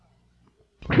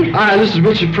Hi, this is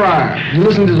Richard Pryor. You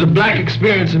listen to the Black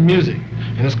Experience in Music,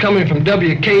 and it's coming from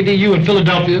WKDU in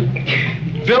Philadelphia.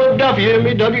 Philadelphia, you hear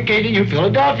me? WKDU,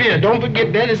 Philadelphia. Don't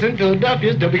forget that it's in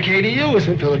Philadelphia. It's WKDU, it's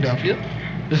in Philadelphia.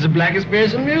 This is the Black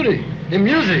Experience in Music. In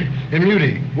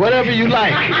music. Whatever you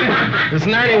like. It's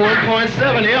 91.7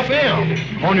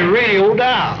 FM on the radio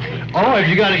dial. Or if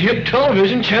you got a hip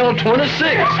television, channel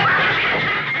 26.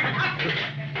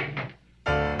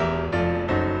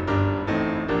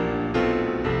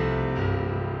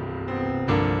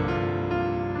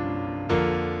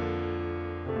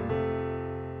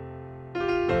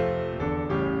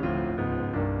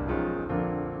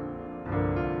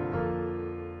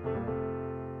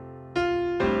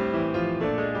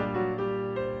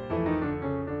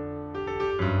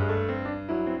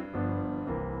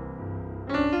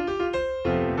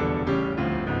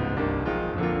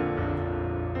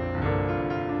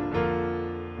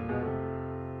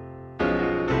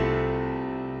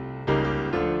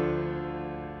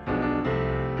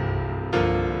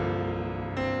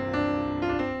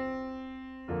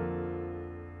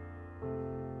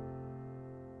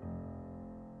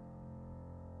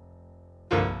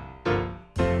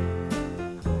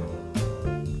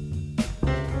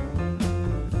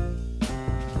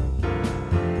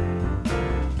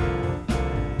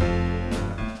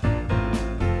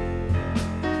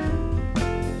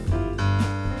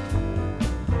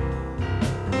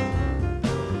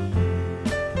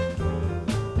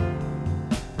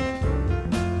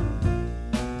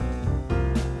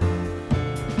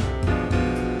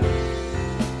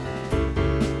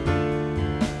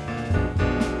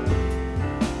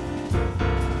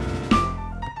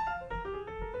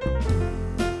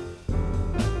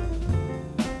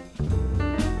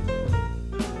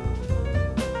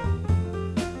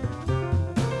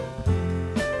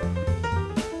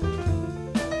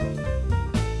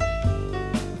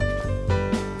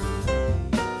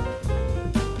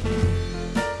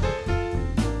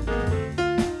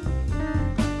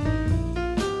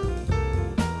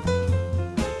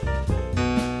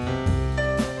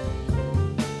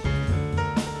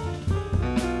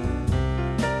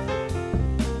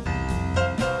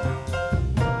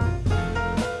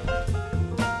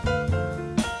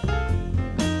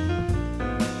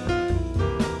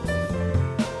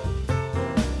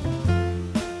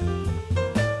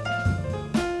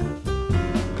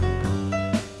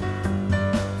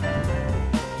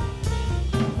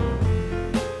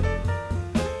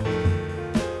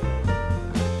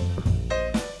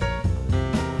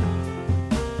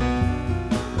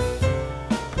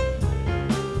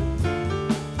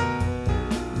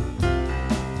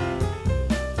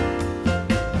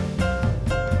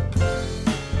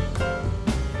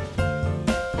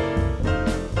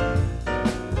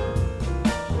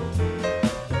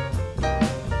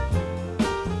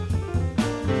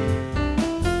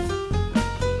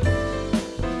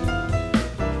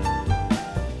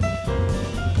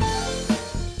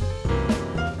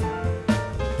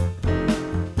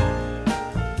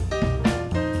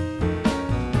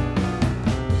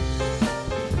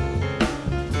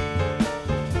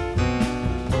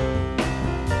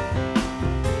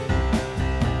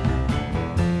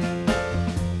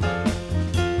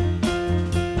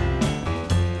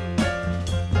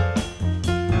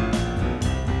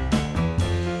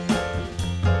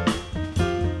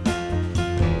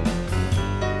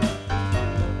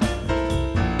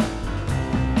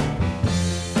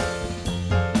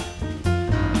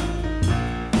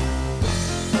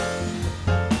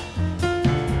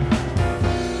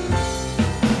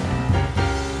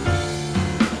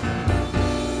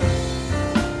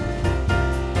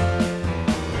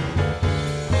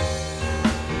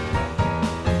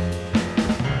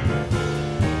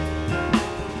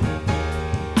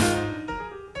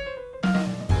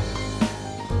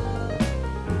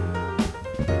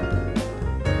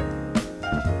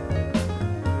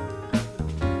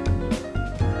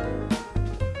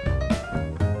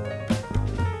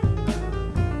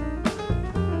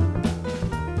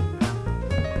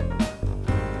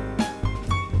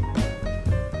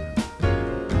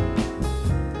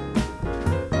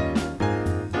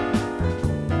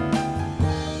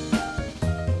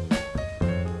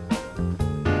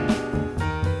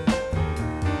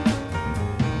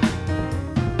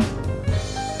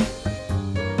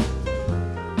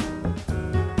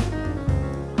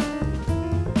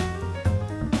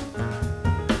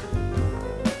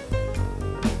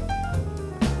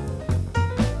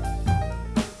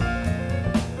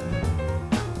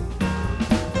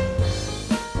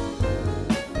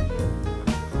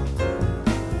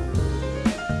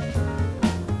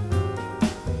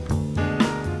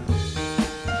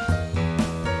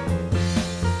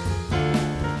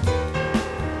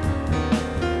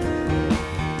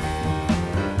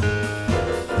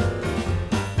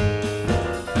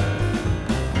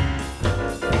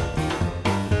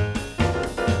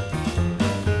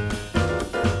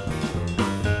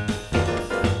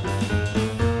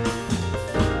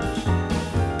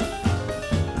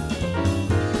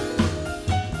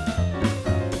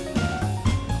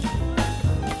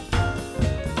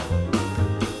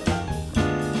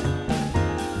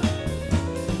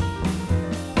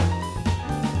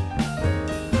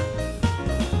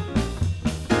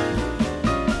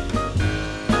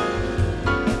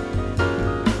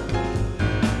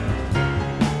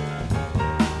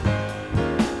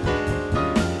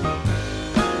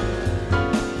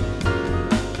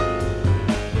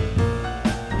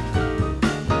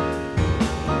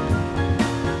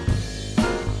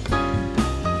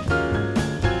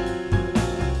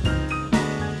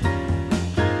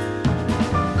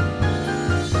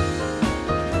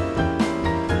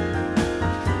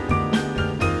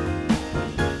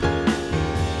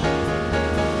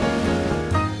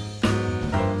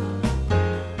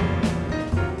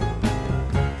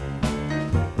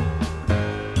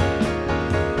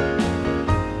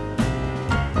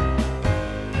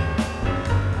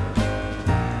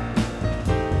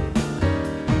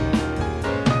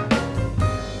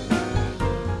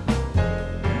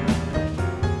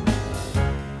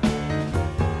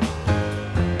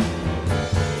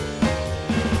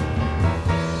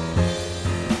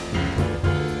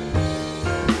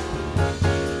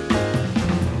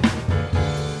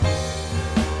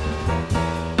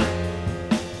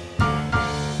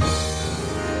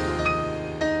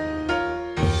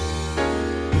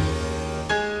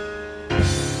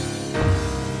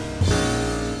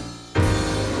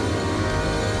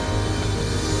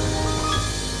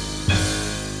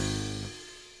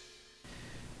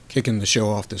 Kicking the show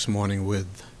off this morning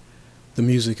with the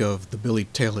music of the Billy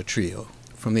Taylor Trio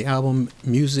from the album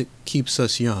Music Keeps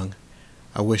Us Young.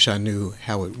 I wish I knew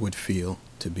how it would feel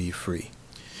to be free.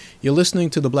 You're listening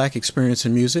to The Black Experience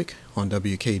in Music on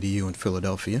WKDU in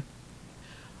Philadelphia.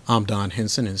 I'm Don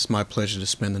Hinson, and it's my pleasure to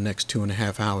spend the next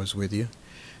 2.5 hours with you.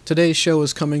 Today's show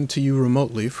is coming to you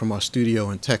remotely from our studio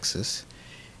in Texas,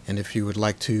 and if you would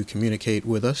like to communicate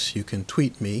with us, you can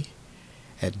tweet me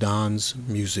at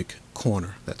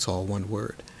DonsMusicCorner. That's all one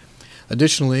word.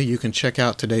 Additionally, you can check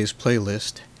out today's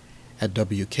playlist at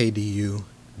WKDU.org.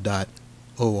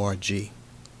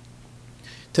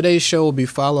 Today's show will be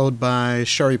followed by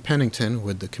Sherry Pennington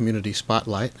with the Community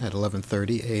Spotlight at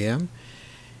 11:30 a.m.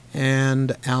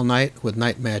 and Al Knight with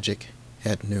Night Magic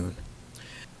at noon.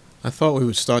 I thought we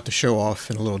would start the show off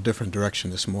in a little different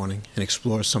direction this morning and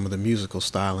explore some of the musical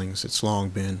stylings that's long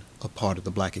been a part of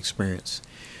the Black experience.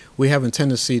 We have a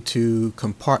tendency to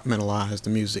compartmentalize the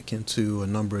music into a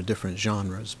number of different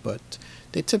genres, but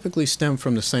they typically stem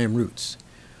from the same roots.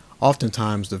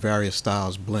 Oftentimes, the various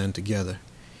styles blend together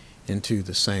into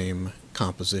the same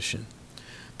composition.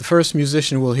 The first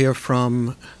musician we'll hear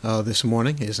from this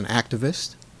morning is an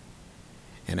activist,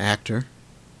 an actor,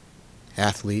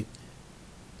 athlete,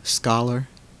 scholar,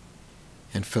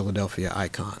 and Philadelphia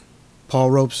icon.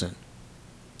 Paul Robeson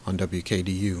on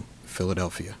WKDU,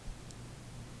 Philadelphia.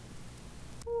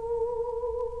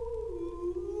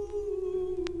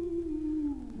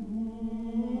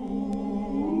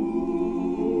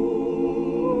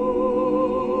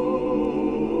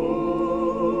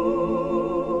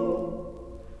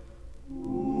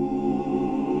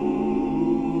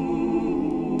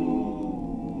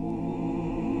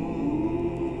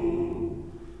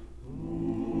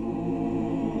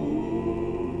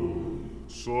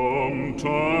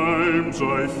 Sometimes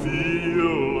I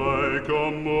feel like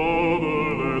a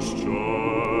motherless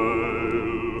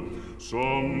child.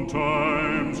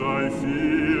 Sometimes I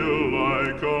feel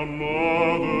like a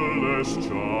motherless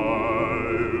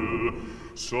child.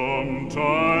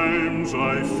 Sometimes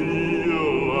I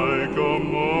feel like a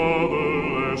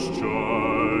motherless child.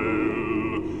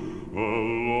 A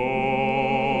long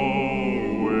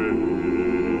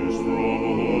ways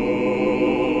from home.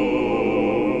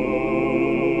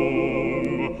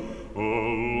 A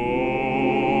long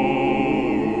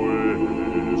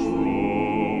ways from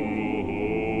home.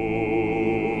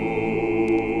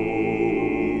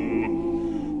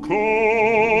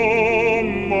 Come,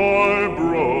 my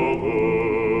brother,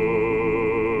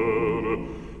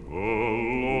 a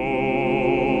long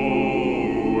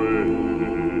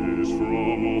ways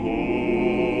from home.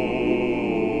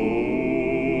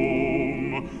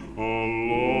 A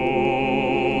long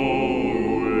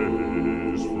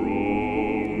ways from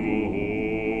home.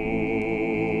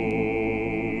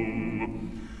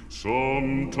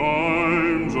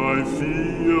 Sometimes I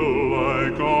feel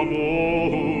like I'm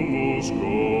almost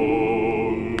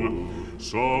gone.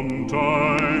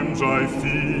 Sometimes I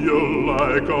feel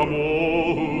like I'm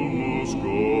almost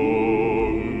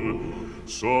gone.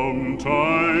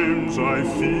 Sometimes I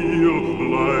feel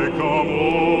like I'm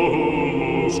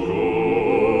almost gone.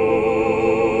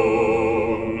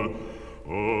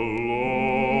 A long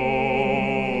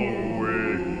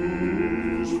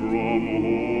ways from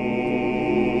home.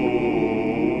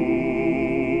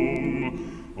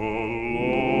 A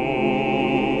long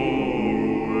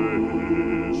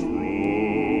ways from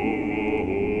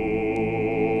home.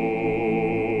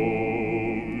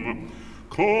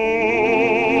 Come,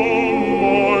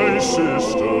 my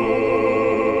sister,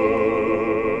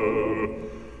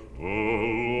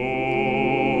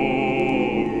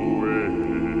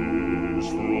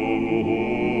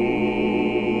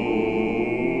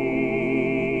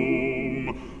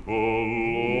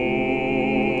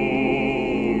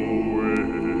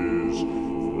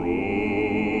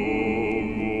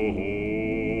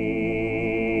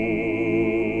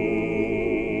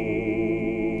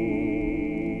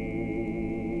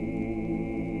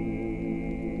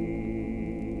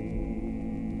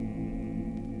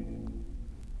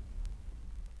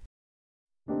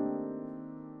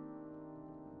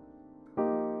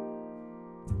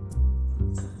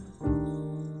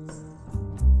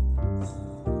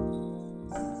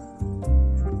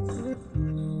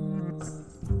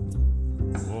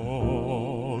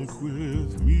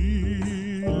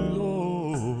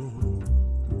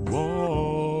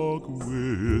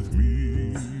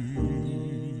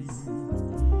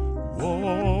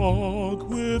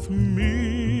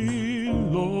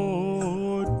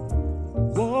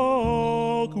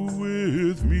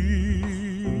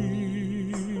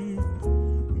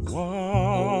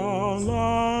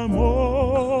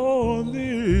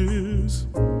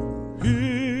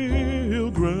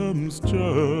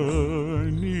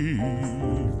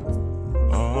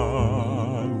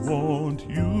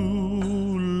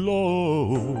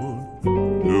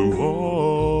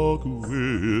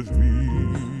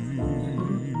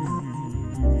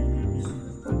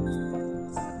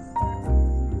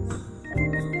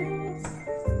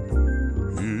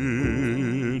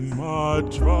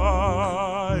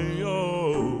 trials,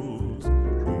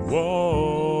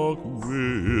 walk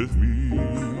with me.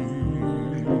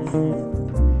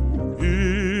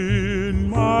 In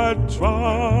my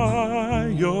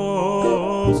trials,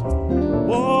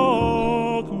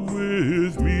 walk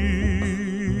with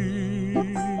me.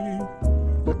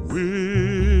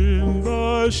 When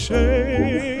the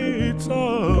shades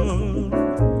of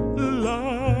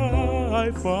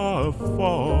life are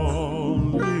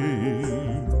falling,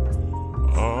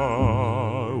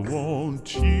 I want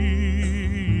Jesus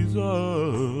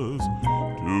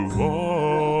to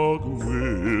walk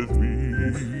with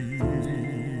me.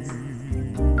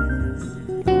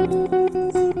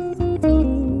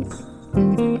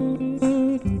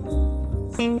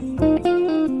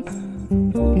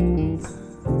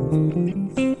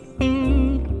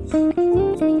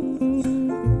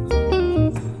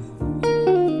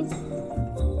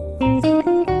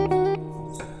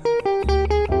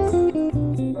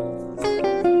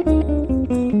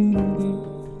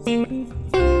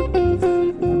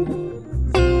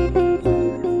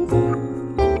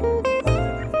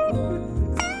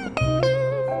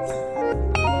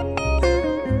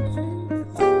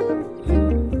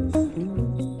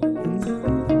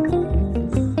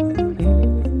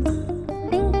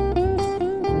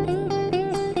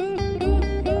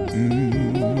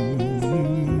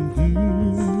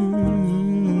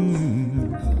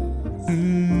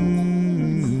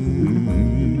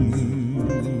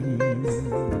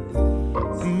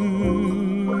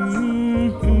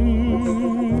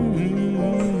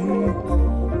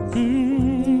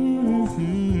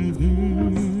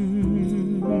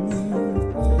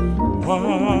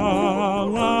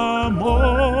 While I'm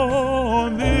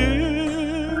on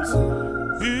this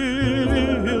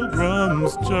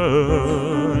pilgrim's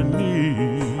journey,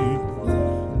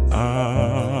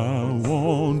 I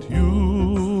want you,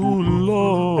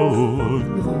 Lord,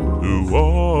 to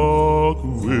walk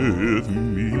with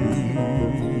me.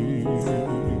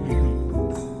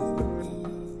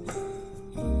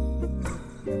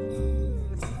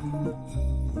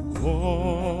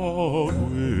 Walk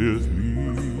with me.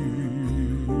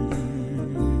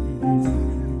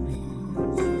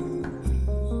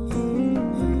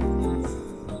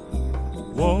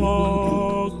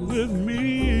 Walk with me.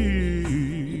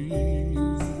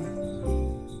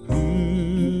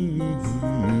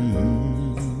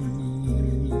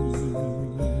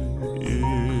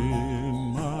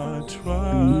 In my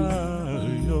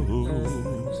trials,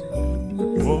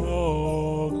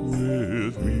 walk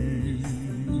with me.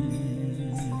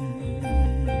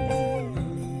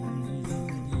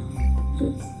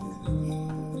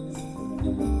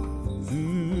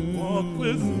 Walk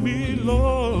with me,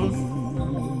 Lord.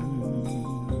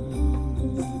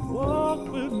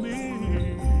 Walk with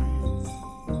me.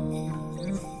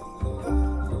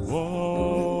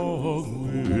 Walk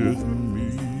with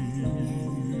me.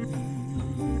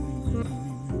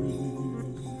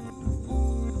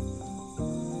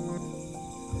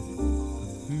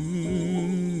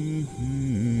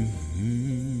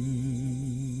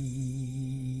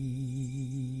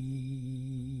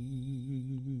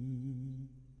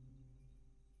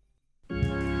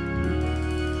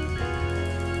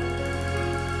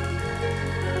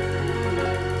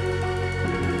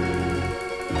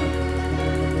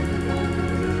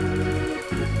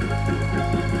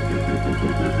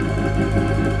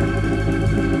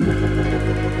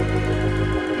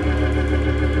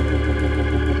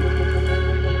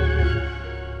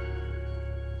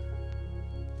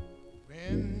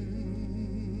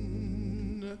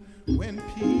 When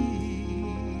peace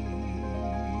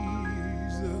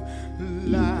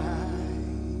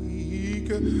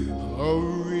like a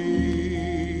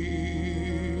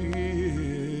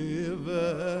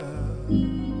river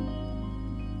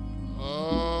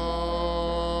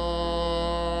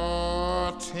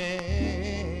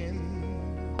attended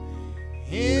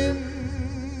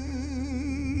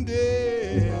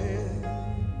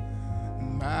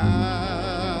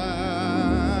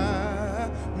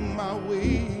my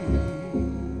way.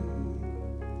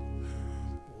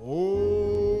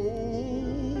 Oh,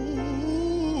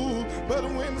 but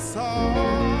when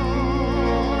sorrow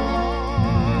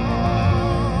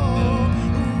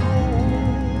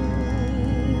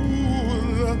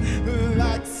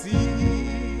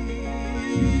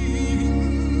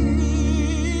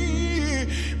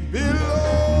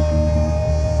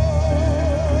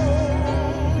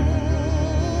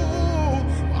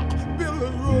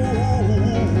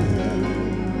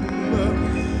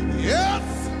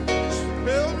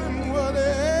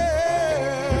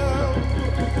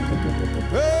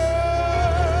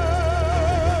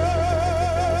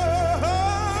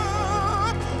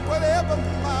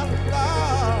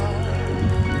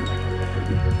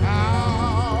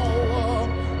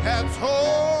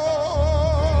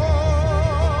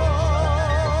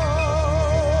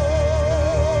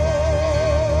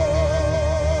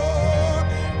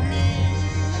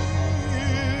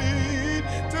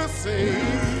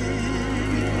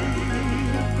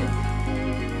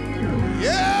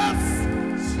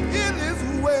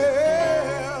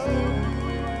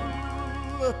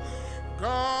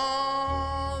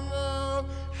God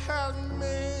has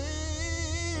made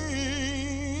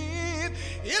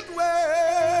it well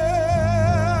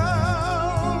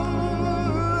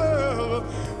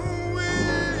with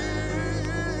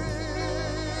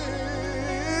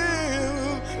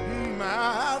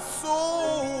my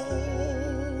soul.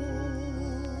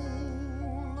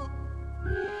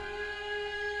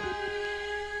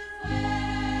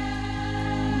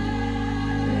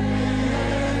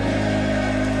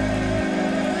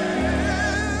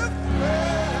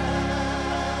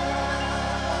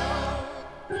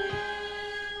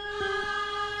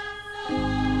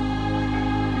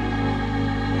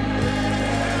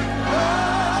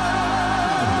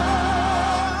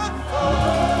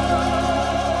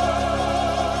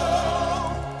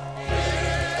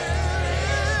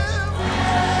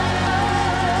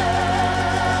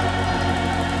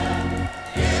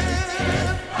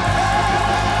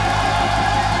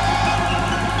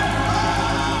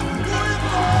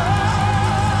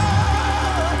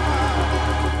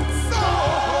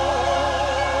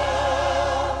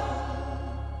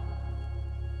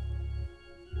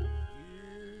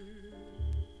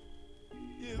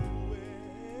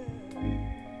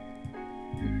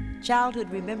 Childhood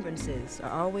remembrances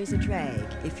are always a drag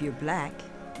if you're black.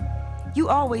 You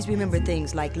always remember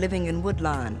things like living in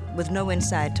Woodlawn with no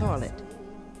inside toilet.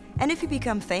 And if you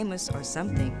become famous or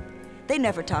something, they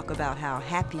never talk about how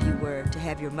happy you were to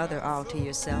have your mother all to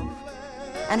yourself,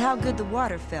 and how good the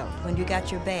water felt when you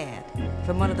got your bath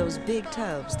from one of those big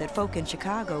tubs that folk in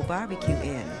Chicago barbecue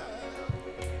in.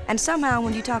 And somehow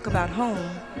when you talk about home,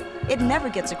 it never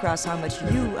gets across how much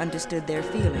you understood their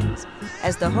feelings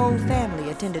as the whole family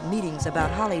attended meetings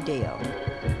about Hollydale.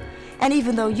 And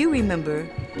even though you remember,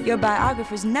 your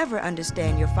biographers never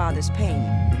understand your father's pain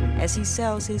as he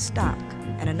sells his stock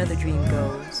and another dream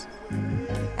goes.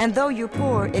 And though you're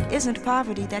poor, it isn't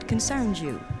poverty that concerns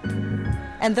you.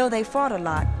 And though they fought a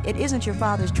lot, it isn't your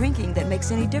father's drinking that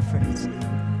makes any difference,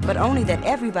 but only that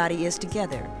everybody is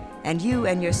together, and you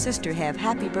and your sister have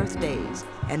happy birthdays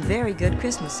and very good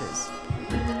Christmases.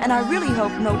 And I really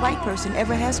hope no white person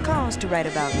ever has cause to write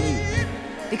about me,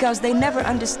 because they never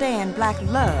understand black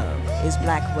love is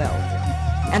black wealth.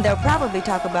 And they'll probably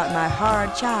talk about my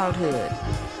hard childhood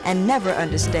and never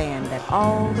understand that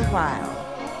all the while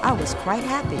I was quite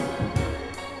happy.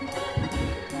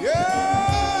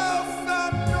 Yes,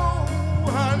 I know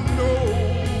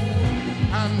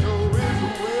it's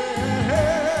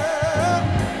well.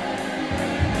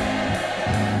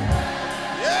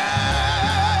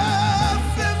 Yes,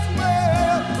 it's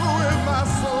well with my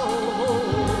soul.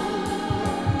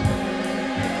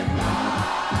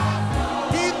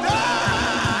 He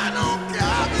died on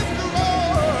Calvary's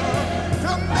cross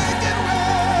to make it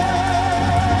well.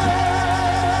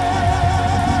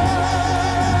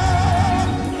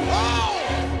 Oh,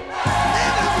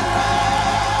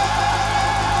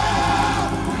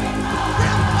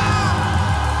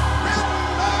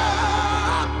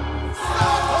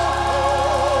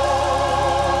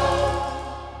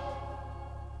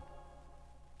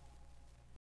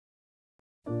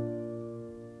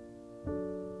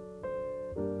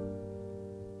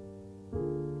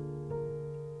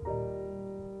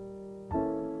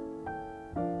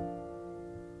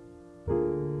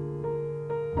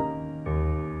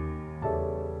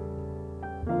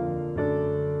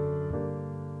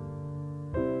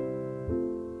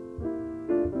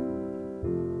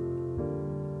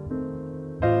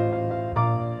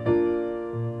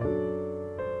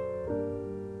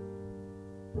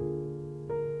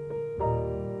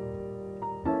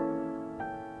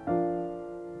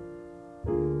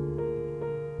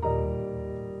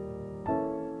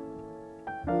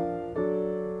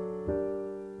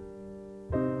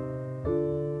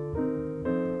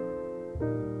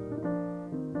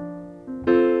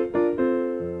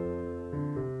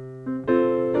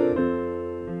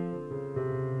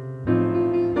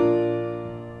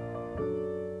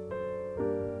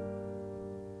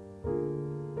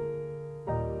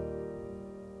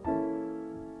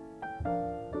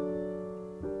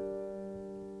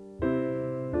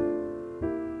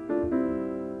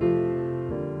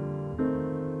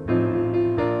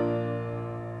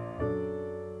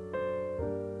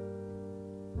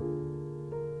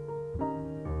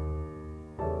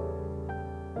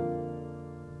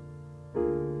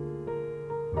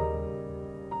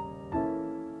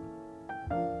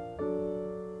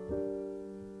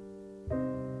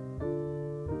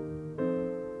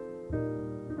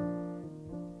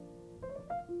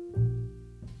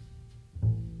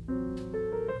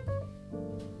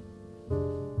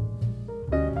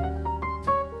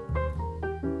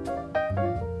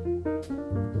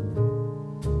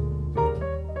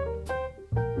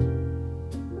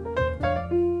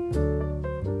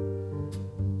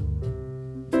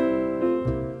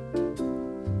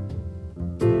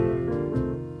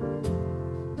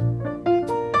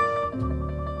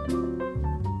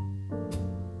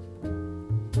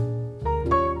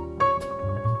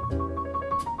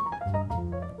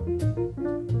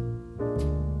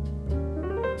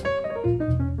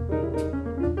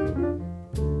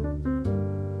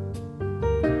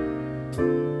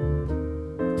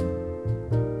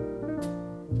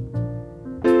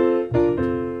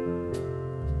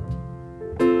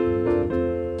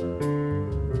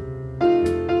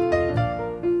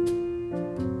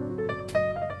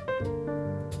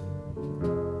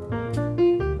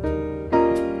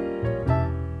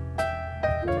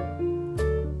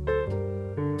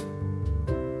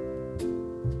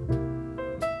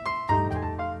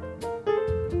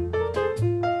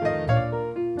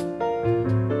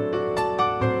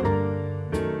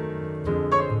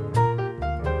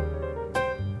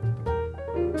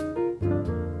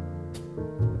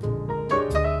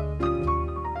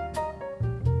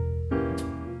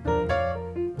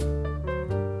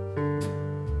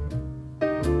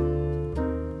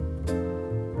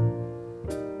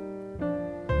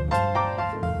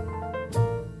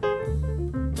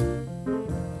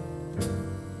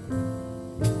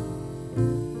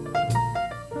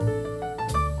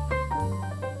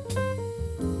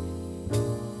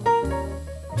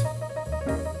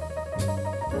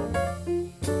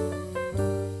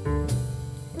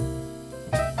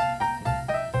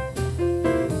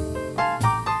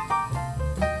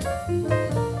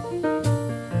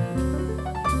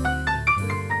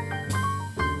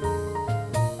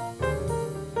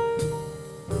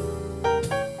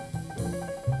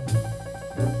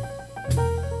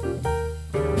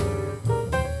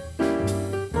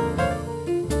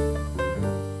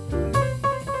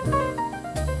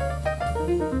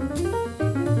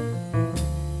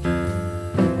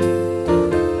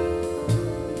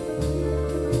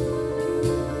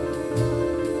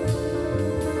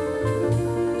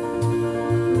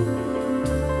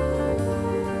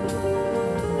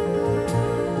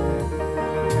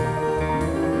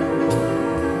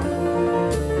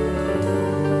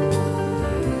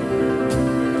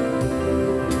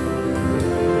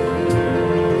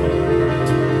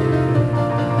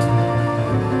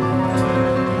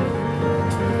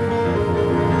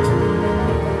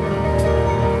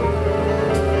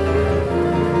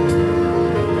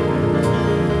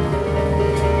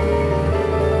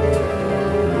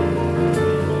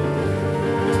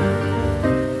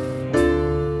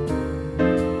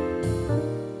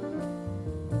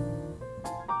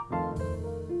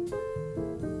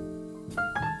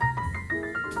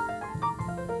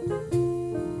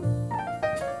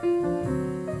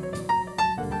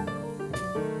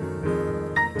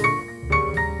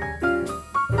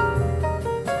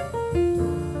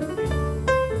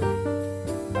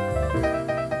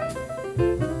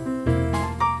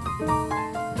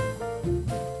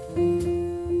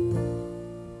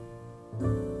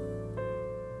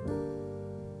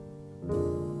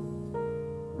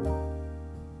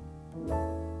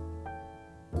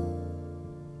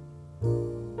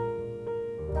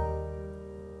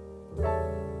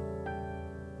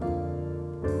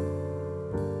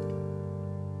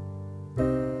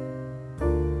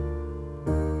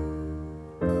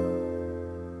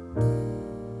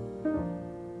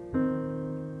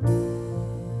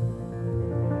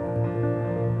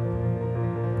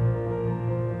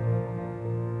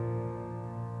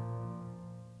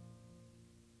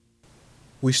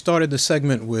 We started the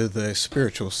segment with a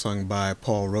spiritual sung by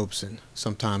Paul Robeson,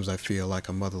 Sometimes I Feel Like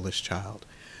a Motherless Child.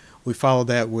 We followed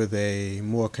that with a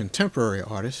more contemporary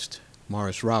artist,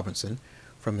 Morris Robinson.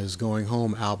 From his Going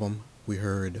Home album, we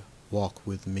heard Walk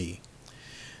With Me.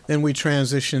 Then we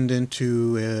transitioned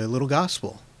into a little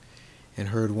gospel and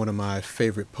heard one of my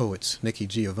favorite poets, Nikki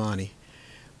Giovanni,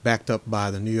 backed up by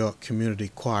the New York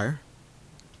Community Choir,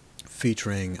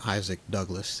 featuring Isaac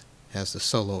Douglas as the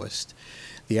soloist.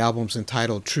 The album's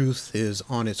entitled Truth Is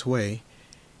On Its Way,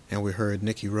 and we heard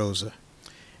Nikki Rosa.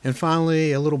 And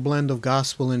finally, a little blend of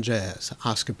gospel and jazz.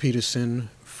 Oscar Peterson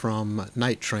from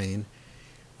Night Train.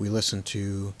 We listened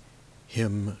to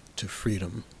Hymn to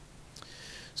Freedom.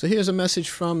 So here's a message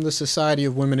from the Society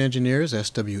of Women Engineers,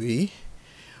 SWE.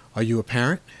 Are you a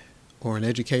parent or an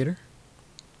educator?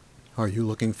 Are you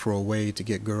looking for a way to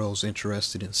get girls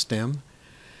interested in STEM?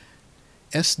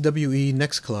 SWE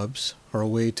Next Clubs are a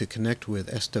way to connect with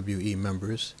SWE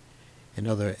members and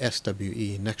other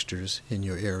SWE Nexters in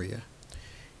your area.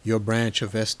 Your branch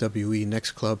of SWE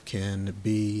Next Club can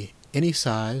be any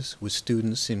size with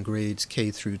students in grades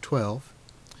K through 12.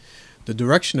 The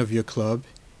direction of your club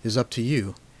is up to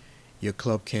you. Your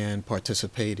club can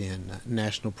participate in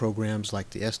national programs like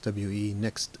the SWE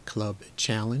Next Club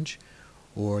Challenge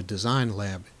or Design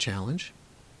Lab Challenge.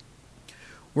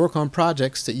 Work on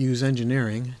projects that use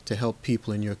engineering to help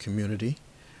people in your community.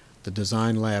 The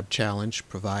Design Lab Challenge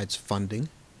provides funding.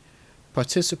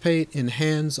 Participate in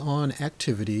hands-on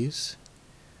activities.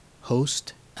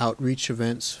 Host outreach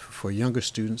events for younger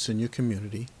students in your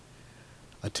community.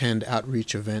 Attend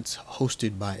outreach events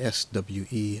hosted by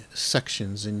SWE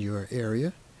sections in your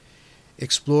area.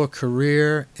 Explore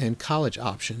career and college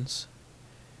options.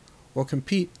 Or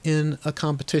compete in a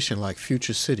competition like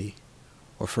Future City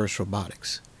or First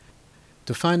Robotics.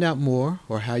 To find out more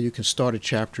or how you can start a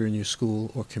chapter in your school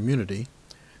or community,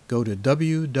 go to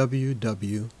www.swe.org.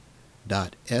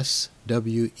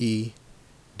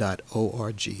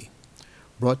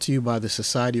 Brought to you by the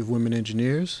Society of Women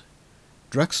Engineers,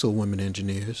 Drexel Women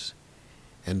Engineers,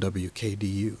 and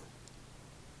WKDU.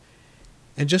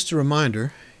 And just a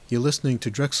reminder, you're listening to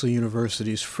Drexel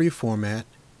University's free format,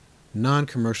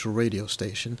 non-commercial radio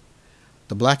station,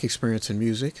 The Black Experience in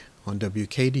Music, on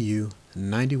WKDU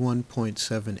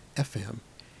 91.7 FM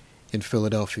in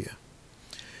Philadelphia.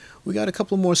 We got a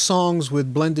couple more songs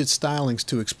with blended stylings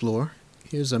to explore.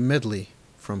 Here's a medley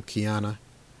from Kiana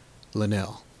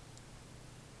Linnell.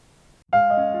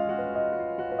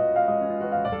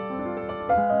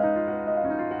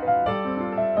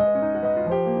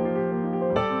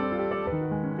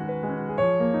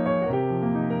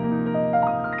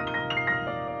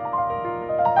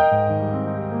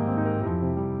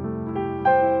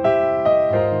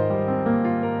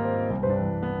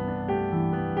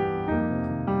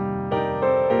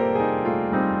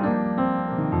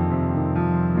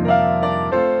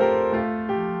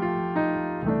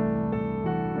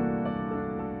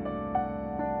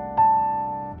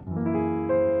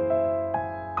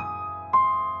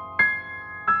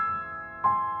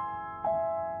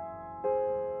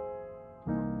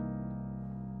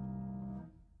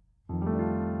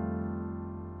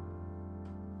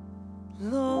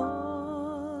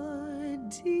 Lord,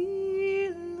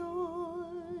 dear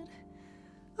Lord,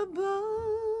 above,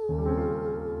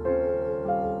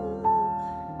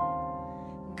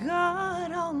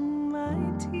 God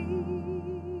Almighty,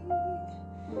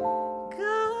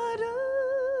 God of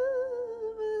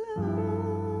love,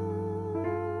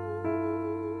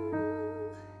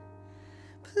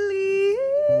 please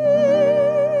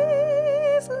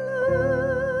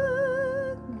look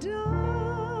down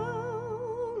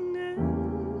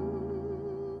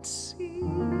and see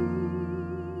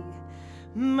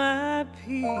my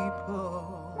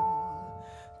people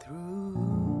through.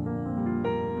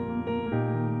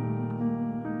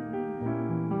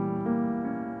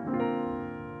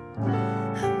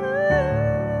 I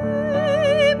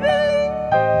believe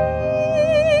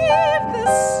the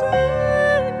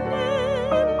sun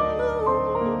and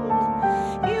moon,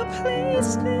 you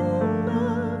placed them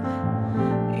up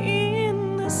in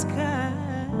the sky.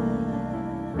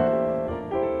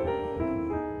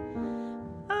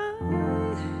 I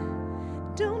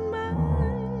don't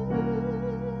mind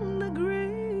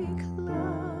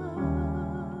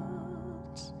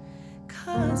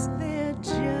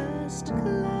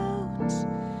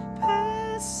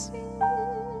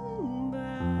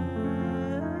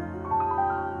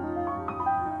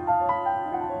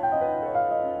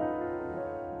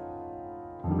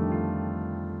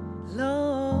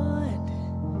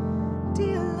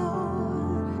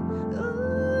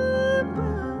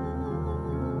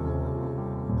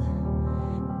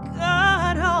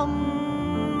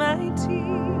mighty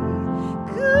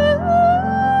good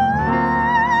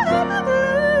of love.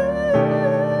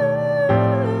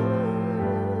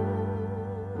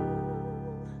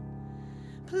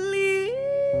 Please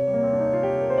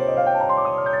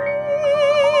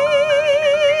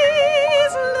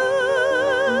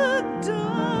look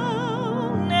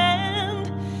down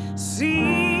and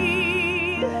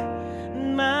see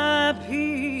my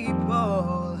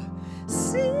people,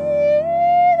 see them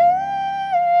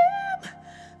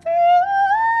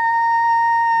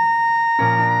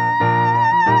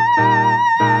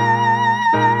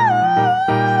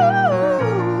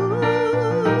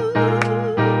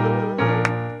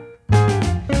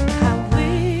I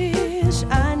wish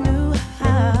I knew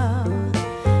how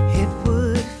it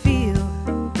would feel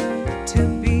to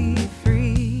be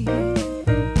free.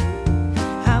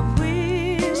 I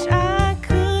wish I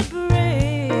could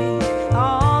break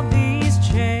all these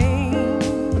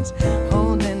chains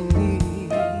holding me.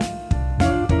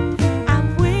 I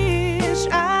wish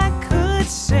I could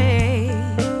say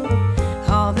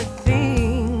all the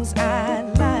things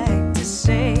I'd like to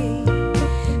say.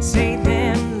 Say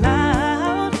them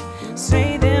loud,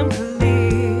 say them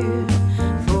clear,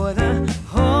 for the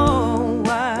whole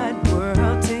wide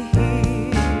world to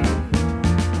hear.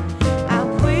 I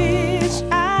wish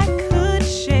I could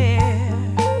share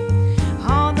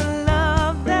all the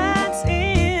love that's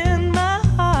in my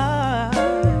heart.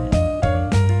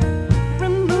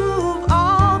 Remove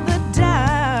all the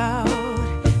doubt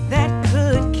that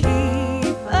could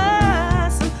keep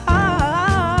us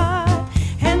apart.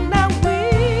 And I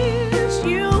wish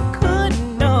you could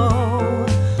know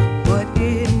what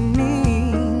it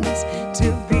means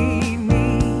to be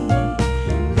me.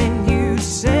 Then you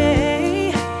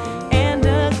say and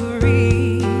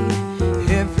agree,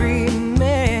 every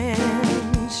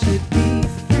man should be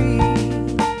free.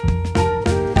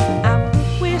 I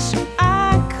wish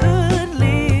I could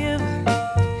live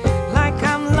like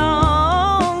I'm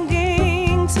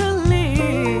longing to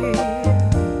live.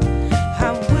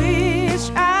 I wish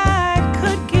I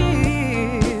could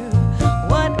give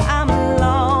what I'm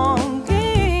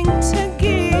longing to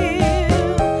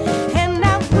give. And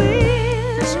I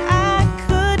wish I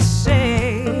could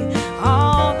say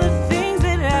all the things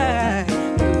that I'd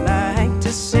like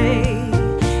to say.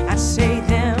 I'd say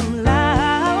them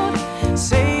loud,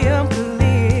 say them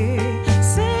clear,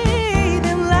 say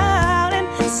them loud and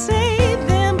say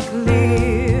them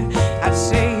clear. I'd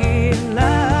say it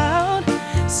loud,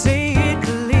 say it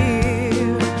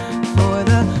clear, for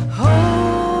the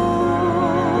whole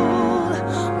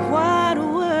wide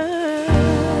world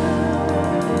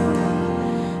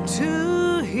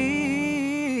to hear.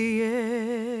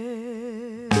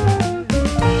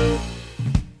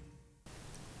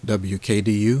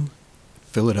 WKDU,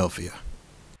 Philadelphia.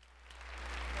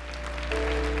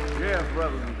 Yes,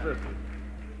 brothers and sisters.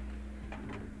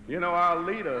 You know, our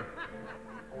leader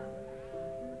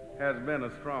has been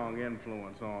a strong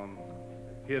influence on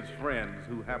his friends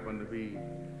who happen to be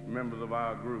members of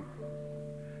our group.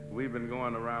 We've been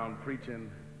going around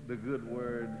preaching the good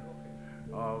word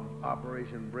of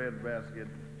Operation Breadbasket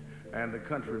and the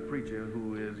country preacher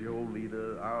who is your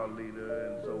leader, our leader,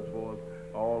 and so forth,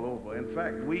 all over. In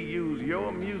fact, we use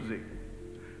your music.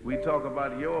 We talk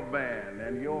about your band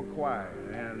and your choir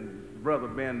and Brother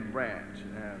Ben Branch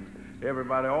and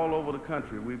everybody all over the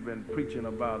country. We've been preaching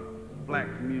about black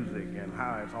music and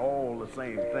how it's all the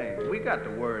same thing. We got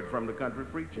the word from the country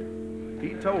preacher.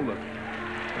 He told us.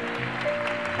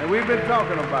 And we've been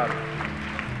talking about it.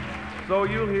 So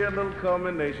you'll hear a little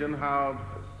culmination how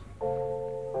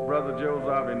Brother Joe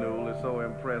Zawinul is so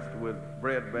impressed with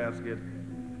Breadbasket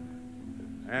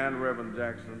and Reverend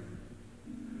Jackson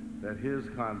that his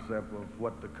concept of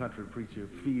what the country preacher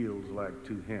feels like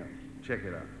to him. Check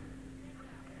it out.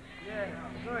 Yeah,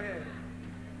 go ahead.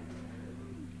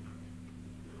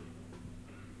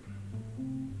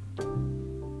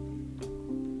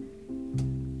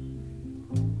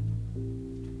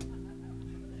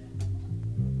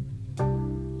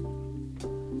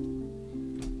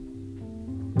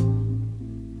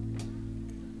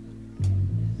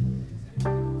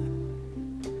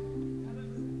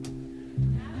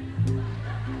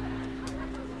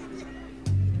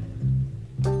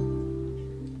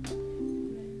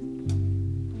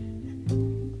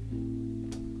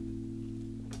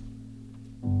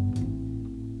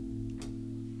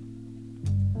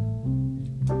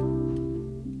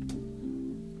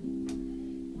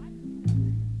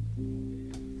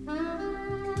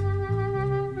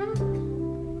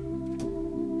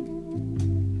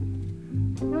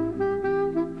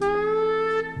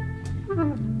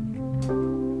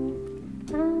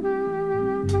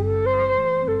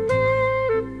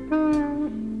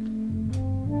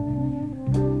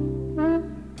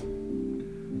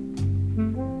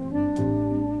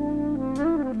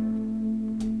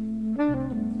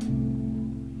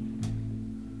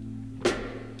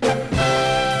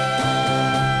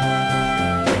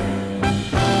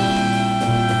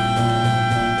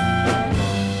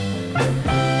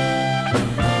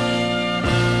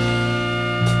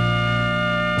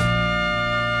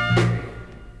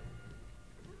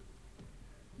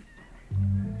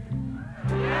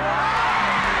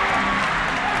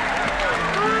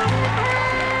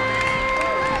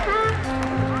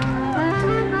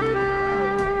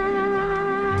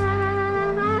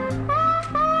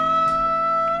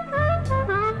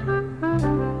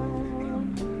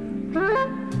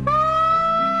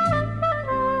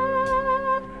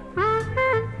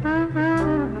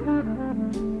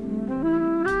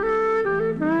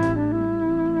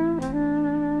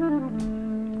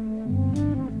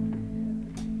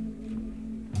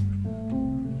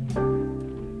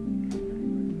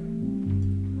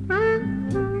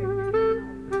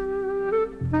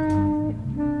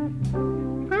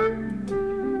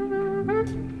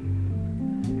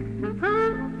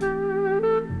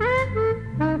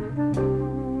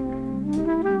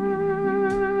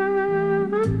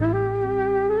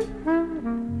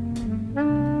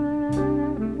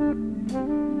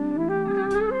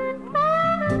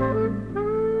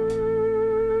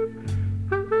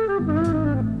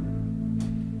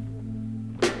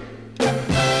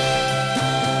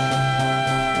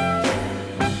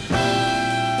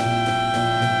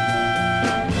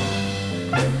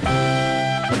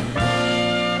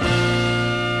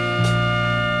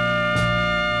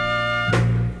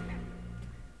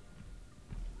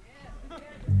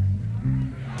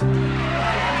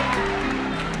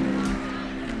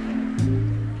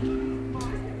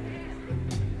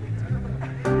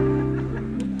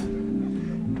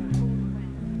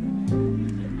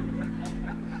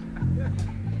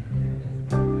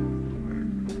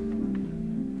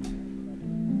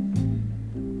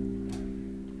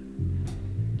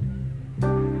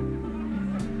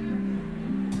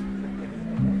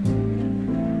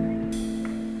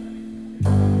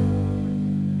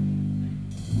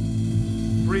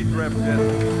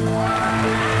 representative.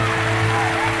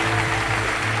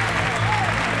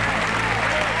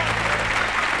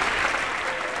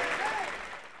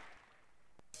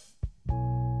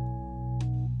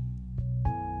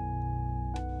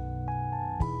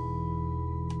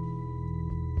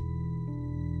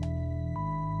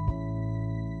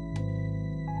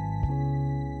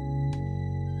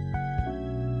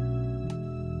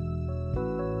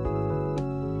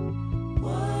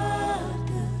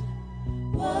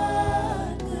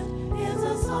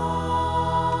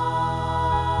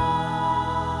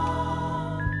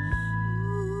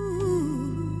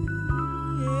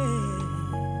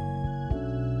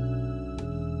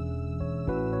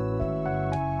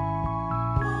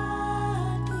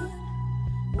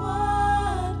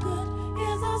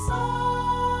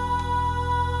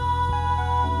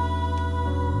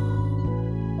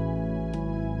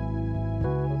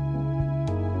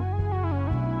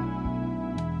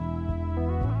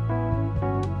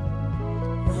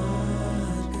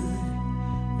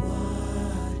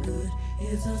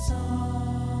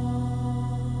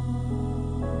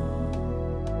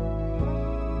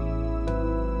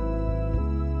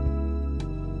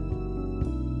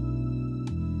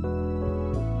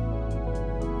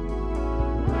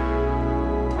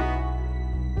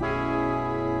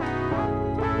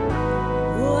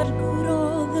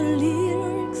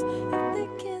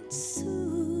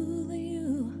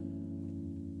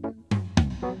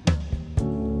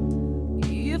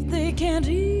 Can't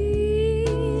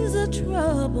ease a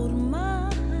troubled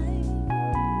mind.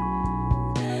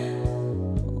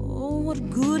 Oh, what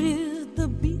good is the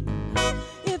beat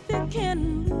if it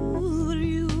can lure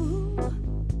you?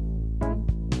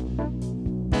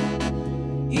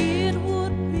 It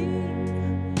would be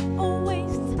a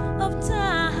waste of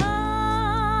time.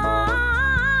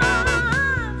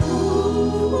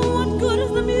 What good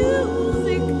is the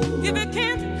music if it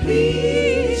can't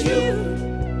please you?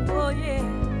 Oh, yeah.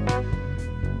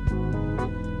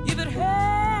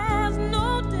 Has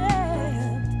no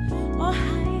depth or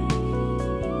height.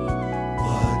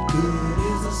 What good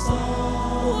is a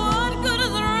song? What good is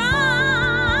a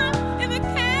rhyme if it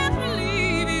can't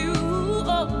relieve you?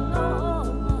 Oh no,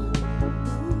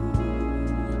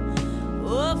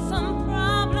 of some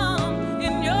problem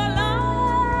in your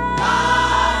life.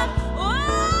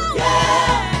 Oh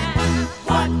yeah.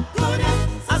 What good is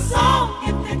a song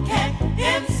if it can't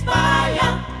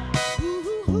inspire?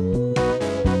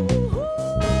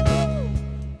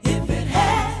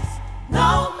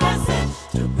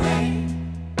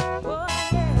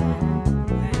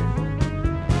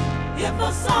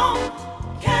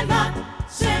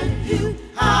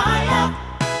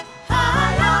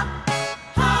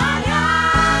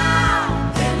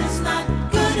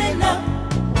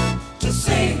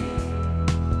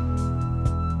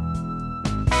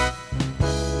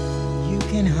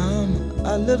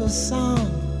 A little song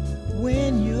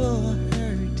when you're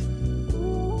hurt,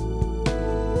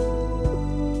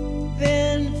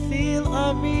 then feel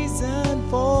a reason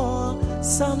for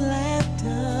some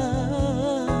laughter,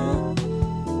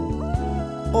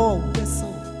 or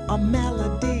whistle a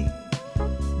melody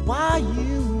while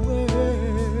you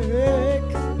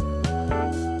work.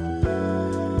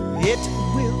 It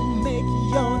will make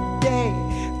your day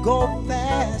go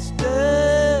faster.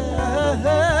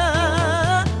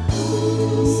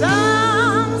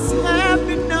 Songs have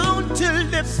been known to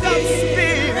lift up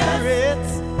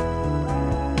spirits.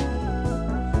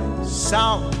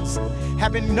 Songs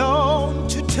have been known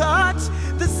to touch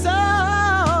the soul.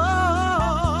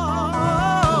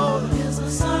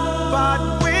 But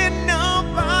when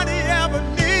nobody ever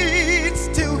needs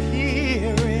to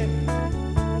hear it,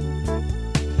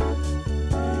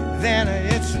 then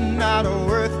it's not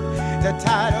worth the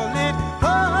title it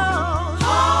holds.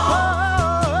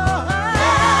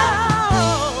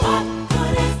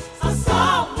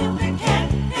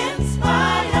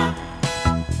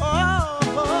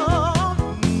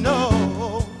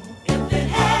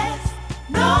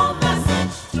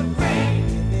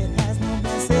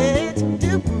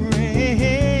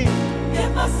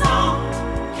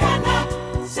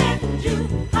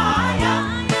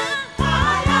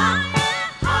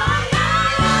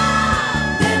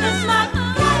 Then it's not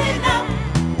good.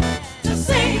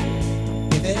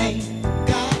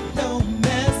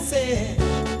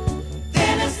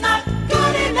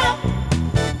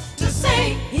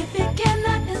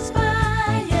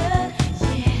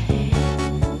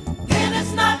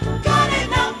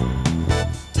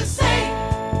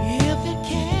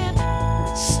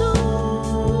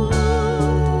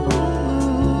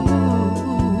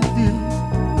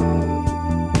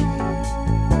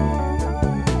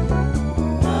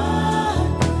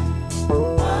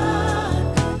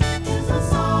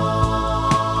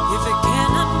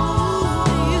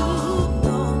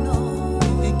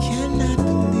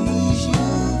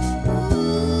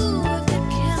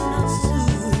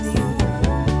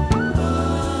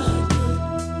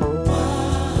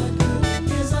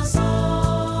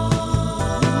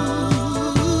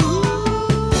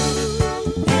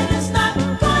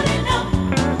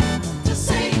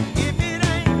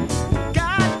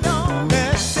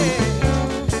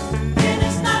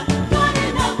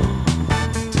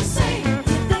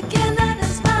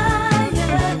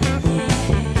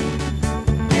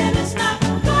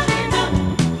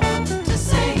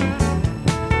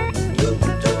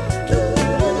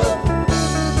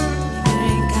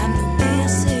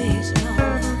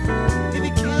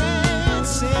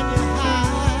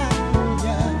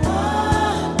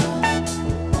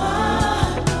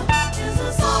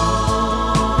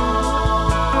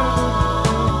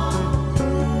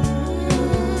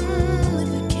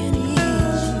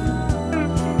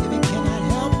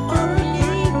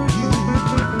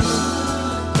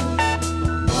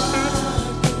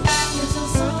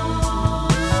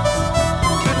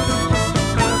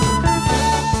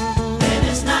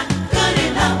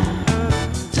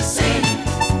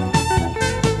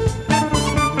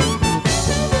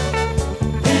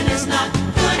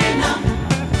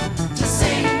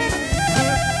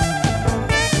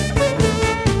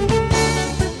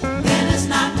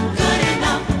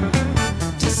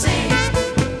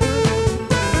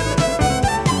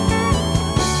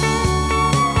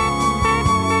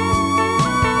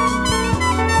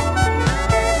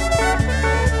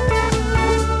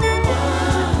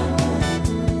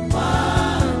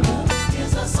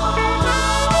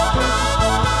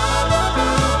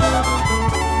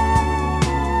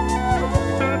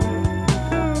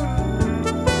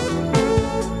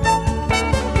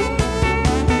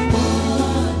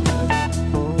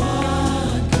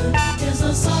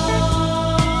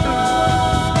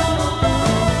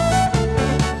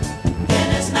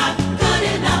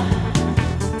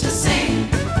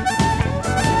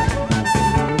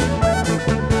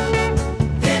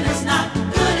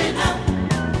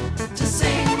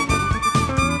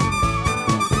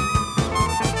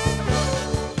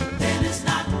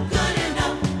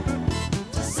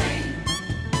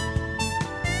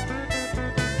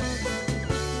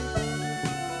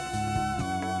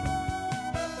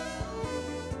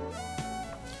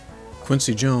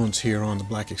 Quincy Jones here on the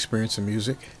Black Experience in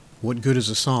Music. What Good is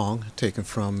a Song, taken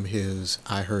from his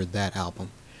I Heard That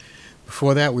album.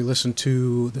 Before that, we listened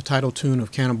to the title tune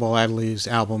of Cannonball Adderley's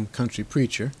album Country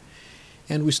Preacher,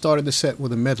 and we started the set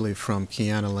with a medley from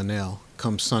Kiana Linnell,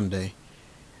 Come Sunday,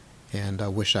 and I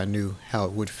Wish I Knew How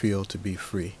It Would Feel to Be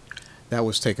Free. That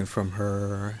was taken from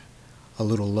her A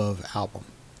Little Love album.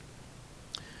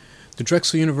 The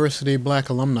Drexel University Black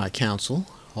Alumni Council,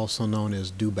 also known as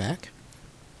DUBAC,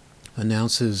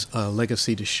 announces a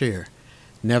legacy to share,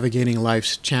 navigating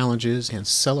life's challenges and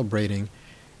celebrating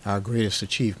our greatest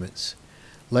achievements.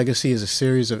 Legacy is a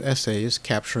series of essays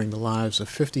capturing the lives of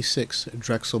 56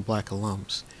 Drexel Black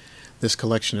alums. This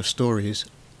collection of stories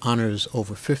honors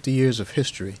over 50 years of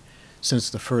history since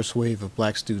the first wave of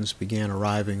black students began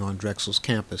arriving on Drexel's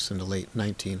campus in the late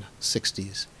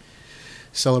 1960s.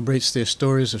 Celebrates their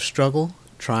stories of struggle,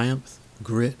 triumph,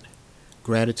 grit,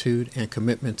 gratitude, and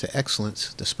commitment to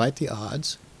excellence despite the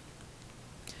odds,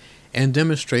 and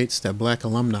demonstrates that black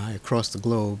alumni across the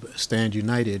globe stand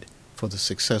united for the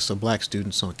success of black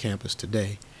students on campus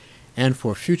today and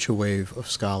for a future wave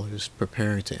of scholars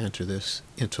preparing to enter this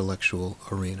intellectual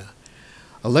arena.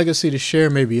 A legacy to share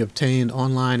may be obtained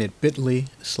online at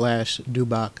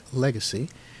bit.ly/DUBAC-legacy.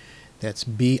 That's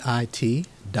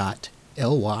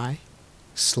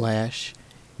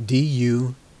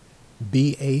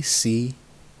bit.ly/DUBACLEGACY,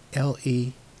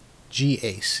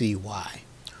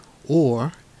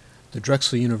 or the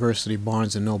Drexel University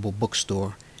Barnes & Noble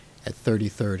bookstore at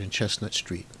 33rd and Chestnut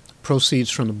Street. Proceeds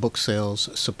from the book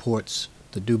sales supports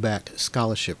the DUBAC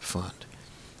Scholarship Fund.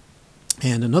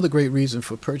 And another great reason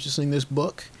for purchasing this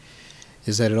book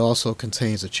is that it also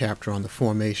contains a chapter on the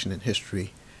formation and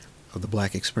history of the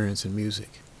black experience in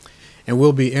music. And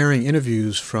we'll be airing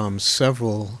interviews from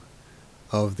several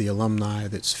of the alumni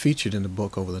that's featured in the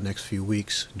book over the next few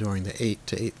weeks during the 8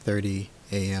 to 8:30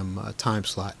 a.m. Time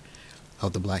slot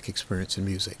of the Black Experience in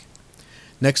Music.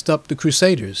 Next up, the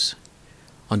Crusaders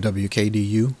on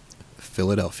WKDU,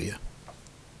 Philadelphia.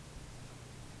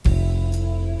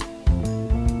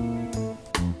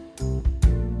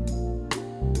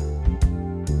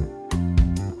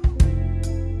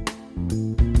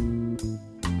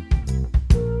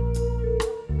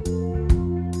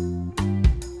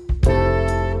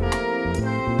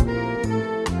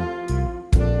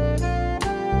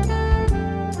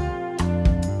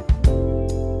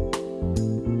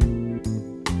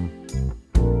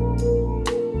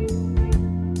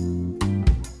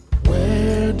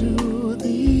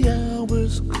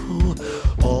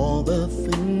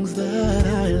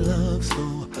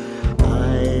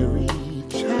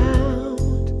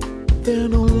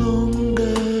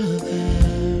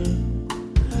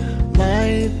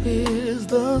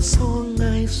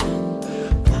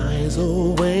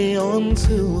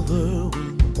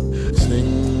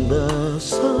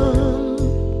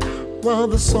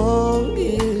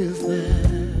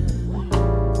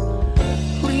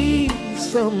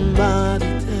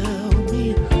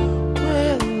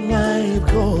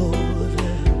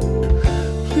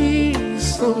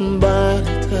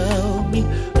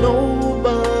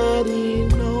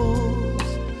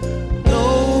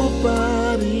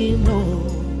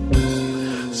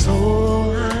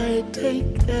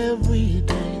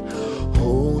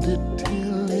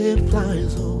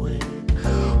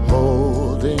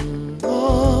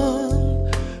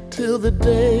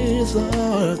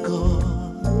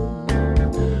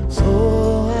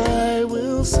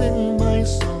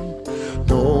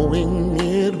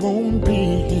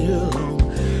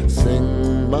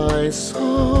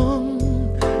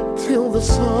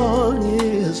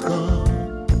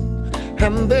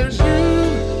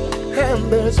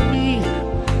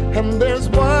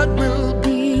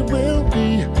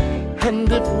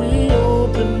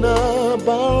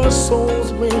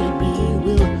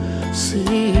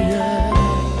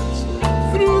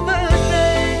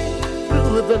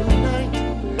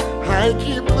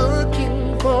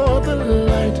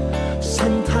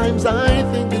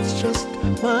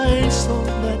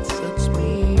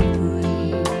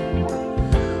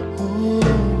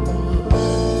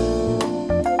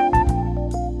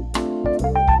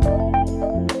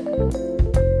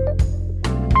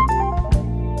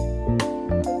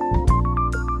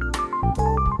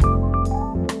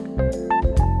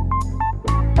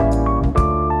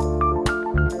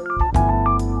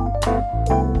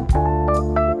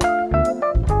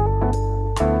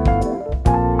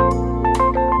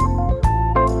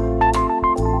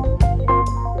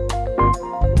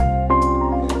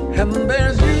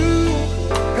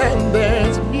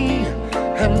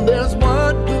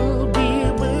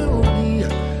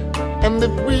 And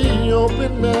if we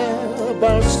open up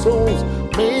our souls,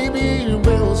 maybe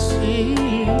we'll see.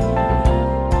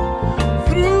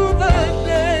 Through the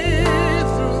day,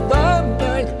 through the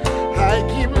night, I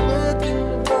keep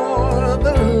looking for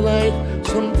the light.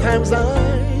 Sometimes I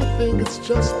think it's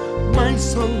just my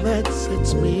song that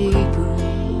sets me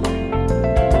free.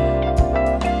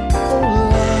 Oh,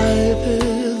 life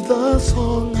is the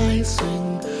song I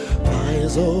sing,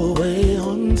 flies away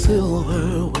on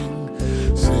silver wing.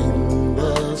 Sing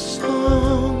the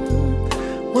song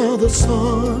while the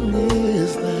song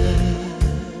is there.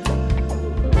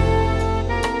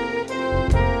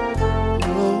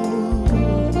 Oh,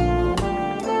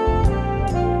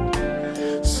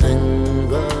 sing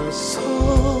the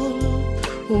song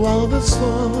while the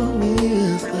song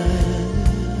is there.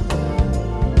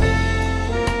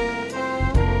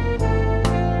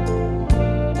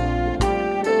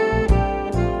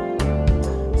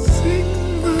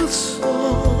 Sing the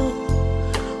song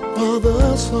while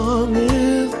the song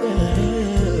is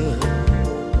there.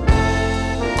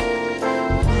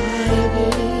 Life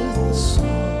is the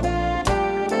song.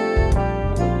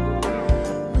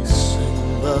 We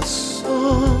sing the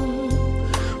song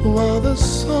while the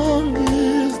song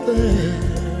is there.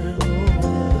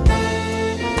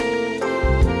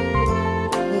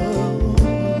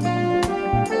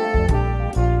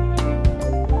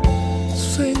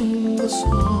 Sing the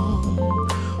song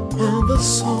while the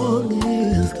song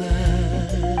is there.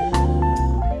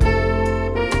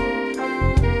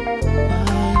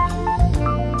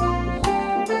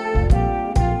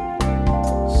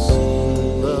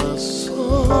 Sing the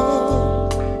song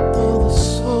while the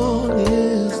song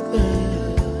is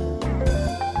there.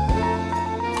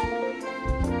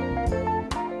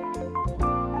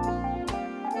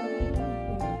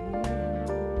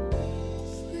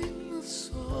 Sing the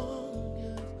song,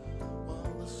 yes,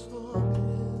 while the song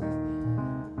is there.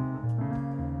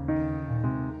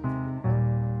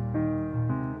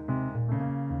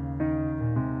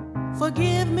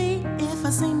 Forgive me if I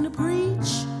seem to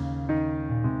preach.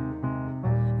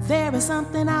 There is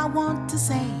something I want to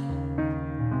say,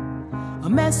 a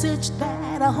message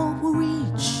that I hope will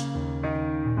reach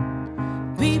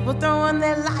people throwing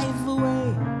their life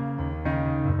away.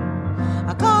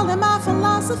 I call it my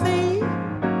philosophy.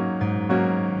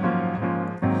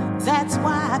 That's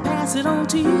why I pass it on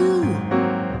to you,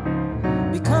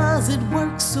 because it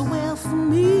works so well for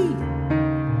me.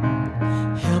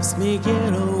 Helps me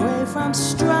get away from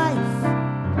strife.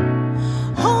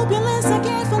 Hope you listen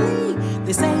carefully.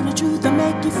 They say the truth will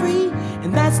make you free,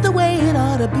 and that's the way it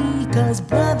ought to be. Cause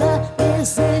brother,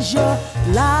 this is your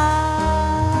life.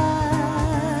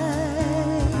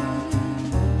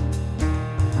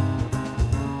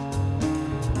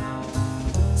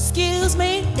 Excuse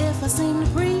me if I seem to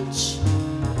preach.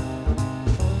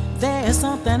 There's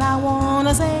something I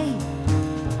wanna say,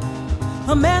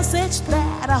 a message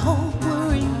that I hope will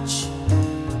reach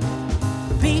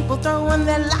people throwing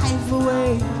their life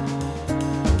away.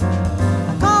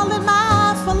 I call it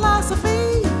my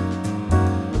philosophy.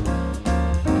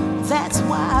 That's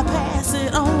why I pass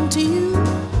it on to you,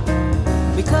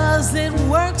 because it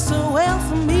works so well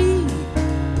for me.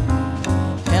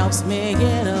 Helps me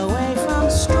get away from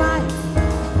strife.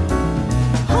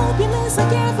 Hope you listen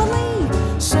carefully.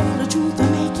 Say the truth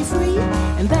and make you free,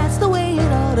 and that's the way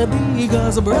it ought to be.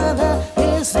 Cause brother,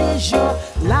 this is your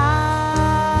life.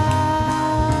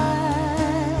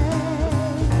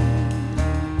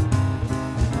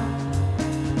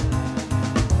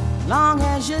 Long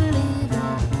as you're living,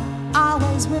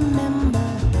 always remember,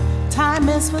 time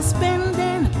is for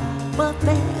spending, but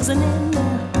there's an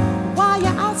ending. While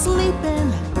you're out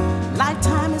sleeping,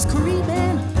 lifetime is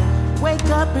creeping. Wake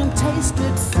up and taste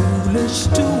it, foolish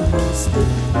to waste it.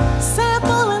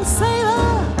 Sample and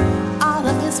savor, all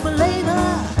of it's for labor.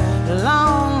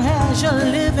 Long as you're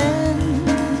living,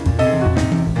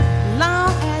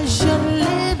 long as you're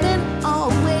living,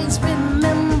 always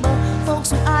remember,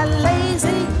 folks who are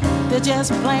lazy, they're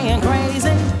just playing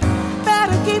crazy.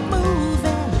 Better keep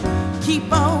moving,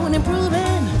 keep on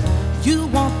improving. You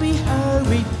won't be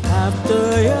hurried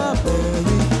after you're buried.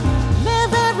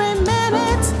 Live every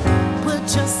minute, put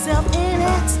yourself in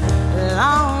it,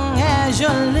 long as you're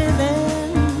living.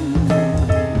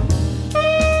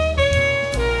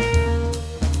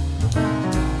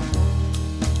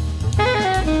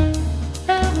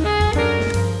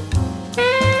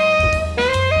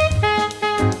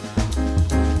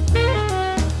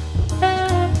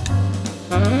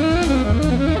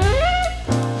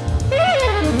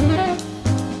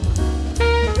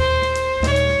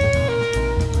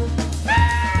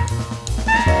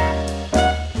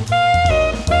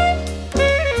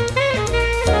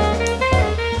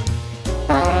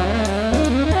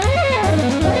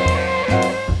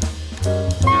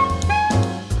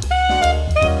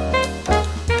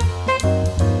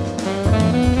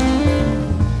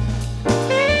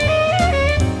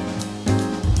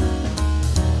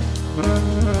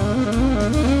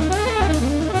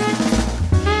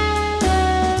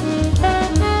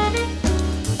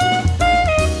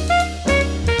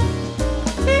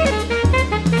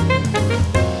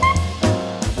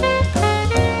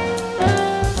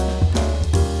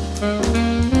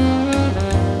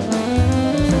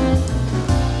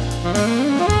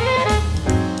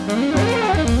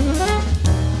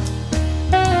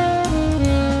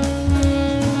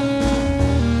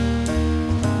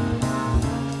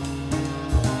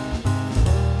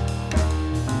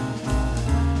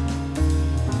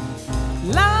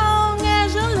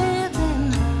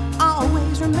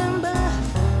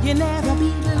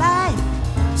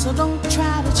 So don't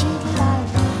try to cheat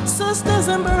life. Sisters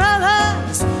and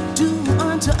brothers, do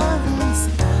unto others.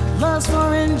 Love's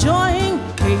for enjoying,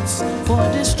 hate's for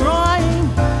destroying.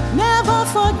 Never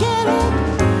forget it,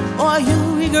 or you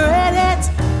regret it,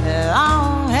 as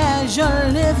long as you're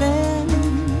living.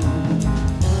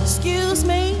 Excuse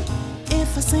me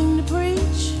if I seem to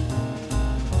preach.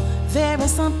 There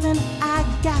is something I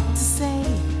got to say,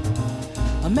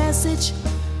 a message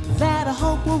that I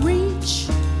hope will reach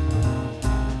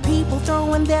people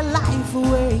throwing their life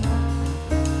away.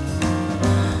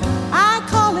 I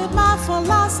call it my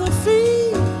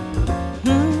philosophy.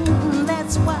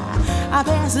 That's why I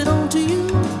pass it on to you,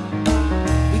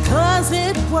 because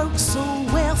it works so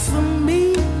well for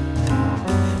me.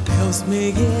 Helps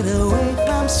me get away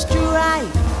from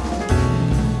strife.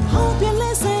 Hope you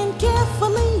listen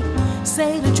carefully.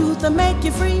 Say the truth and make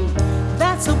you free.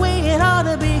 That's the way it ought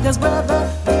to be, 'cause brother,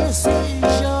 this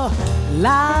is your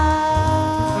life.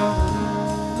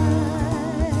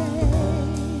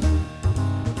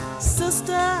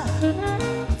 Sister,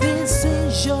 this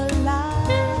is your life.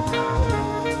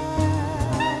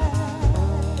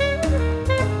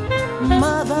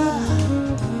 Mother,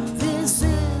 this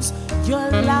is your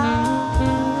life.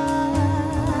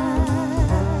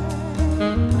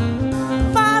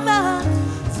 Father,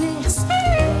 this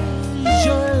is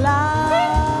your life.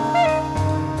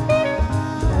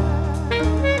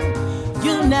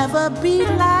 You'll never be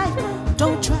like,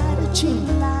 don't try to cheat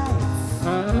life.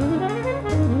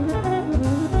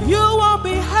 You won't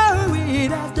be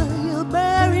hurried after you're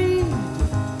buried.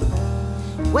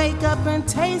 Wake up and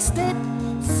taste it,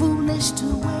 foolish to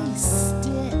waste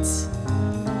it.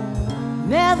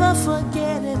 Never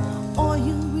forget it, or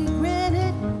you regret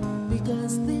it,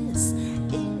 because this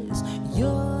is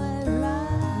your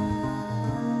life.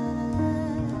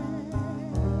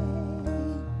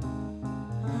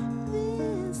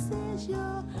 This is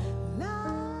your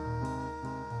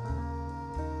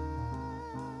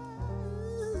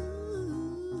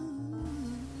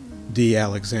D.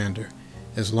 Alexander,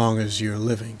 As Long as You're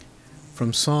Living,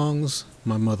 from Songs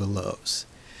My Mother Loves.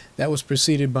 That was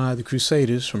preceded by the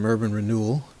Crusaders from Urban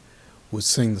Renewal, would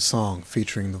sing the song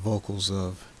featuring the vocals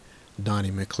of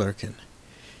Donnie McClurkin.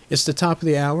 It's the top of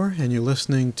the hour, and you're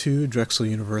listening to Drexel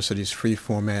University's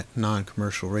free-format,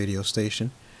 non-commercial radio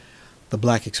station, The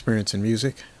Black Experience in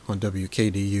Music, on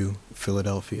WKDU,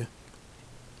 Philadelphia.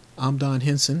 I'm Don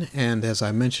Hinson, and as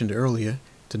I mentioned earlier,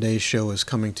 today's show is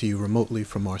coming to you remotely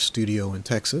from our studio in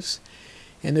Texas.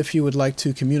 And if you would like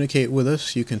to communicate with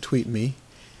us, you can tweet me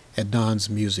at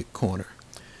DonsMusicCorner.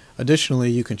 Additionally,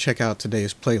 you can check out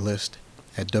today's playlist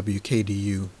at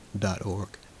WKDU.org.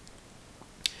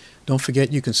 Don't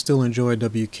forget you can still enjoy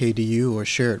WKDU or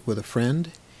share it with a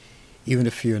friend, even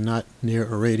if you're not near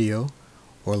a radio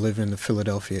or live in the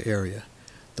Philadelphia area.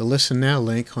 The Listen Now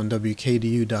link on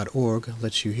WKDU.org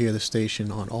lets you hear the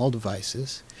station on all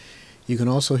devices. You can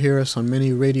also hear us on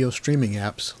many radio streaming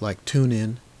apps like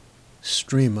TuneIn,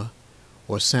 Streamer,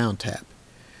 or SoundTap.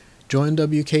 Join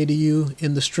WKDU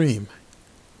in the stream.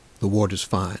 The water's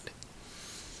fine.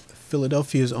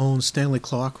 Philadelphia's own Stanley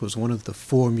Clarke was one of the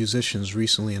 4 musicians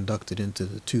recently inducted into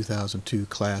the 2002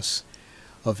 class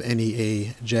of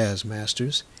NEA Jazz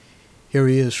Masters. Here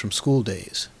he is from School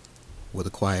Days with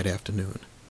A Quiet Afternoon.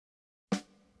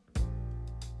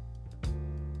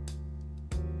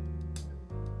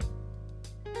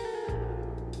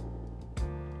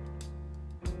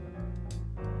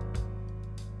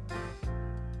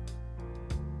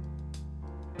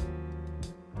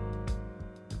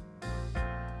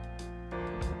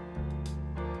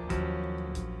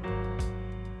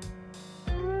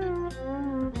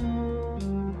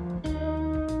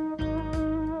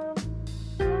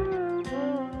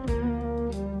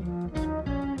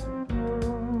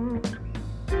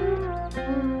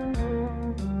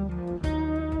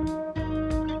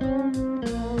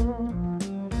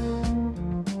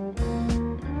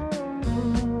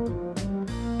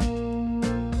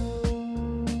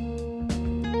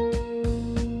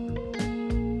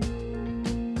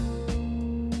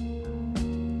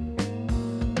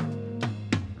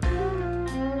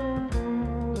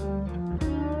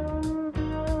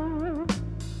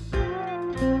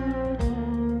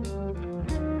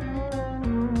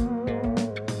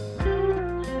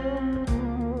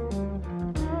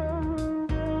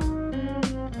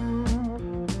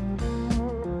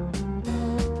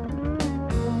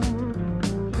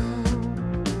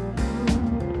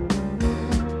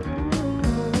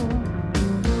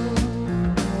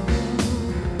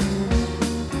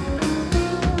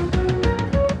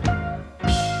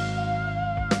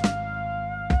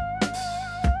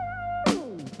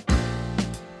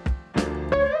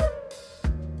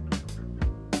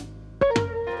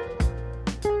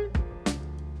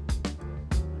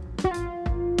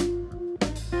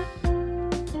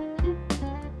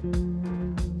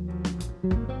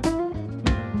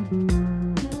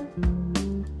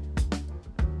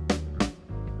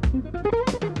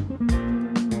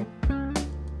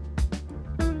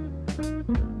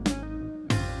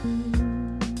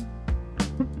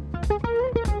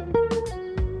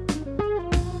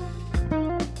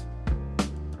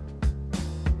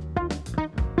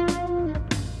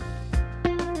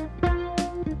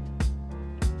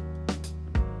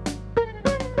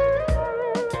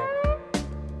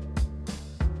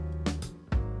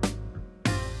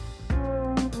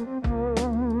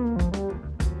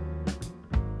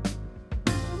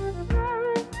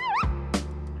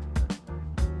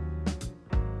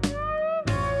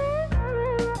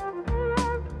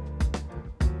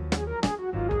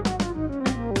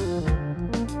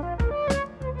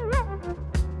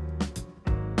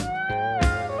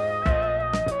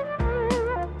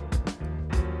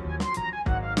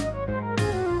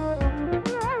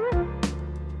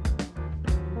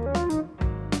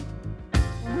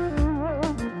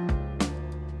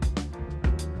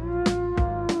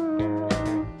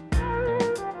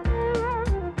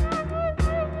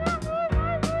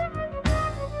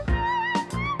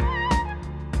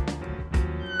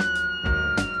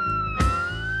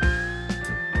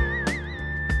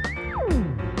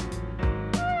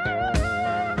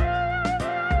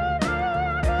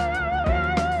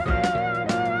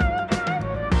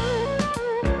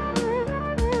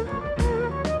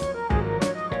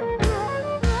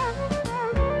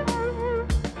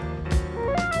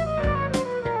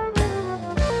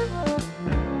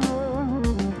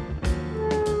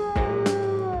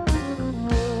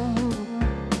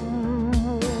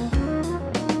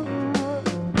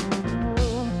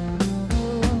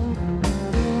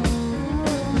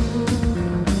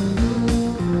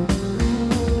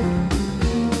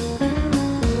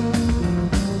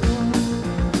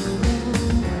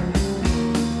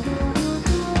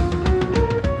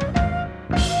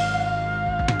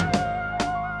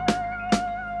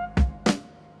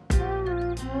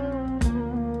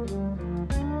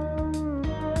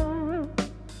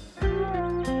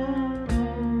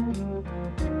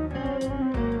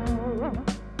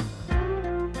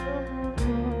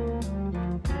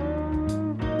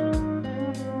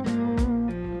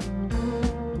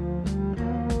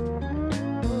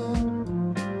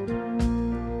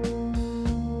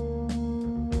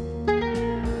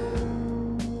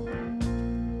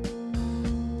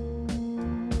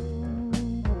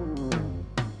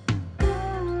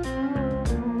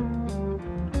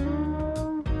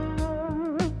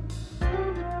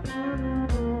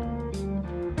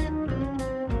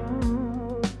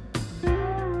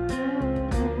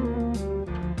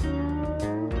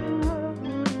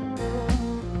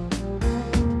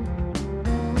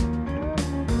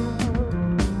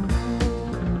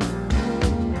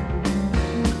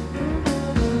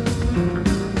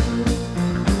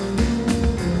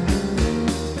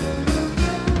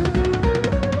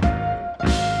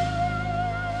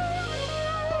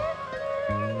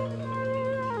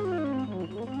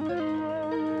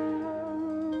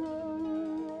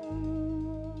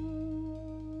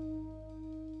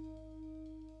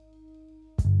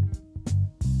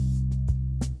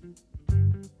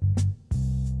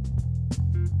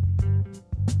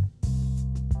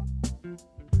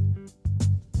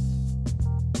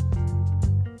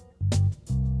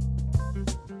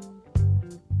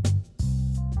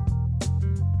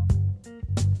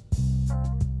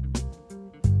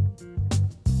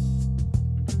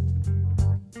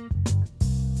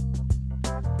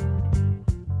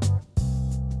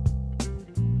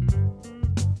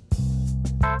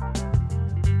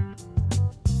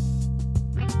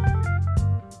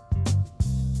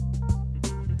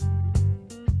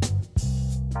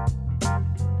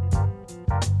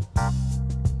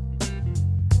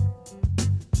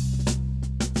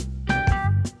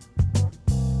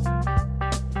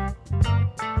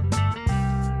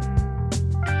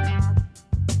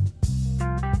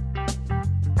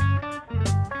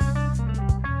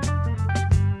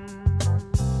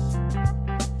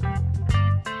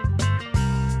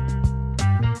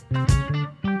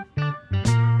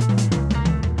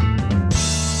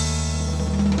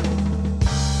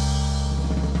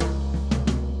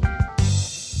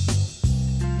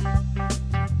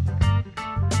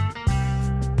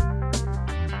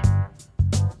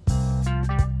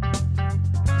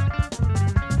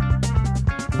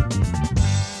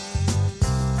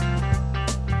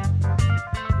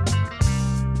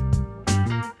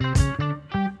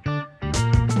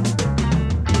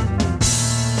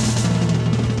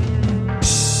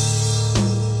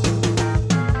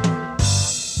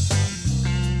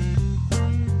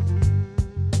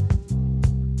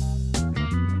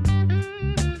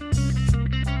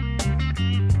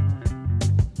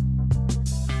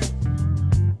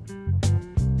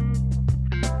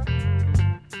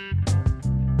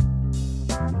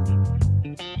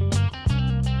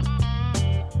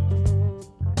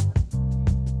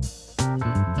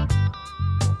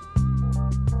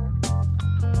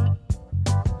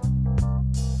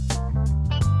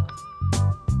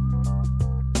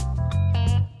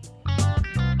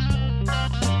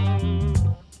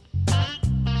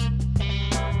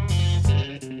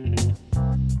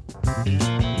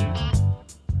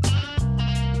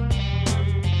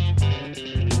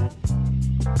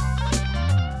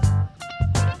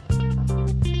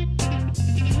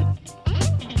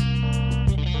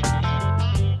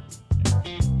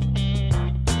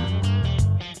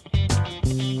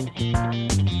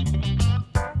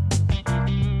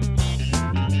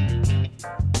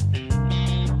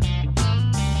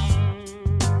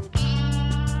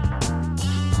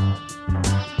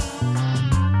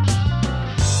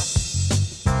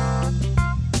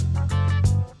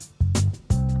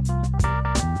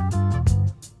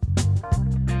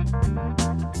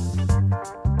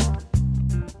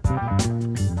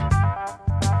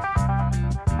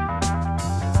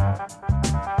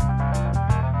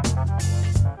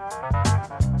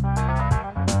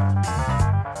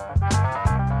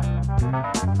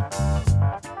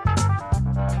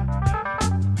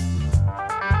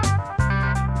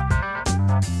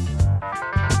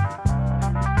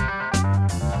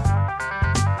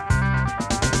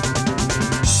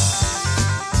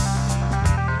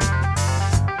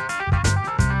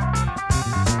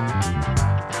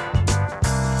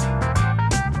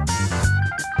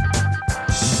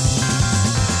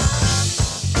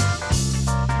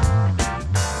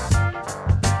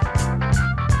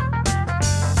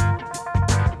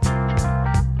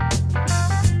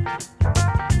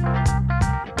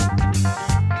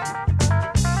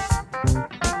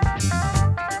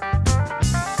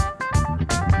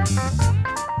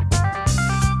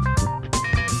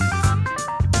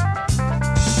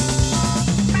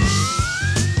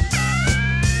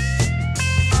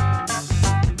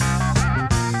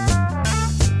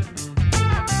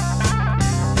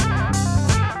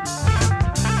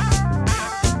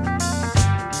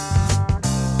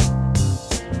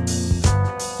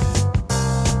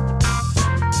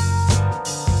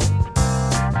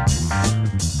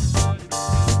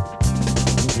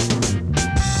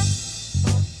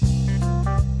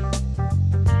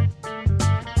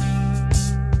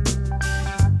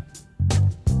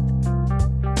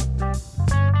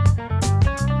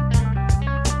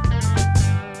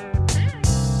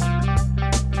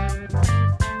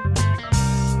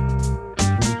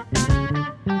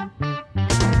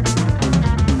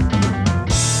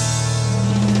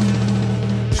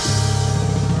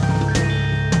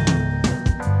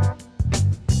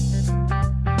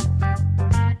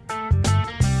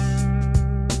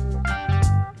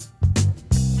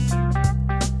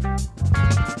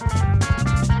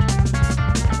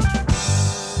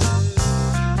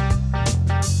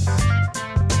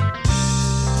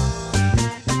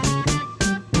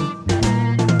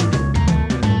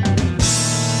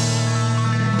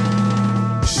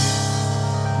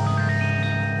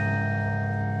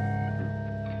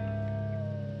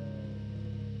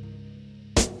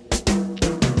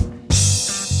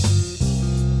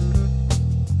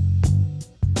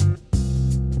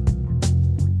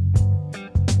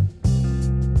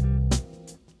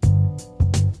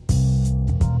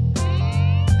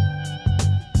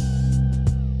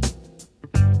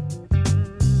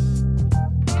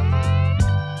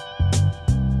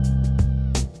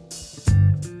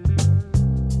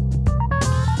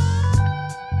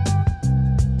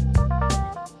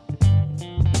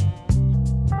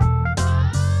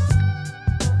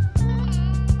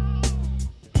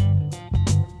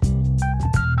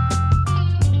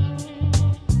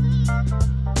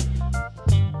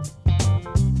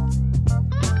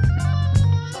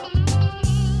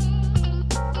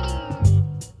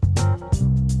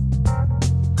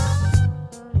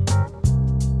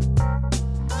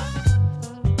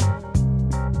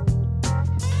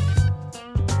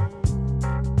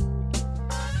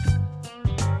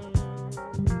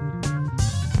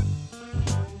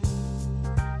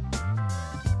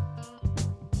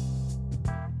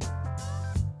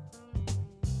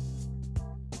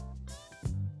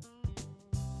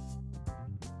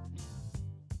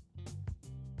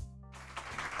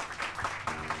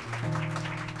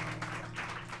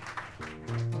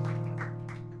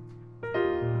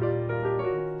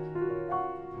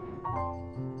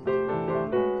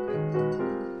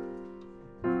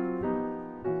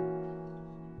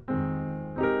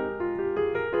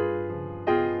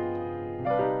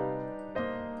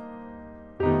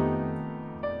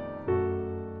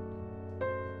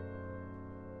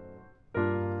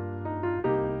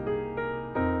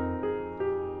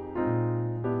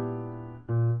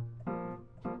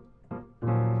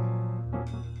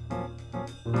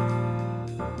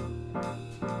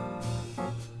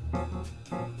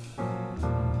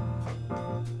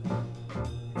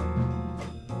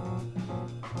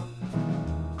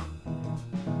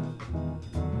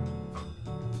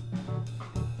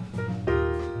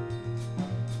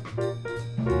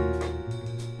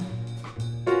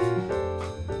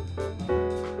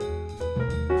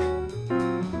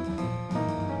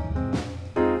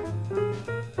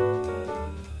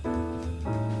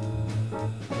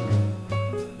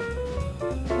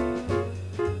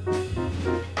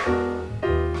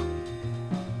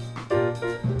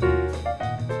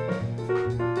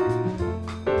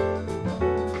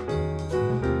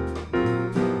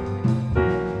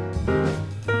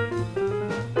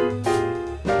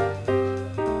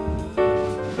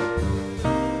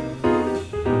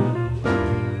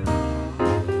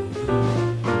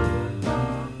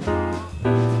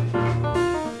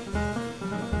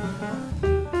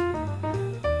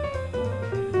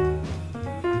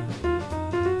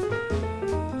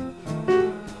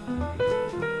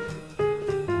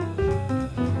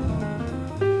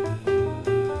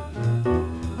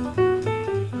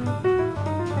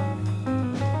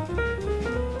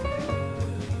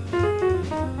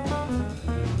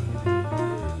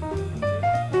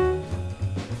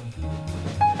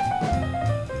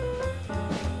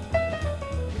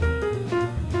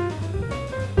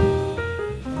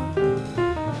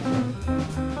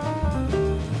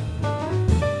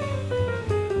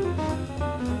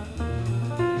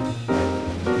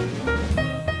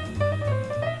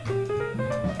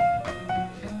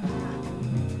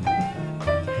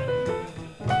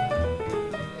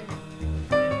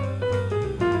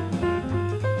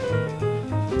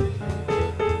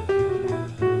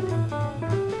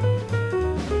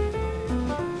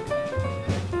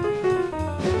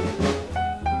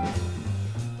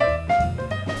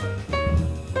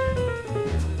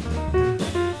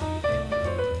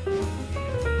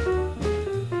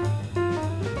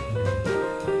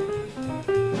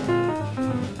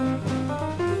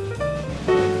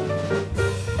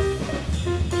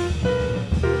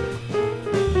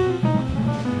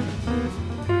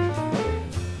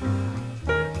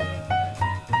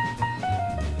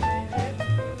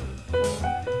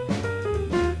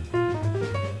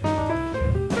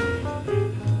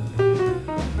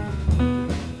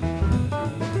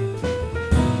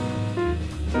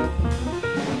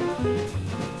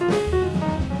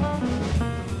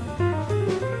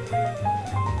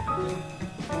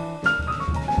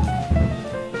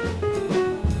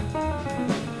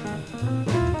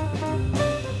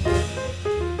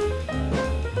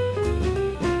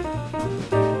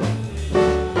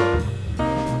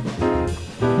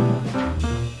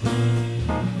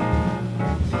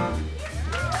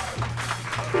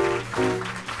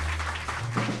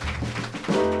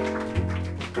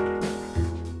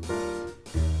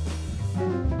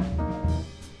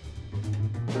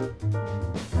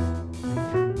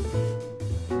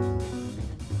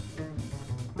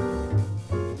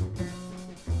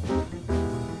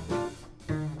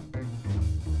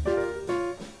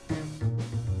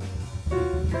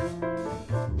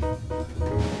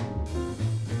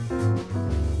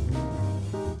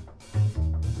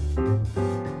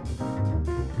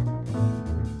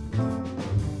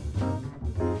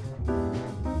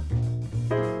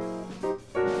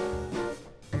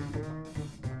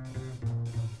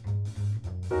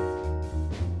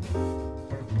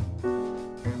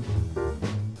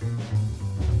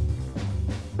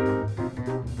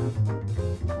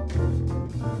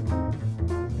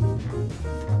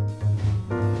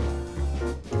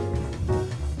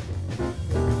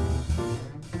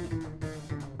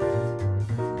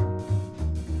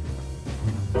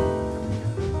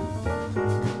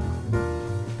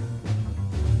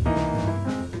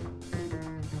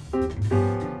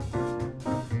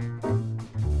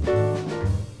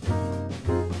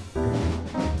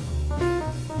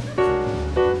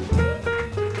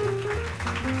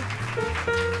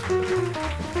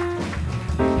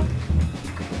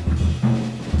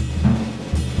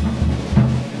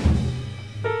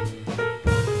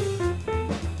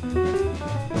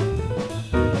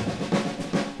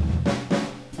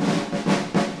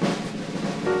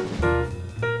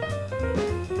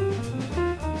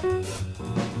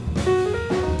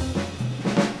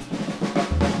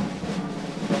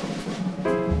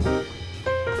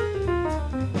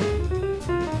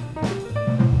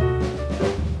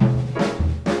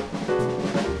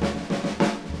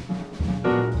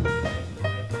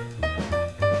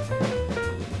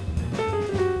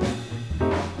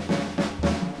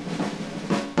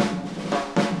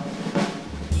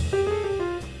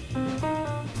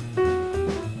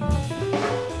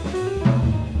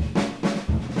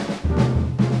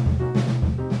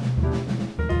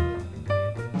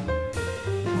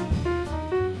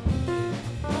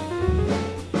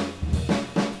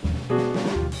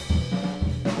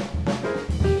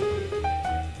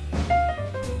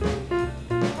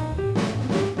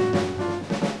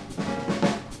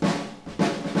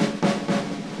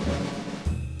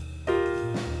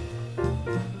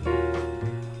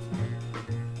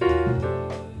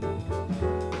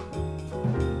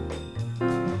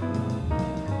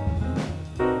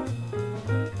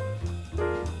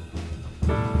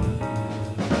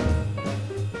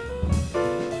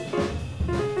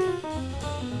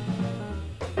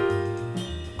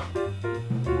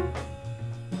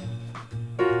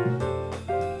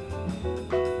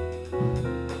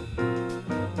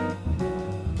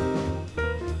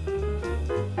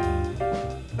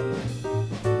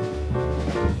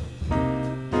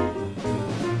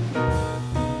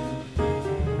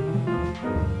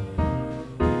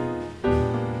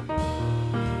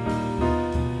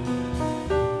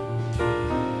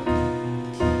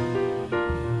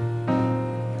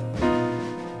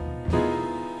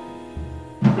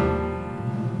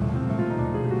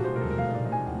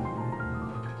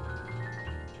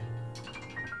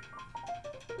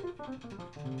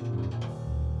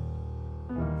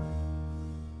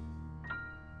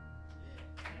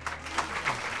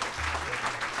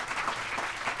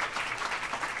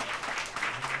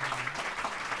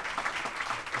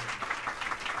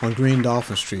 On Green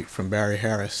Dolphin Street from Barry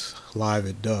Harris, live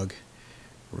at Doug,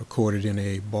 recorded in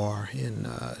a bar in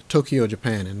Tokyo,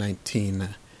 Japan in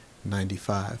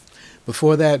 1995.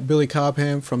 Before that, Billy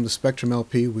Cobham from the Spectrum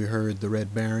LP, we heard The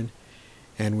Red Baron,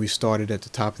 and we started at the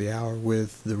top of the hour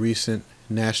with the recent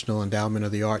National Endowment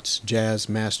of the Arts Jazz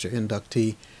Master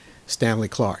inductee, Stanley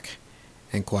Clarke,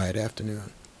 and Quiet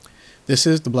Afternoon. This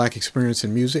is The Black Experience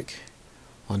in Music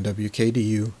on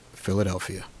WKDU,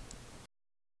 Philadelphia.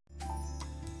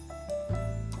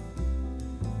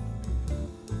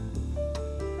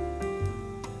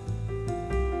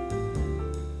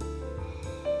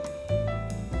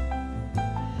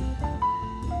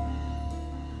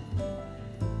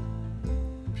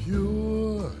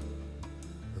 Pure,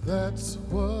 that's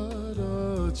what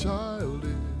a child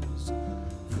is,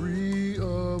 free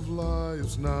of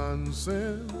life's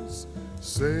nonsense,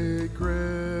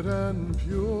 sacred and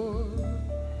pure.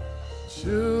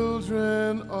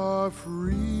 Children are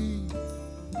free,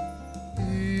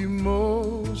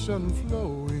 emotion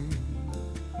flowing,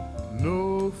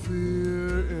 no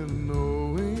fear in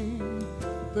knowing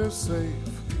they're safe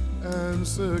and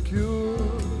secure.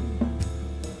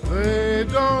 They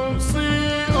don't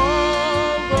see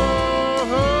all the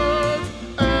hurt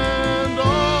and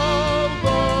all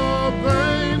the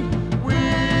pain we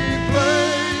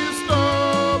placed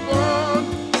upon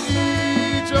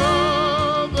each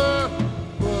other.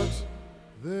 But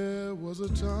there was a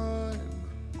time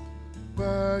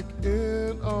back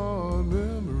in our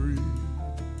memory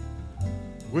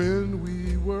when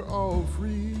we were all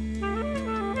free.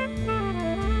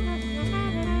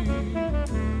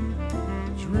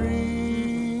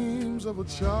 Dreams of a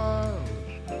child,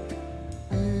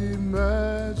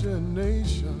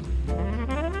 imagination,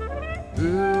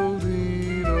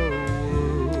 building a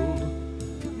world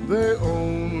they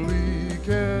only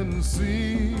can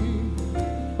see.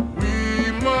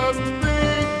 We must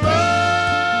think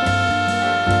back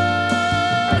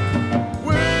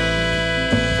when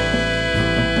we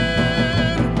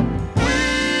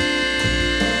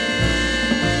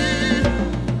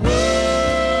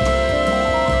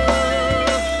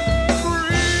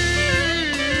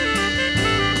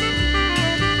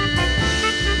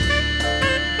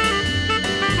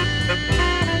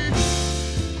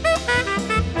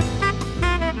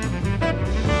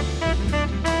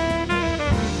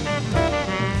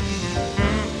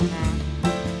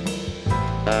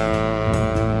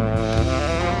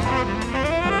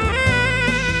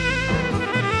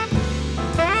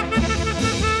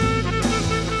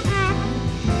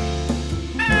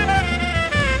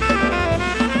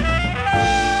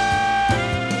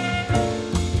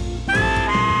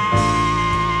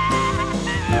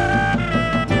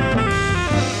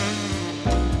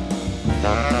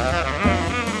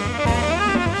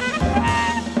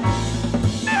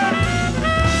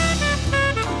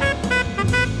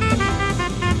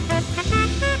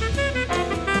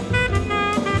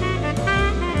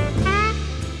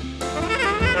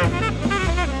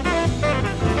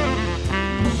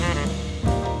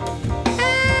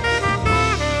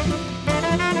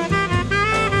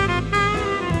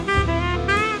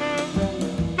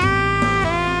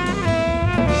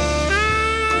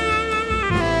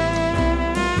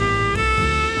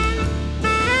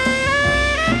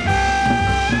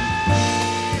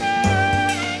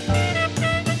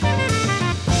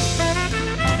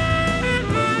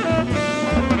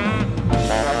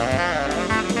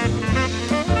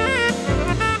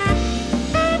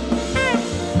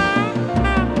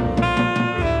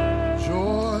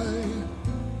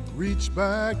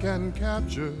back and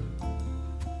capture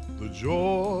the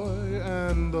joy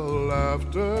and the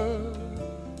laughter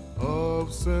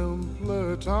of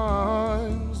simpler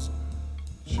times.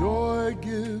 Joy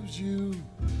gives you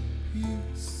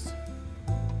peace,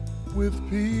 with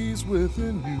peace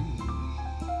within you.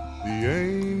 The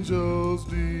angels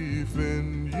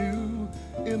defend you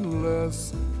in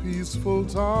less peaceful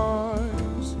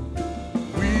times.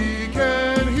 We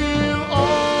can heal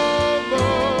all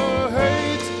the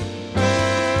hate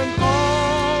and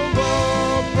all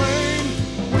the pain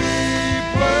we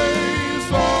place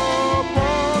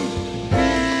upon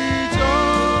each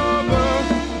other,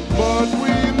 but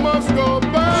we must go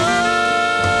back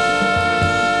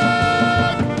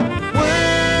when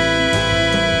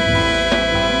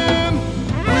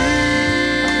we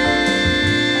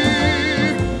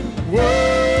were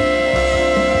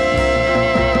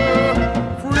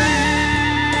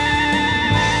free.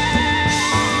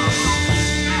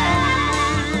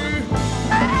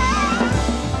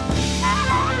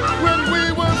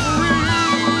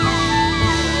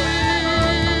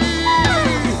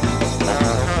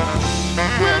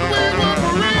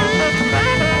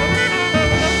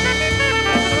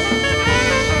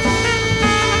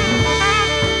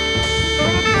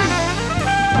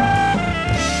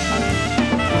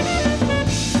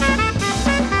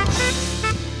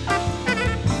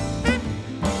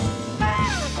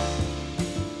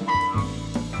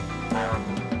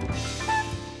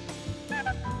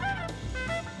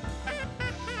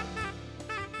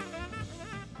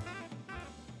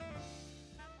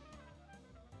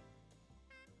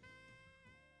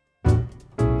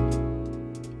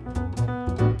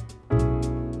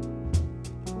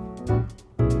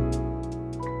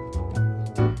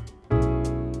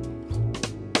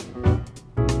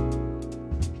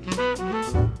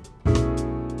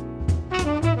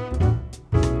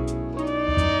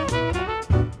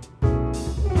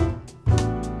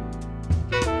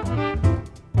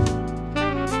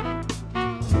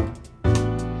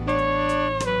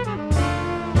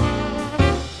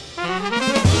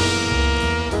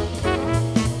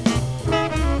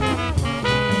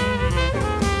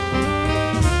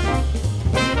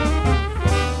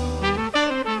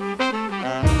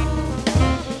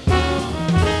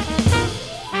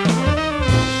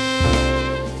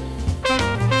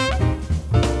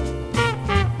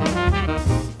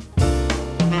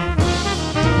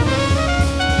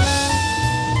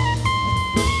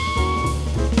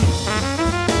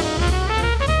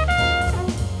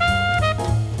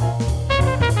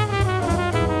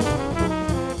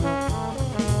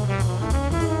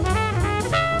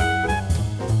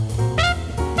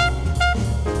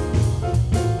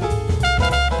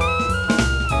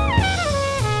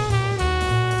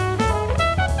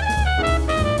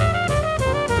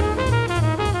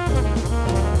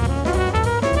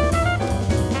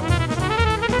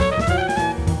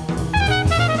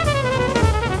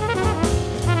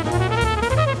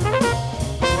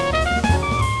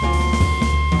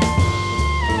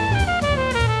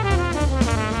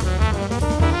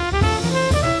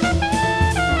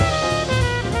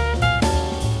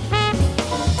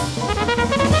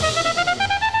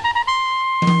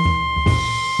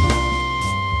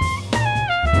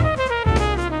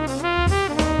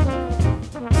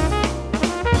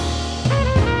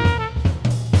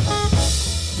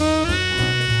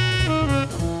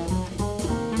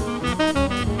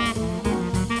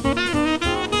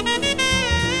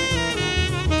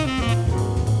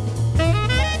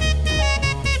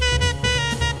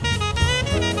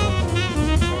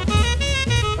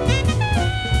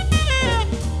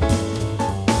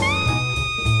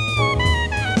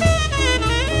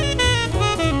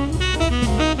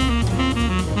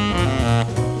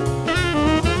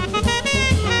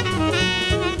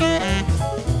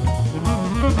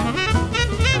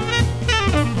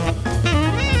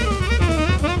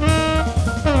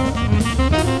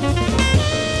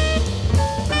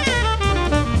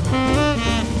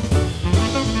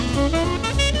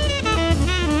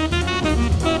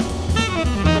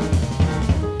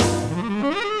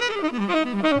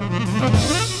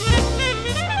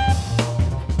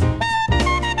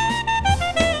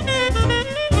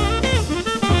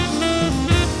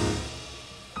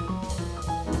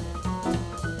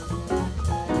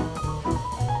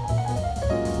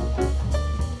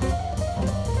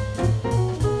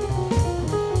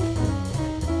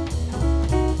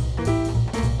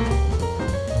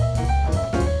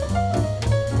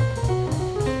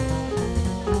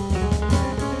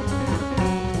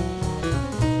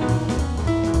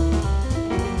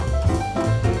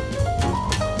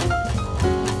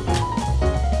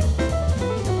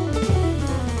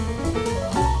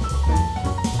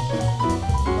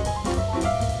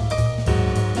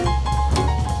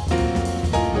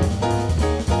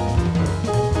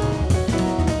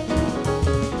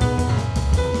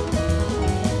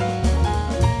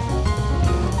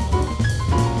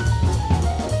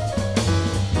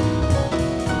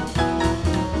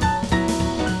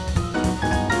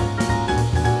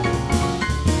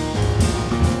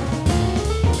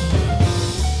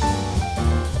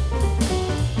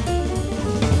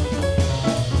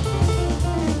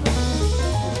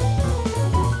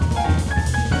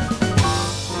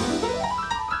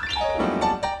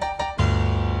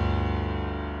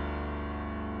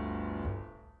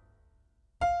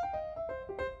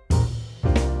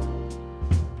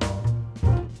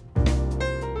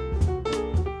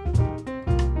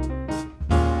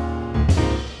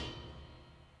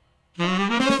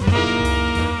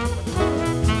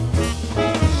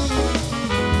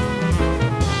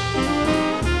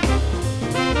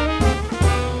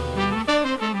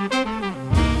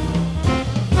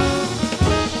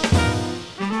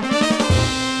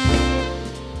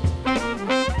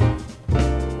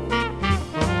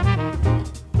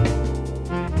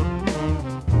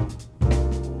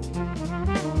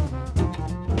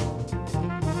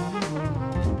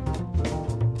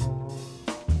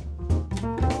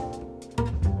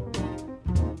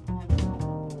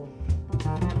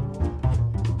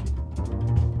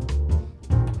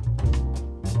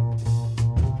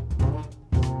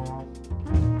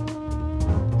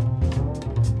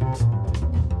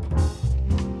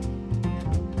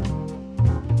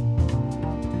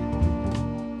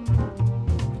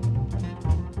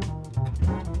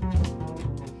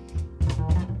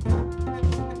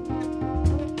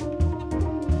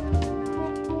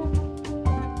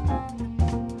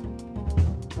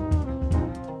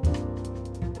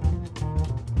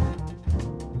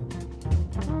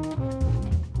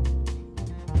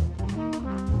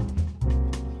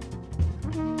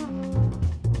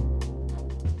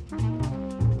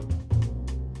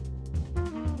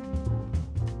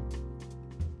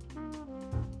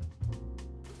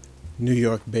 New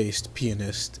York-based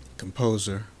pianist,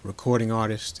 composer, recording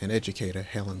artist, and educator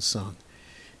Hinson.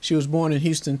 She was born in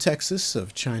Houston, Texas,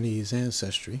 of Chinese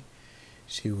ancestry.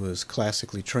 She was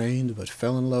classically trained, but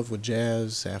fell in love with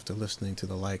jazz after listening to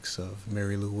the likes of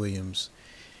Mary Lou Williams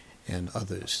and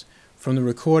others. From the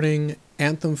recording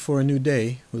Anthem for a New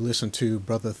Day, we listened to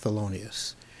Brother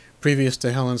Thelonious. Previous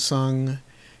to Hinson,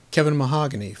 Kevin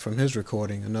Mahogany from his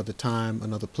recording Another Time,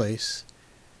 Another Place,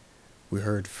 we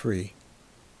heard Free.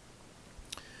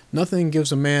 Nothing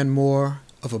gives a man more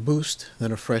of a boost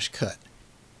than a fresh cut.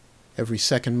 Every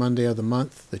second Monday of the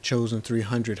month, the Chosen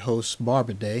 300 hosts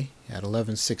Barber Day at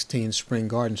 1116 Spring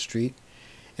Garden Street,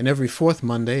 and every fourth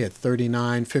Monday at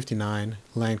 3959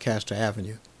 Lancaster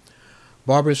Avenue.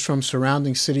 Barbers from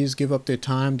surrounding cities give up their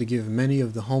time to give many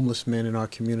of the homeless men in our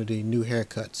community new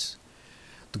haircuts.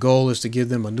 The goal is to give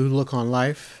them a new look on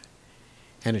life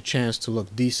and a chance to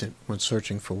look decent when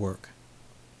searching for work.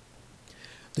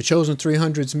 The Chosen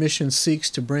 300's mission seeks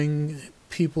to bring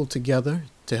people together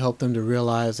to help them to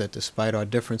realize that despite our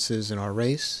differences in our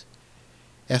race,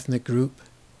 ethnic group,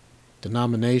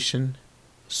 denomination,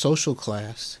 social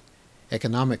class,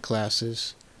 economic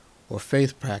classes, or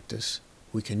faith practice,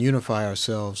 we can unify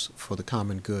ourselves for the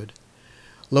common good.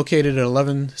 Located at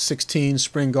 1116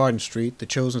 Spring Garden Street, the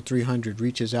Chosen 300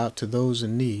 reaches out to those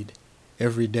in need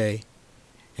every day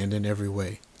and in every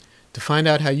way. To find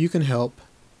out how you can help,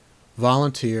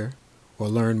 volunteer, or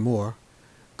learn more,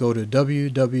 go to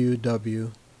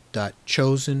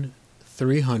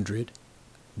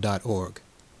www.chosen300.org.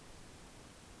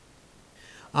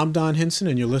 I'm Don Hinson,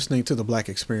 and you're listening to The Black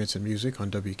Experience in Music on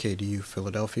WKDU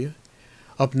Philadelphia.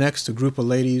 Up next, a group of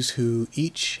ladies who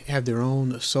each have their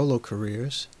own solo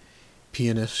careers.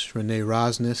 Pianist Renee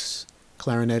Rosnes,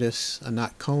 clarinetist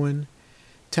Anat Cohen,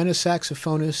 tenor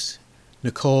saxophonist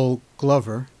Nicole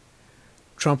Glover,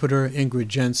 trumpeter Ingrid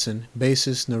Jensen,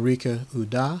 bassist Narika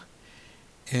Uda,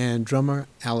 and drummer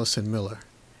Allison Miller.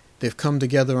 They've come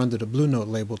together under the Blue Note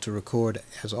label to record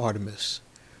as Artemis.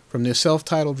 From their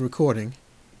self-titled recording,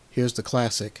 here's the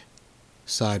classic,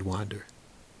 Sidewinder.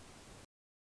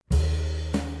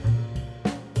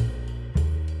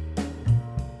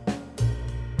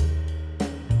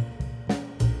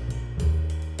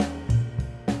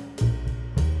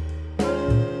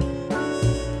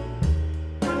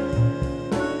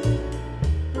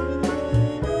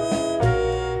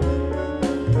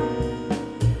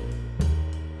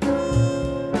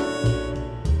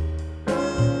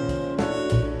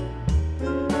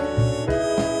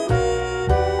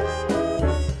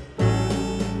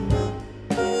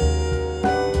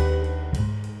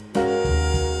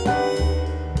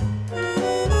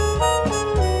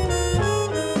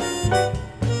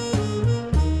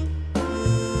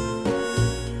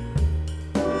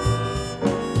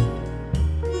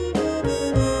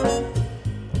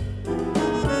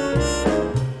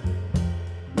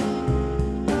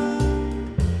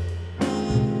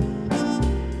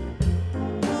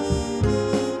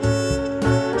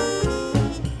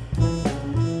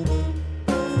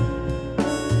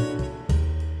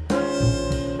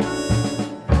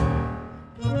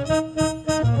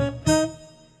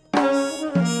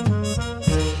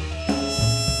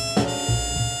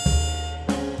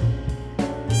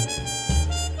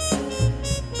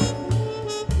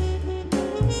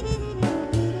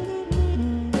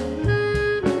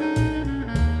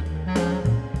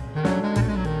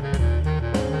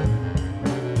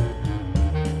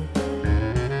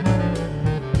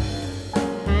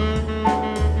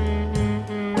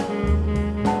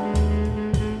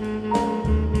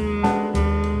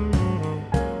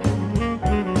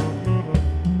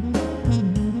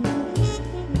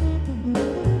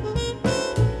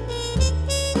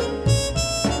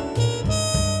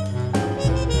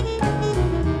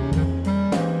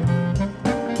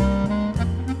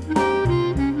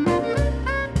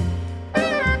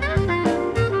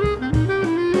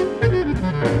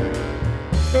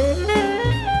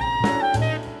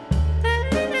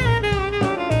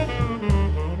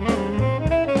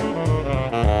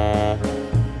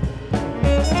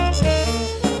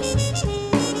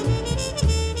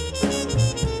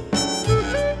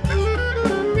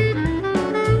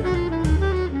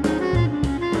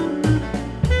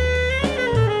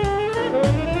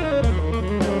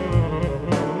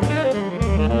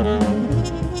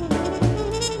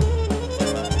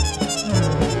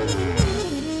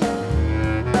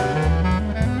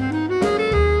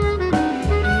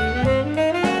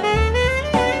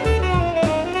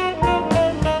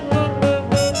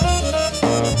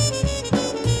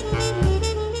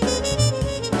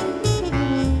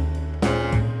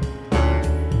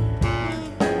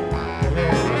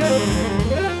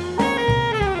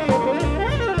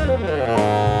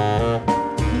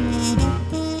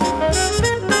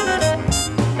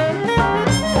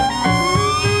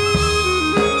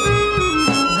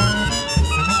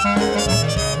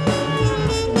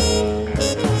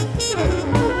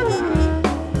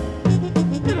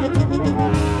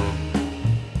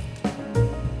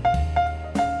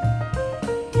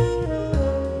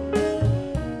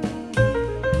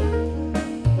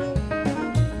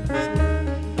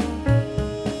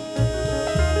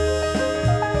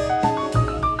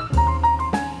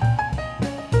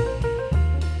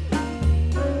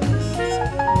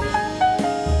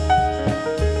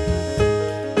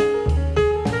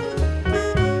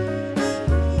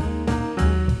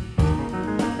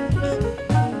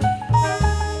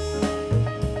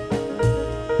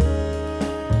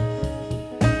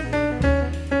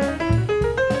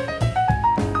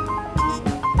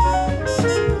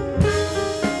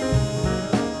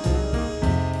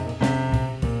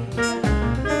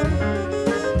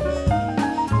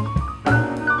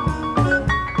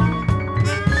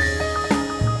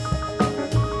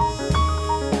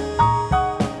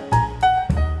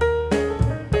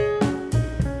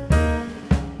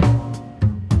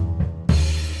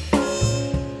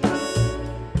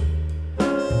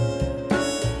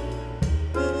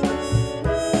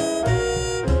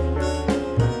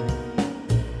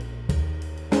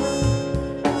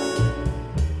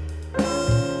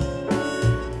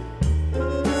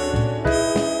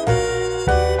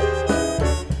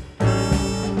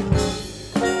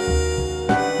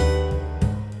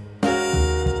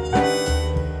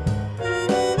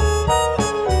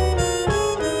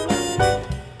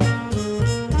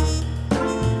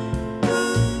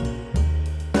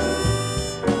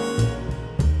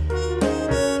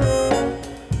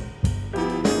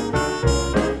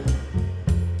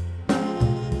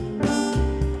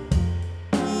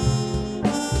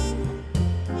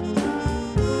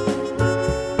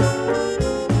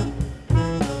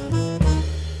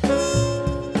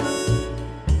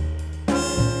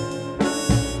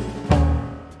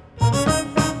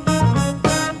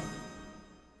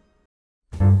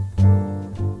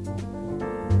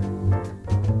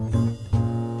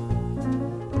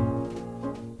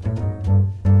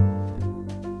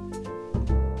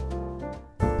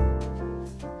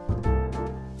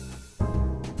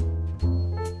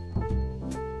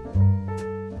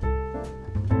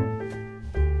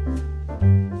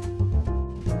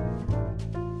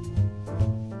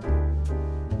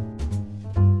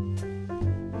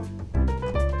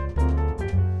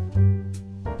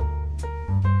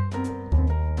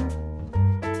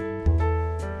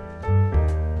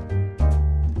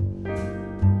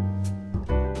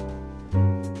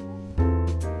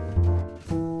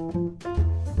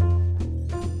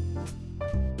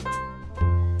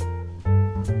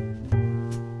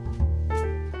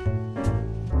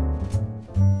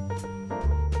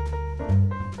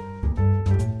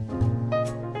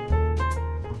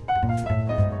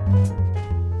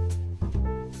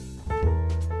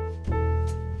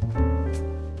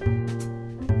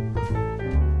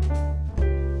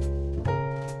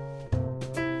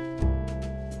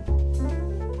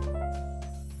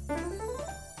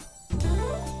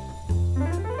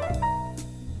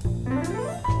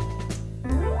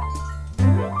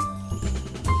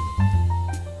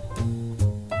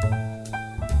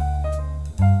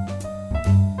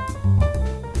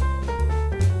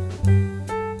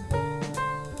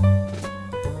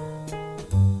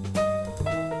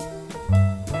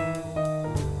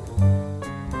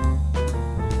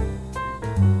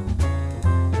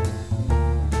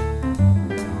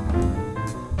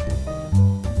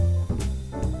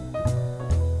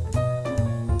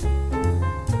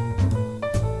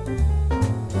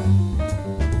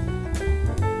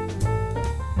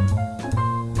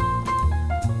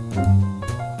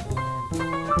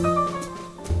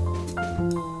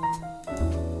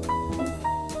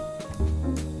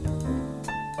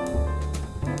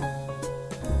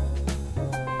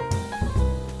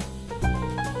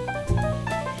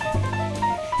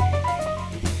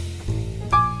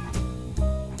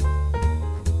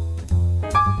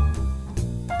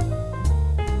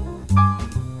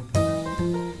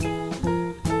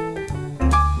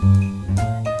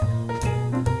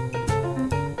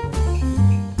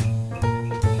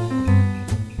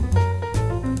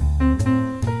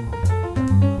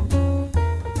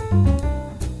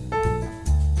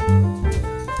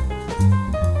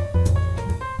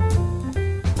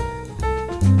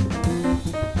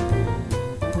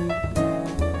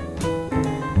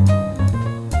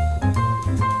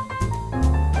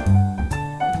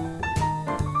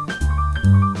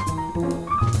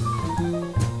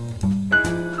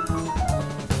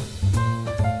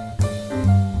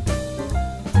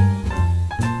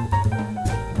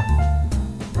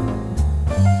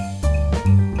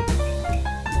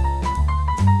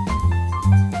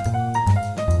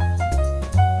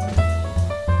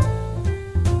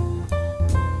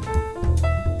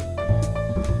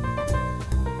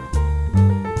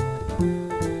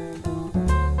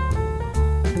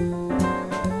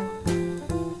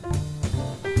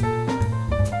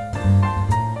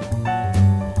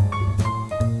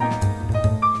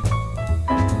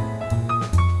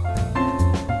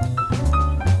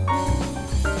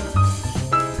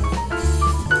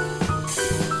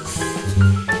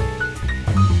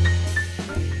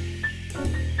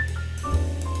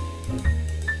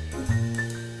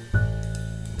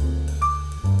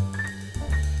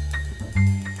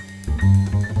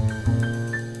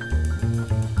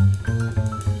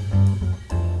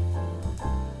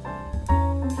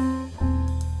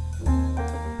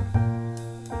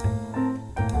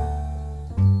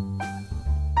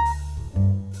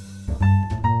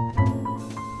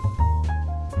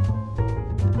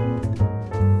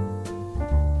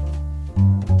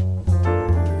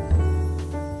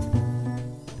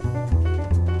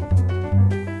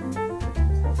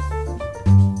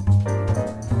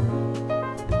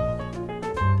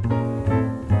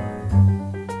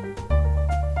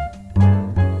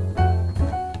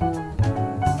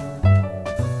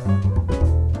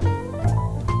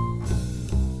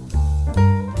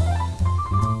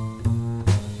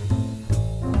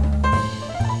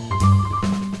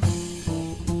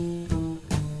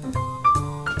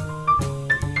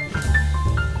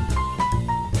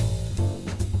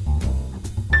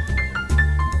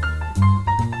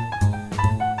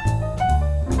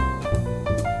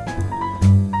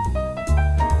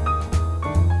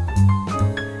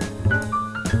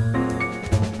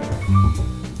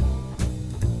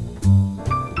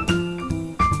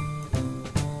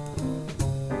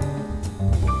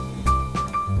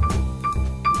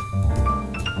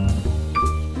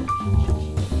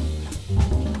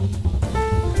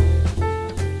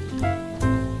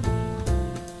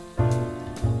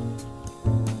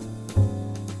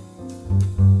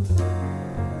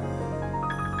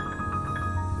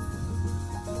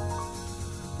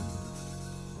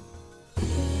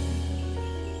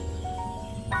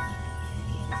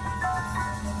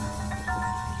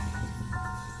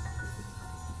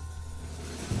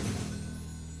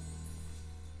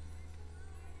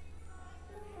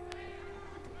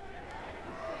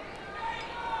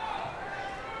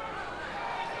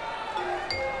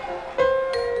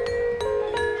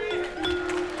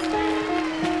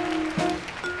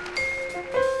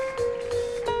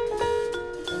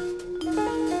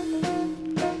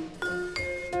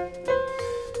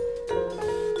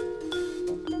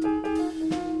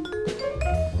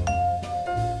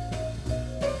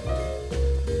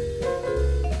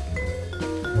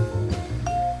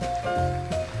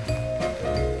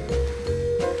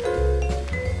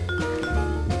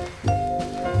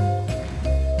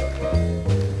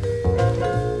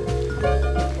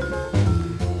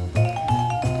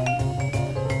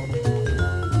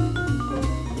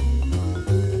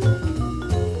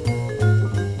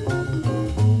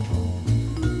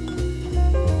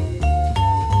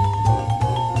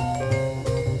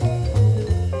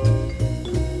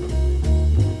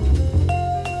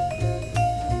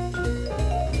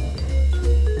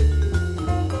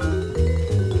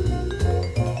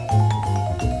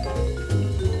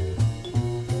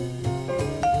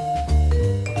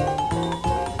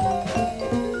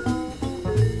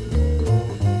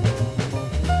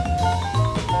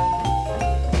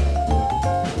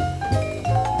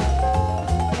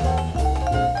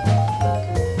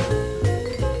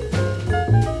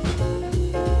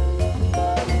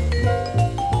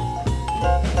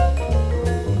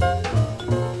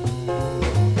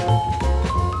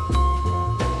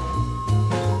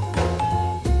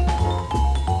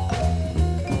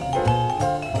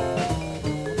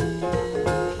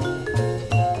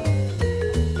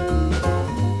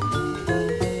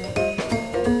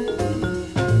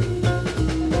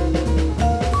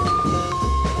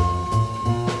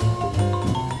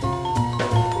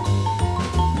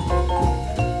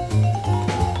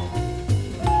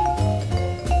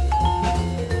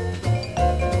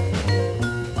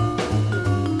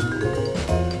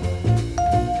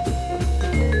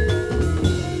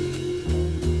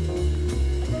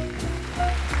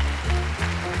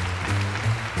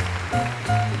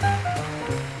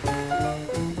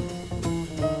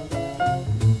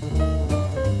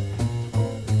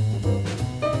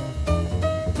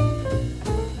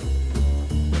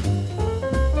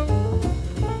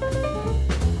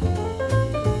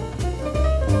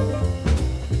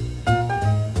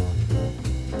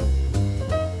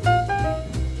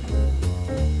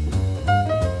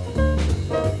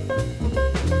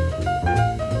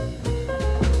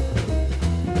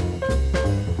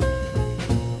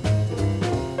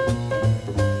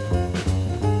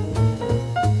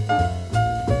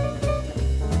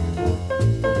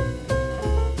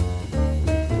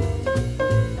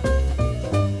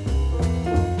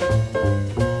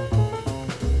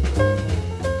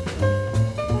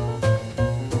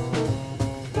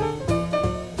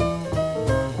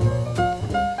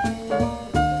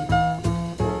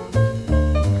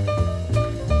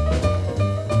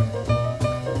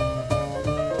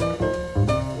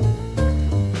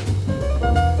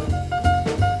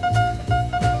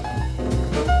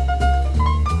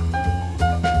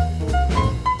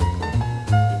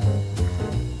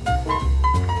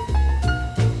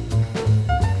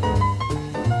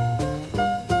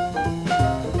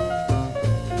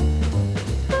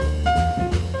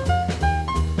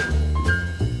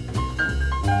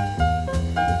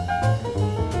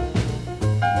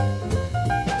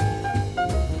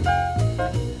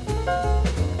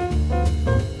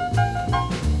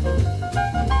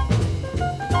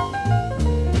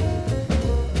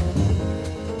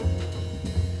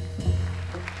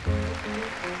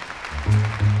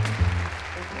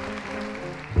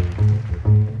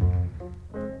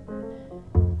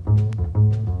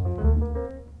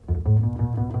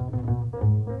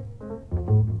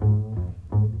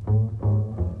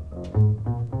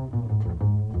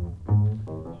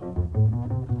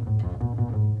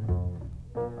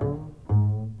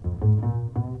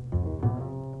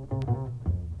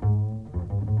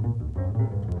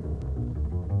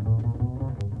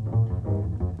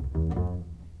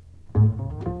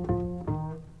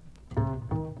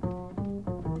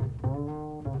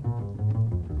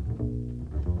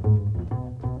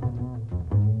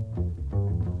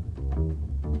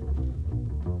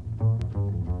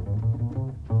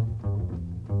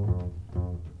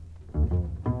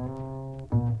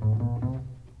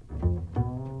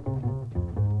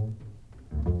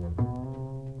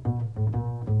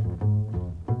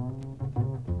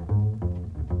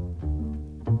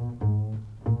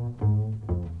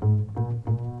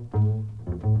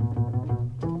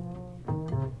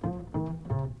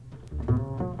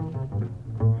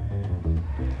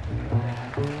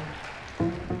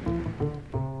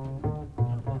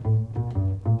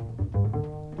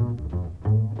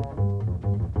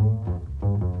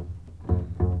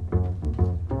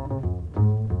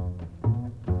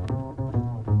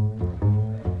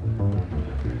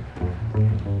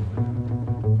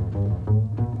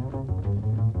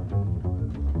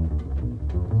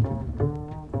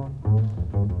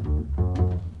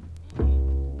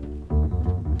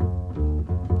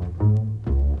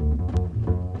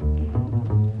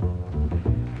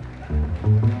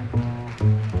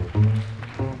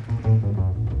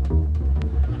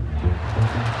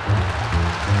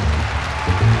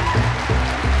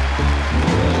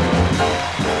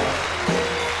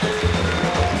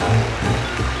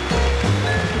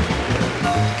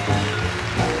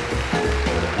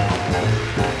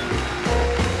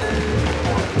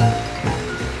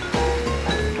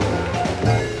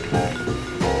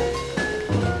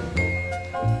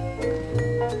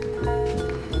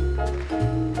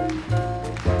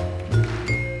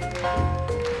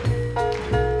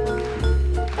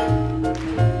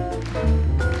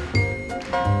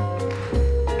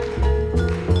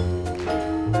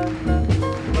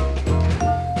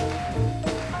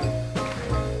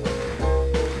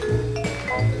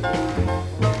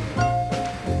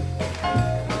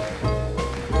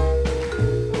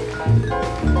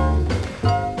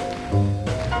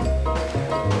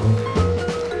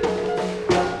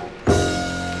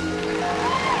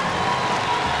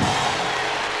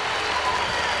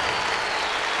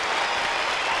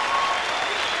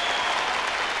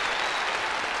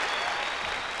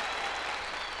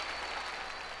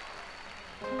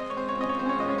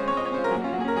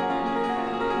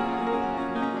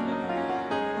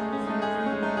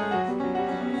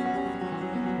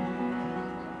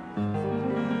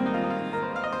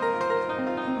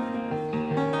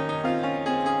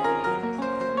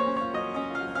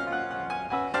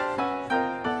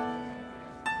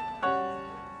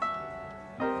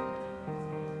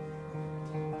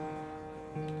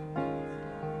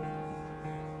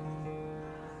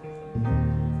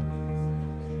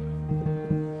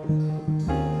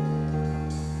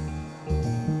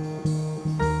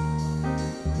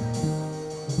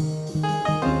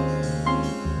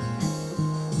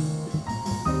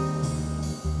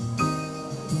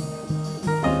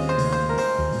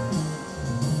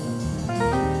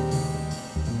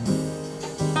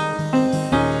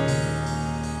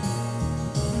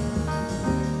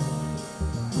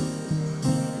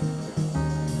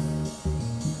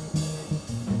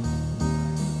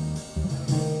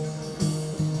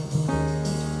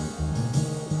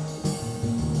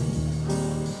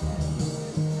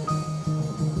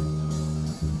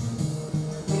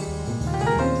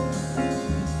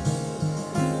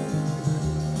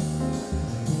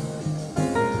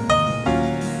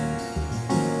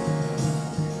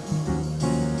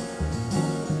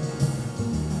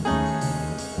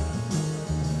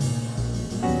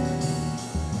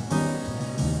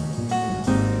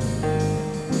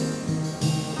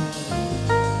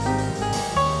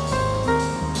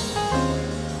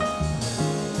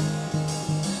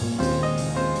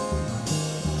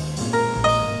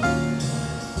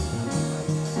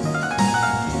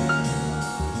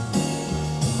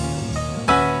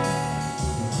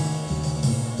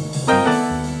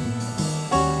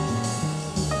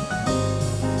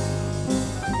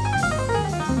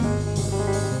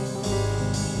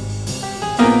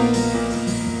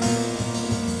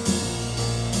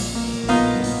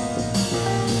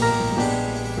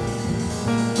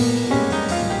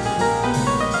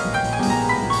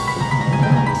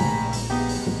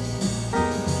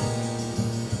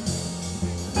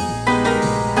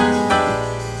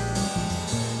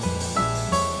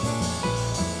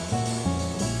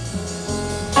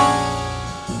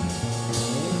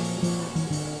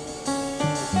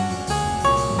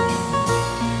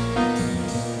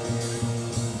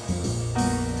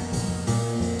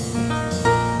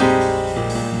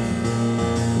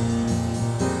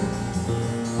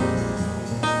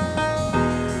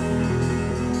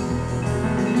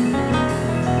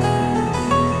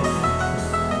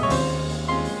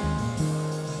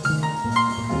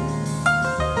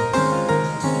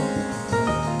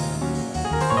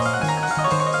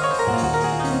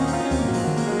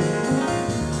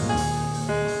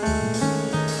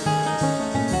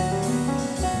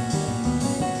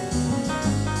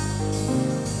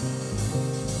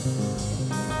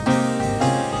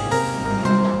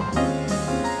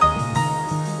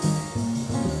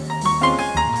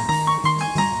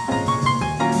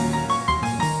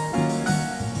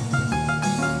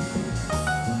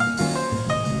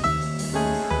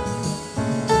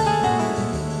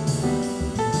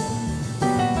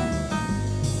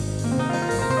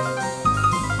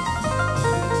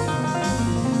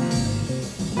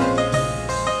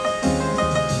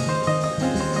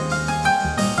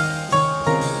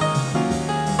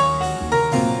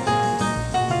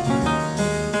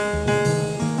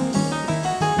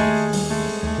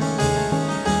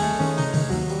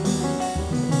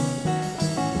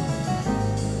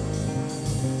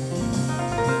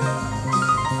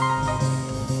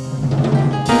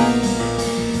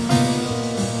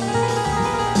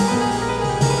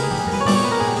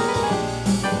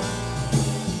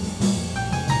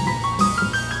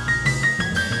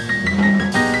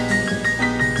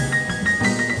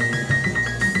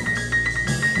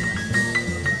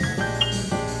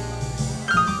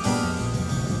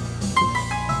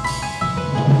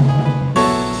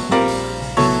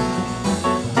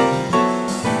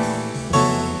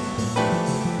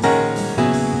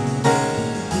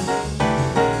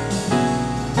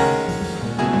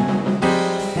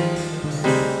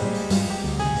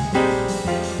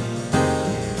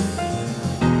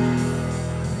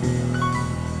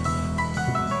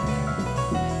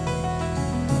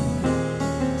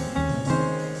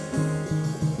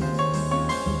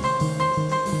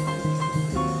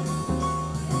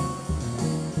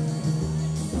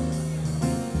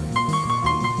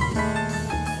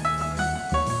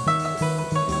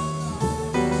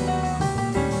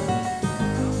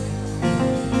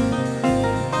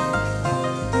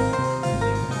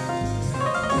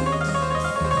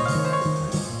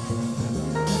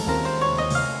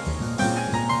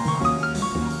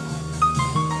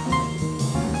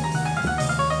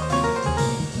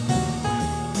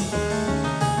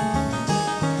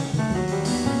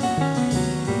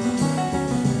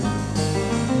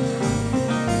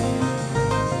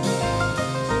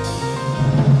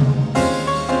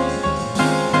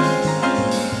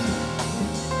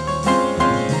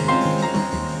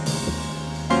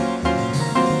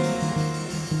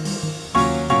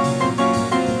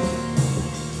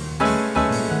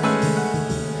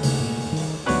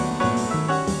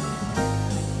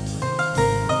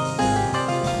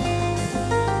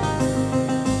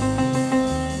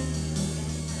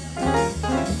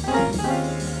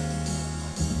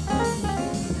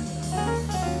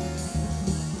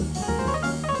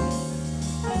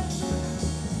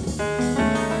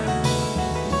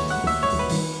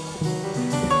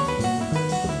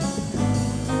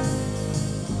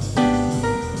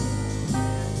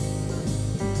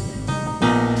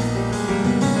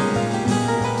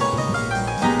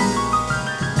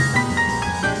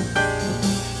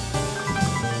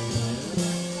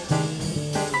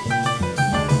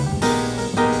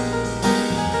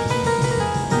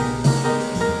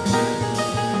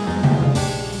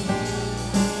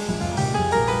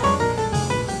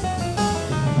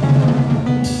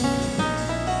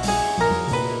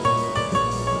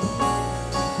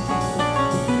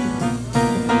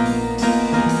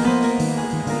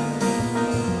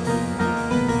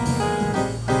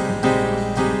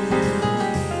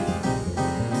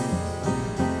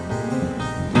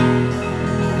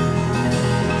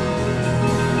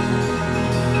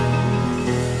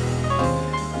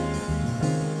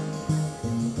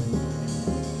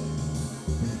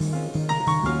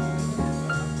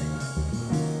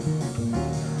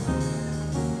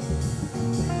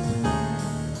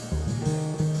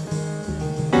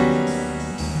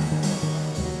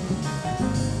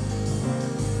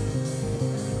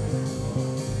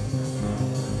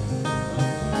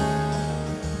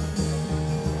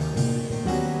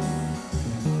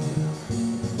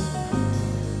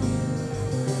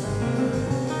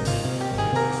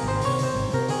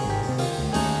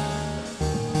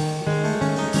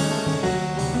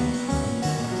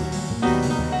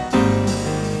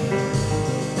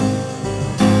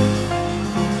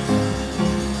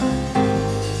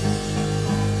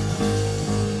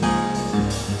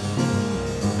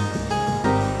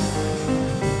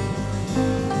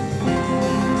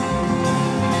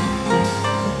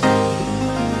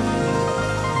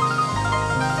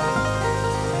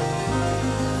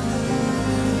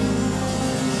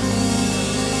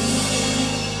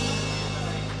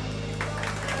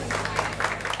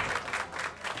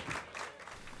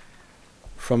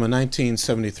 From a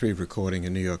 1973 recording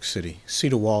in New York City,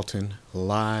 Cedar Walton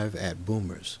live at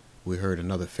Boomers. We heard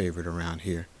another favorite around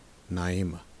here,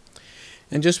 Naima.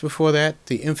 And just before that,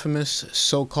 the infamous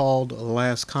so-called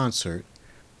Last Concert,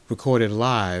 recorded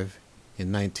live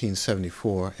in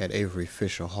 1974 at Avery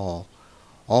Fisher Hall,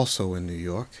 also in New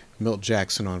York. Milt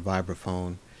Jackson on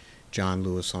vibraphone, John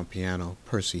Lewis on piano,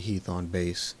 Percy Heath on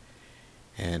bass,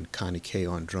 and Connie Kay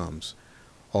on drums.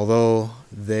 Although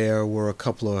there were a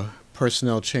couple of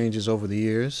personnel changes over the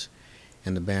years,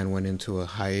 and the band went into a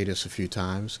hiatus a few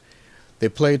times, they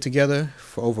played together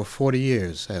for over 40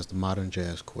 years as the Modern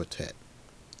Jazz Quartet.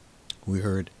 We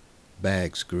heard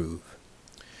Bag's Groove.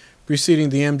 Preceding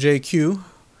the MJQ,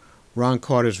 Ron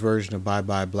Carter's version of Bye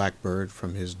Bye Blackbird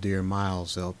from his Dear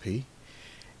Miles LP,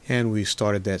 and we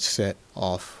started that set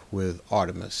off with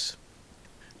Artemis.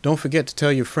 Don't forget to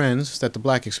tell your friends that the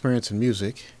Black Experience in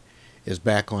Music is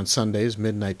back on Sundays,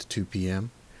 midnight to 2 p.m.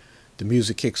 The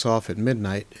music kicks off at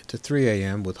midnight to 3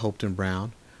 a.m. with Hopeton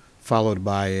Brown, followed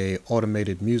by a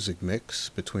automated music mix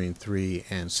between 3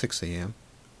 and 6 a.m.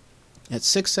 At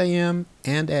 6 a.m.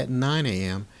 and at 9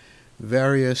 a.m.,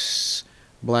 various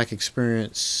Black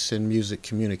Experience in Music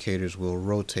communicators will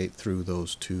rotate through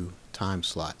those two time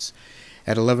slots.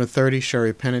 At 11:30,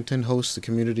 Sherry Pennington hosts the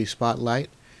Community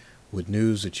Spotlight with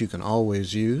news that you can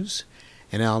always use,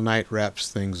 and Al Knight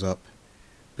wraps things up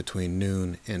between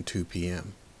noon and 2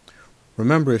 p.m.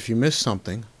 Remember, if you missed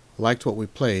something, liked what we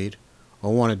played,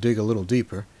 or want to dig a little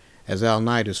deeper, as Al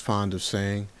Knight is fond of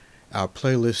saying, our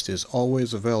playlist is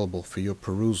always available for your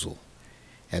perusal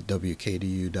at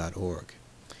WKDU.org.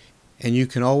 And you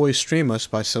can always stream us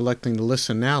by selecting the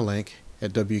Listen Now link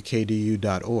at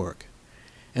WKDU.org.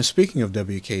 And speaking of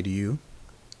WKDU,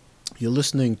 you're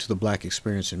listening to the Black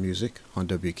Experience in Music on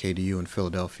WKDU in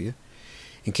Philadelphia.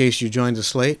 In case you joined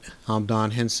us late, I'm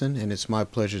Don Hinson, and it's my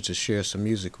pleasure to share some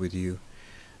music with you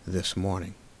this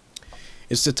morning.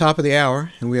 It's the top of the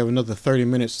hour, and we have another 30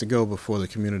 minutes to go before the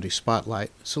Community Spotlight,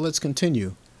 so let's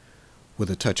continue with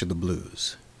a touch of the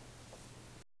blues.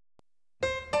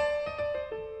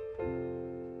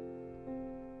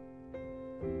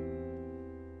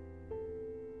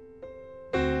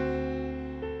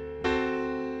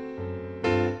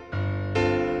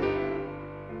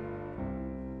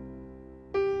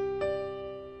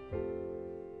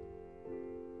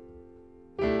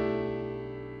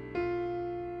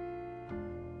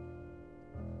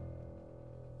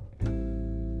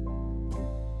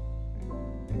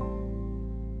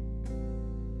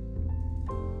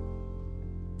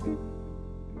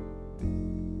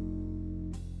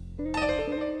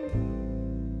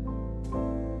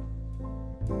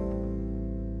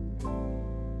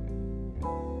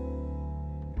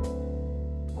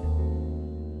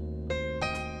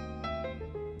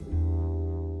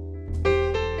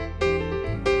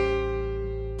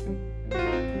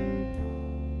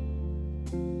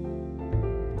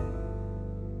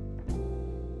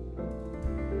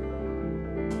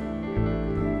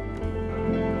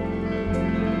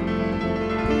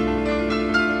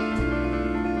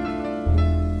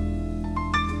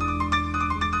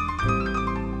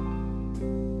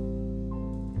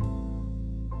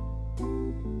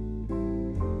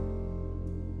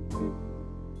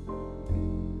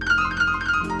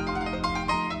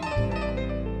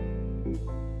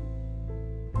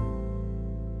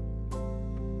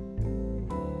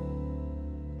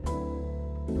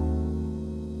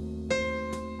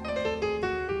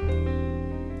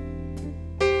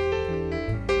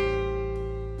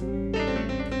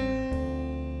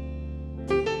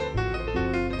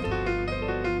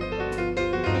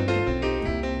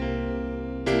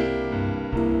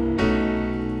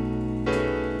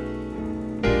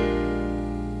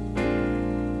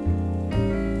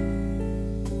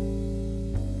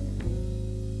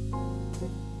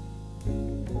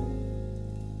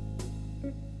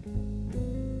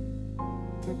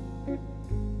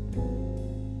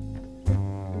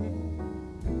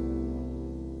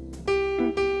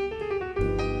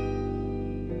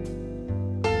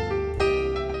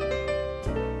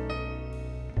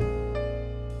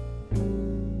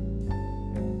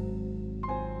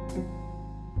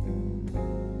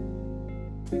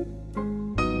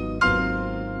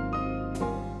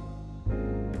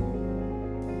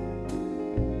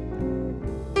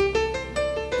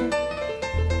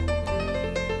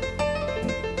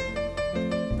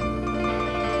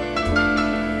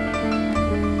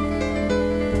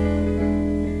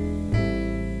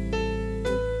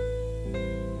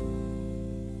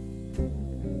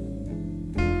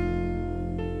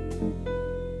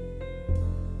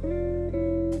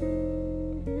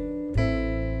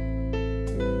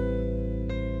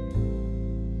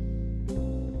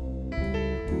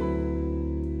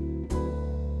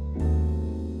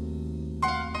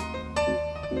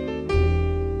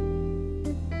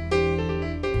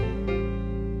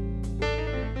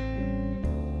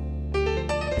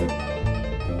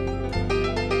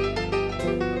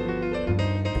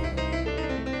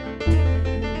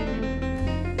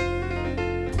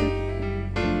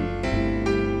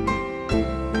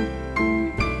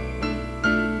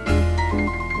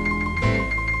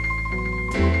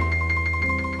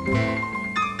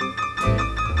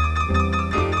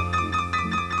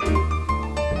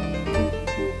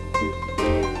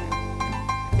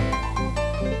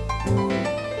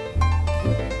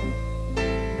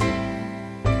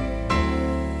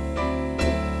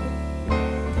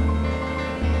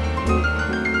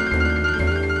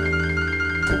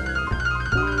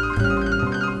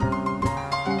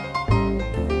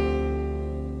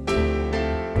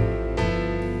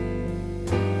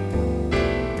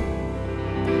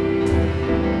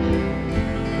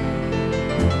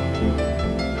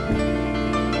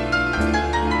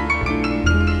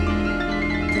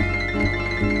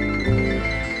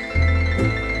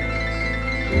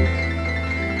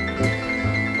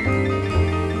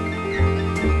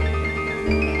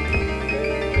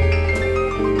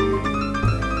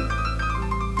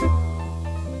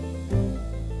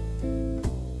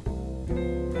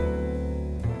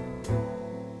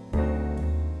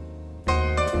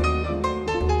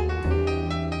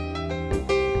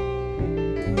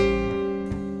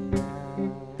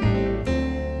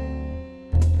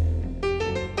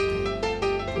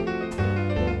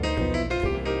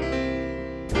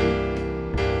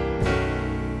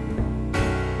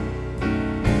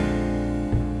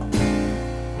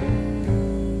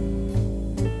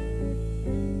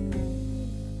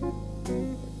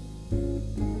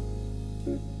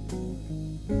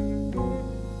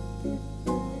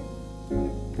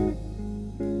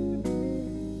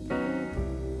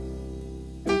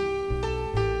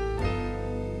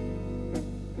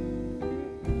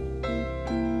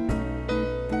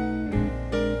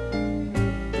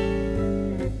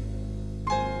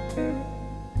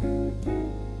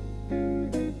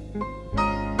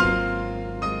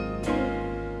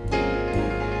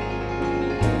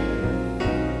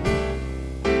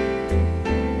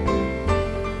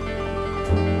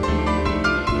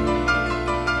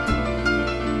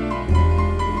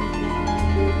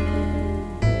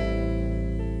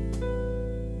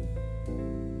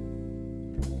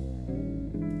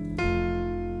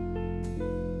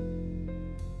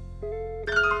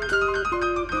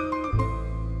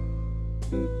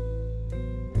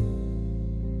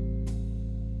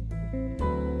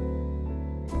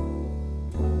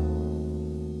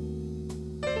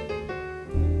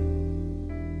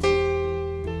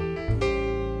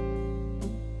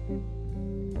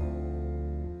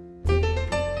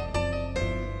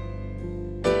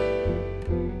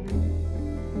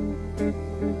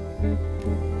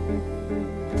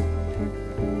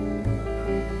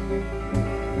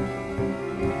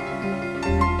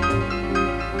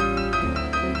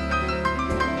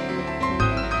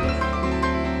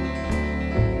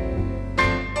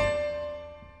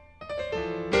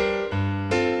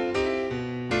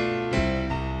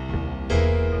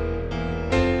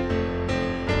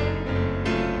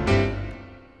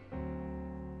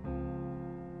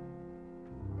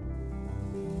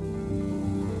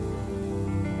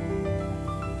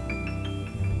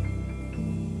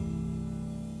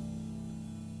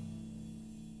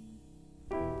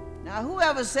 Now,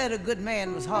 whoever said a good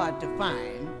man was hard to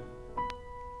find,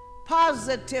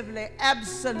 positively,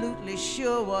 absolutely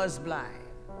sure was blind.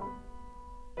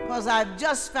 Because I've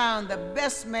just found the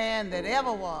best man that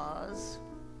ever was,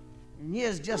 and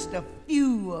here's just a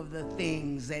few of the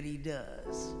things that he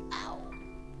does. Ow.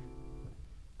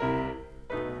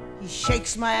 He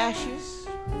shakes my ashes,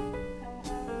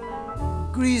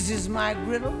 greases my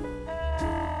griddle,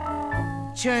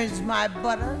 churns my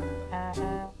butter,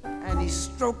 and he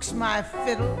strokes my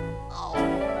fiddle. Oh,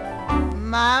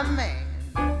 my man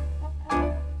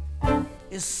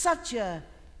is such a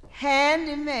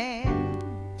handy man.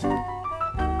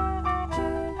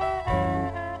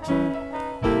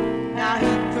 Now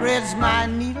he threads my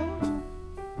needle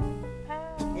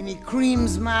and he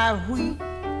creams my wheat,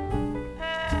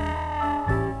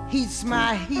 heats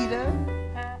my heater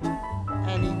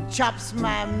and he chops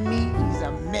my meat. He's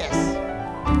a mess.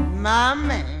 My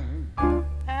man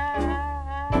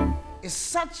is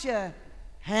such a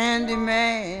handy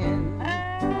man.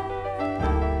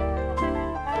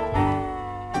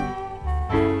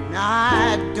 Now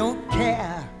I don't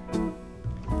care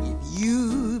if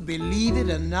you believe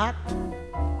it or not,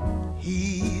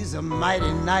 he's a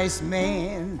mighty nice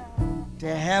man to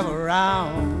have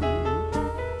around.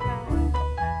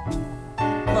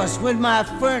 'Cause when my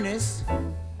furnace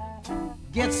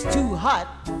gets too hot,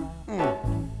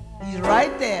 he's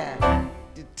right there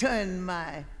to turn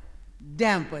my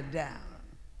damper down.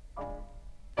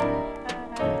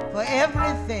 For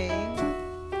everything,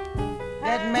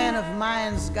 that man of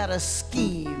mine's got a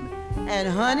scheme. And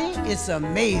honey, it's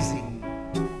amazing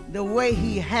the way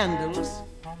he handles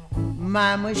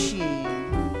my machine.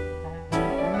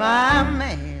 My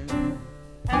man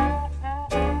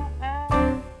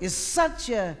is such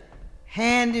a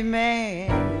handy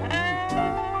man.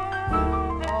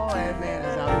 Oh, that man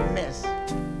is a mess.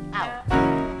 Ow.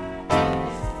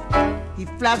 He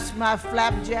flaps my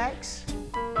flapjacks,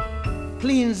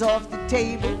 cleans off the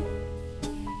table,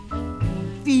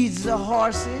 feeds the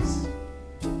horses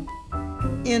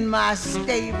in my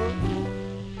stable.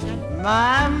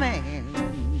 My man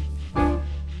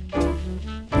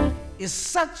is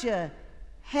such a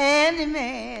handy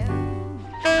man.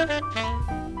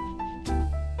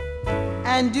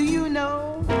 And do you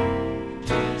know,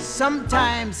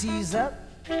 sometimes he's up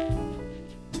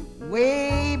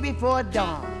way before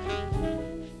dawn,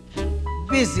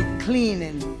 busy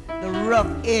cleaning the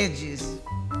rough edges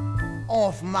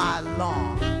off my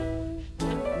lawn.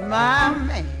 My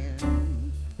man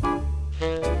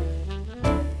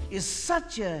is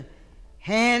such a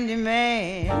handy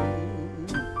man.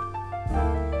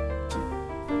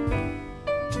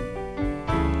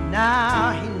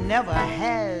 Now he never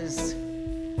has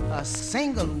a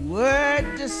single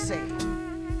word to say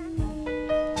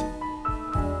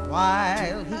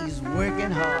while he's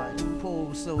working hard,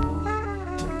 poor soul.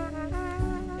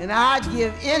 And I'd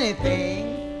give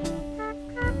anything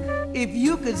if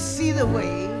you could see the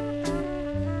way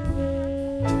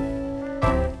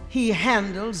he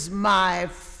handles my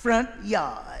front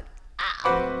yard.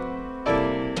 Ow.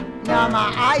 Now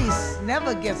my ice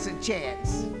never gets a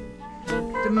chance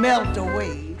to melt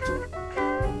away,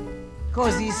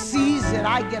 'cause he sees that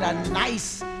I get a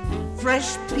nice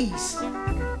fresh piece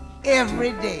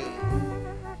every day.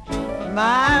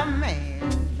 My man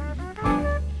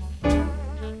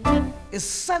is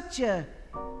such a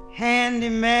handy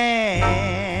man.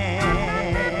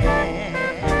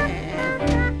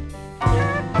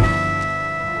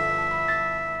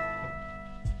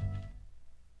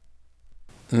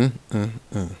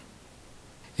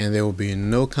 And there will be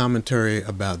no commentary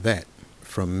about that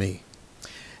from me.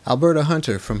 Alberta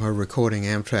Hunter from her recording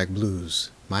Amtrak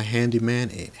Blues, My Handyman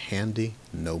Ain't Handy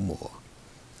No More.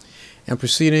 And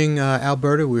preceding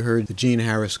Alberta, we heard the Gene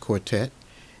Harris Quartet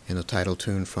and a title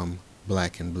tune from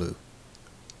Black and Blue.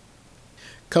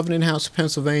 Covenant House,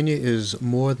 Pennsylvania is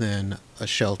more than a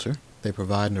shelter. They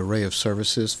provide an array of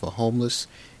services for homeless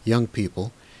young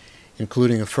people,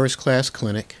 including a first-class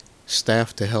clinic,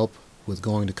 staff to help with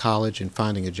going to college and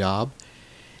finding a job,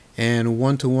 and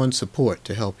one-to-one support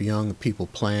to help young people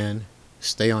plan,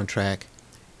 stay on track,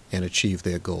 and achieve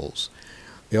their goals.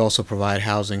 They also provide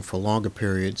housing for longer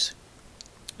periods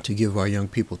to give our young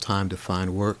people time to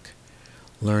find work,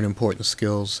 learn important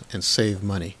skills, and save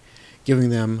money, giving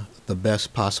them the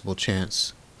best possible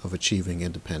chance of achieving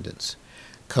independence.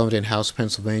 Covenant House,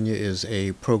 Pennsylvania is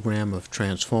a program of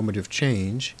transformative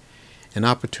change, an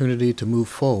opportunity to move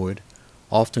forward,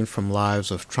 often from lives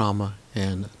of trauma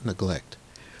and neglect.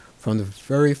 From the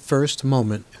very first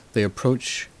moment, they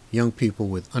approach young people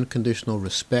with unconditional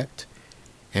respect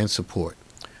and support.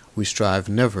 We strive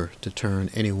never to turn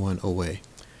anyone away.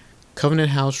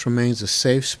 Covenant House remains a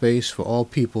safe space for all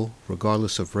people,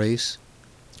 regardless of race,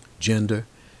 gender,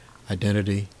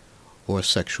 identity, or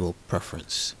sexual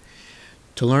preference.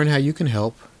 To learn how you can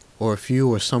help, or if you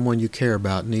or someone you care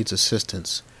about needs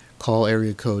assistance, call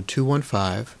area code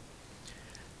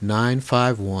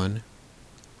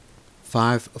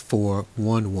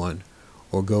 215-951-5411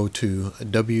 or go to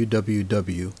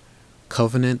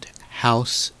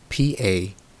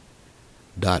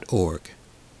www.covenanthousepa.org.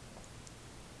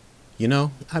 You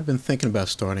know, I've been thinking about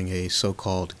starting a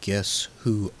so-called Guess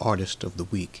Who Artist of the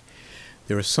Week.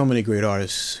 There are so many great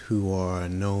artists who are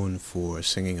known for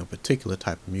singing a particular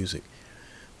type of music,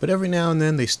 but every now and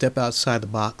then they step outside the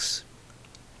box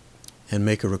and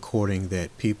make a recording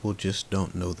that people just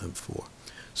don't know them for.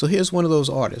 So here's one of those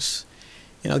artists,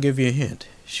 and I'll give you a hint.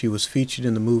 She was featured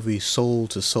in the movie Soul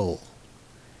to Soul.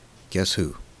 Guess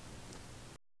who?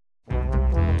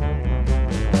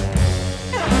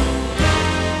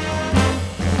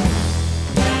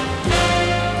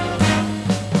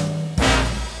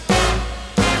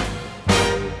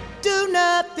 Do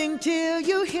nothing till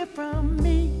you hear from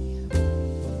me.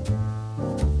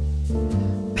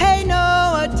 Pay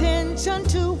no attention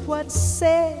to what's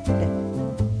said.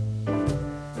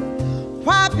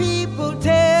 Why people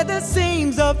tear the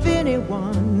seams of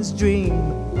anyone's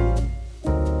dream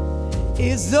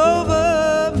is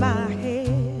over my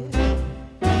head.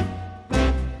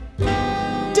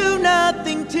 Do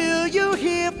nothing till you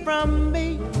hear from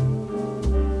me.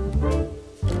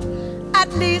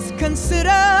 At least consider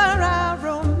our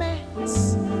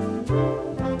romance.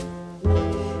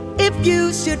 If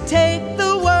you should take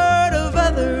the word of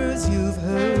others you've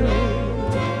heard,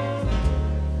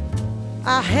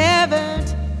 I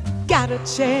haven't got a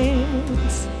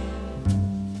chance.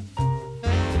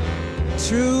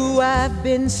 True, I've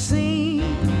been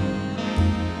seen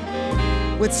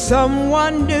with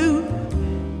someone new,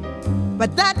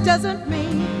 but that doesn't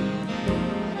mean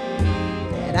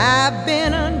that I've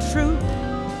been untrue.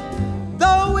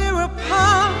 Though we're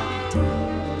apart,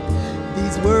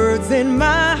 these words in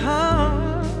my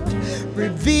heart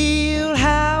reveal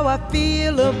how I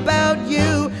feel about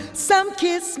you. Some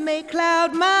kiss may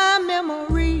cloud my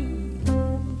memory,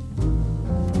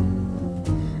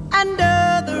 and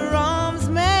other arms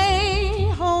may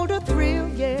hold a thrill,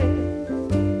 yeah.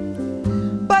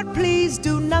 But please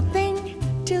do nothing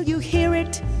till you hear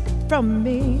it from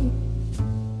me.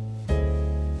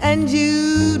 And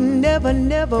you never,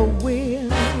 never will.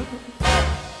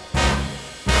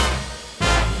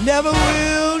 Never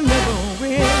will, never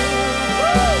will.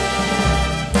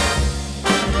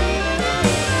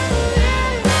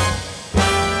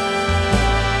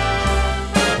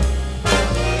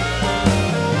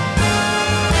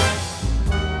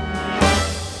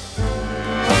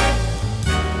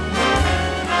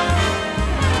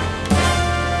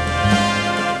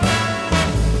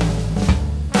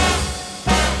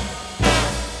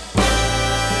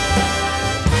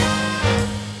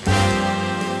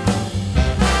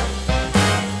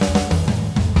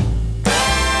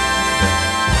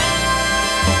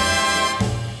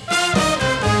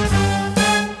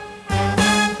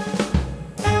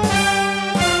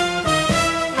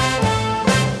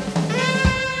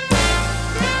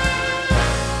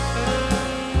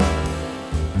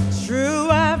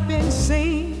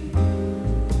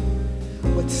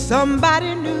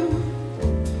 Somebody new,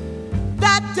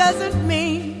 that doesn't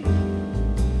mean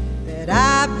that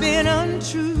I've been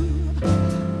untrue.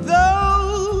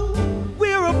 Though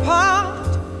we're apart,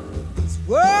 these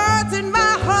words in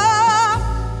my heart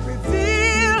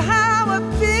reveal how I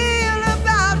feel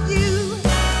about you.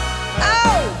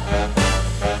 Oh,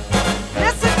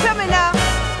 listen to me now.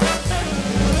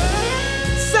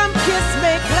 Some kiss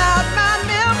may cloud my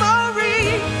memory,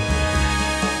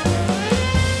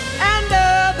 and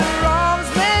other arms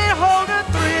may hold a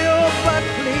thrill. But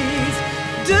please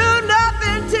do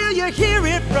nothing till you hear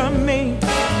it from me.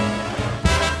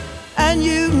 And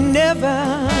you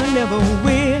never, never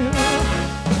will.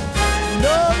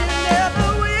 No, you never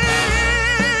will.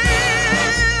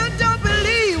 Don't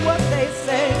believe what they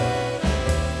say,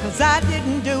 'cause I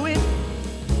didn't do it.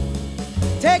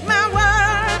 Take my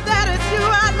word that it's you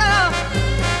I love,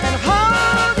 and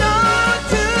hold on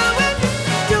to it.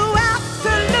 Do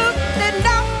absolutely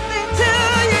nothing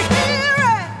till you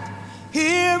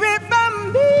hear it from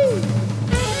me.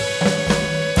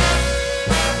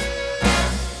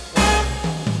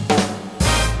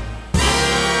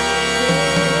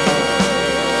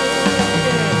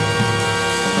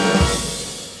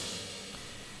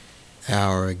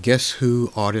 Our Guess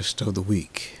Who Artist of the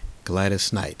Week,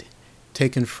 Gladys Knight.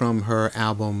 Taken from her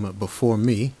album Before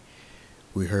Me,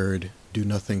 we heard Do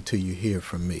Nothing Till You Hear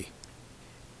From Me.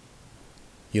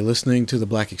 You're listening to the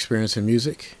Black Experience in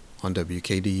Music on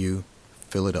WKDU,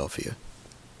 Philadelphia.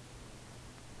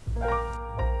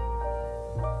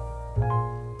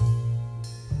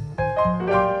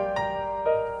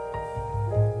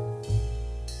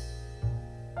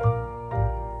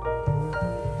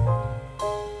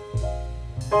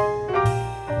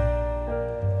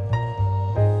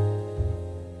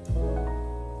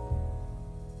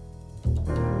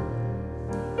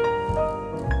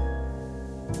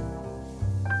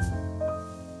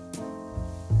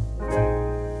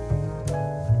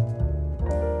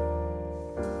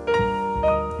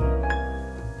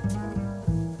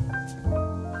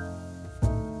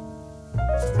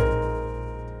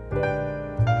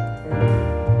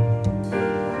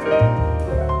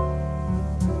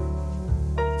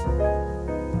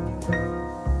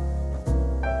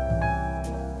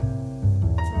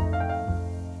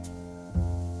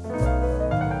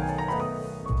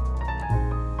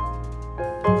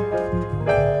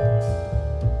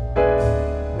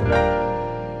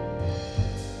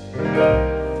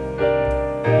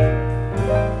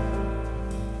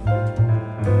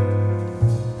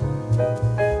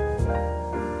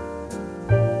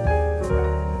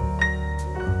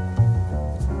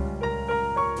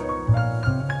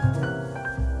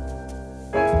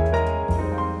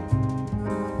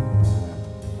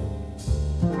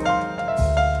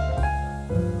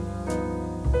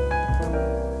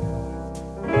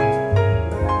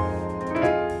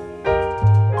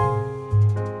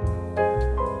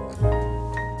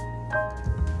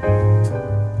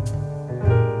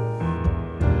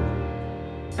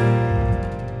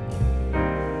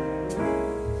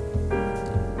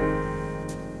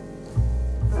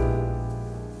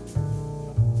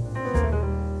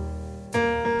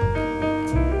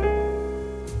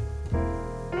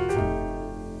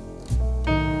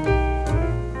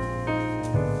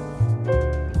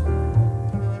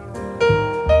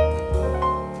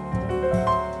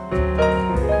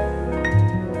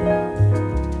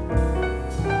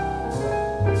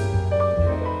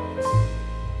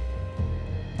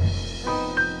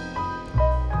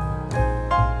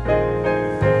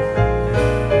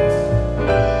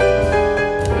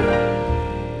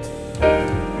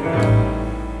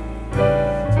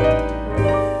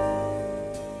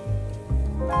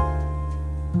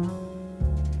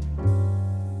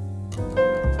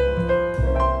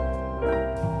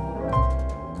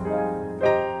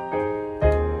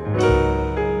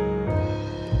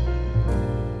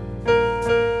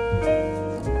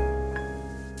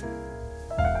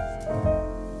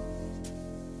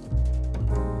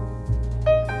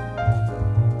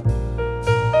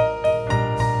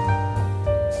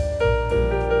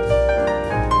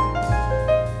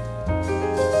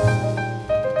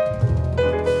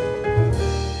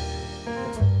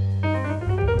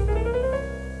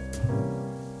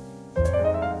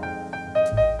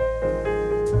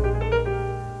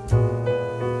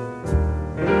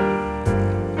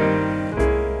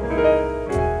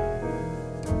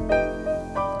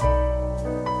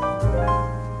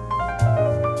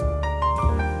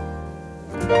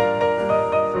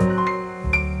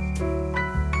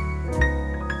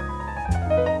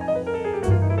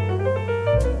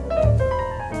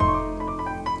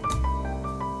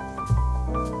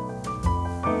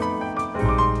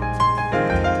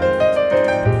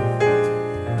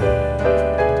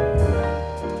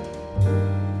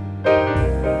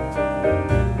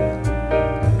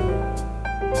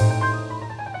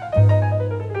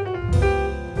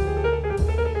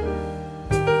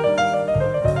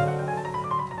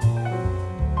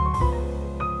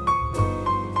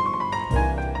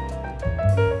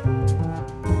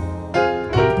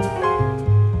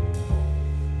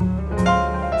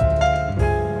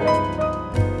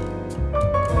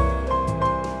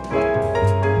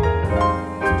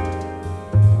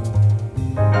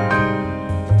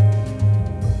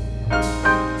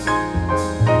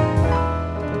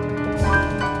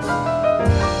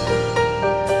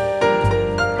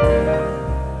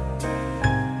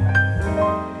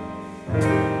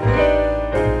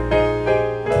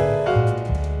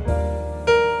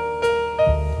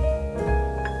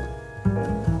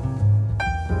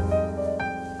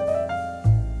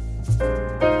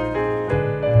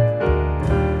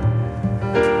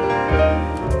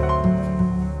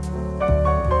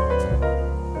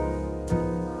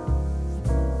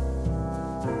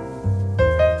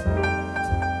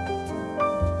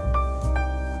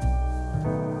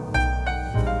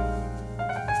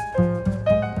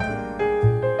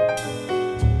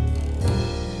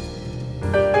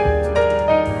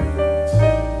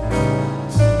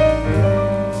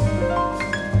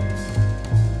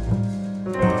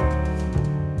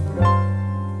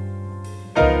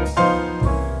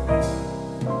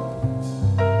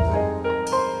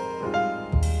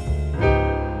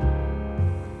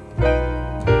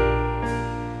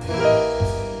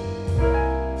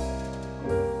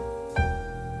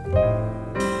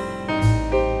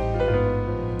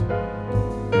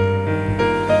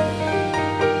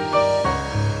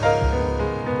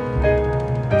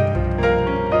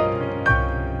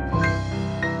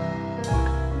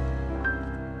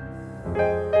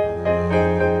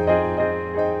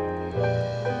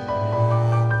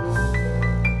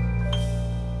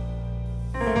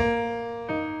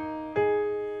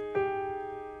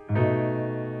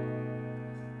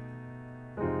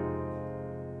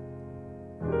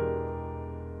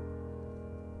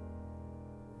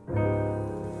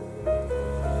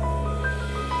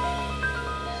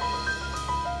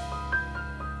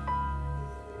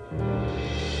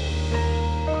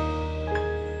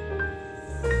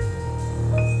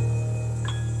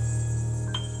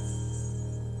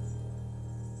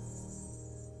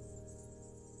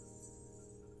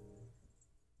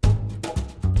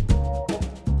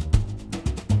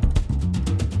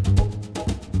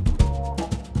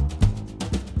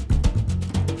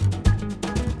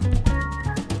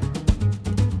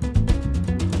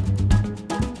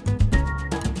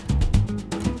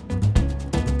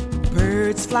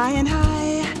 flying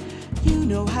high, you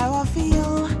know how I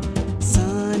feel.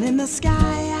 Sun in the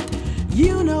sky,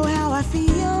 you know how I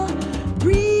feel.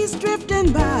 Breeze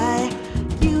drifting by,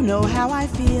 you know how I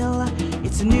feel.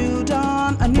 It's a new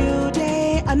dawn, a new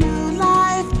day, a new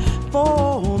life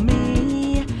for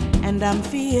me, and I'm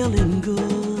feeling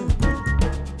good.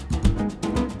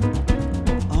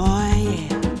 Oh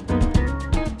yeah.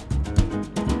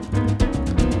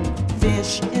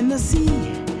 Fish in the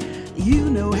sea, you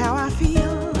know how I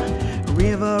feel.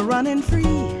 River running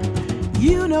free,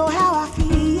 you know how I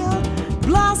feel.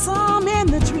 Blossom in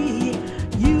the tree,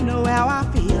 you know how I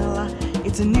feel.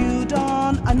 It's a new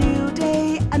dawn, a new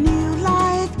day, a new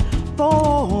life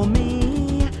for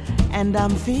me, and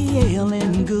I'm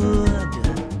feeling good.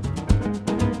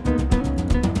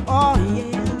 Oh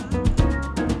yeah.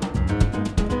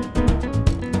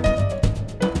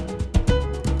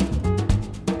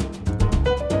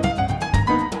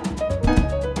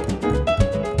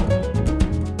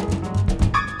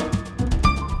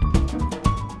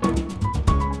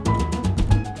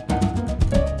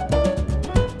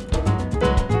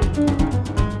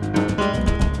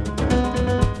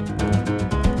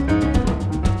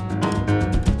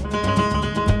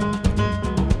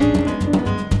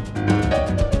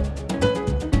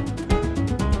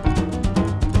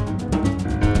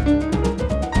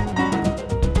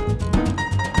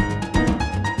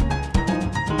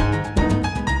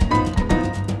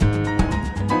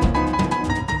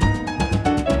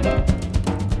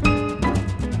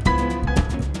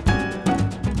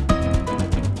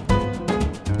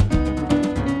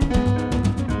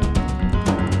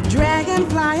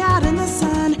 Dragonfly out in the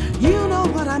sun, you know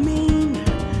what I mean.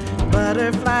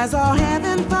 Butterflies all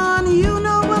having fun, you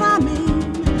know what I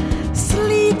mean.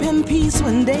 Sleep in peace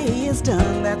when day is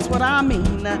done, that's what I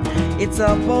mean. It's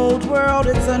a bold world,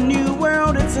 it's a new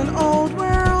world, it's an old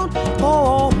world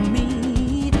for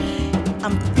me.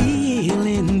 I'm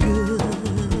feeling good.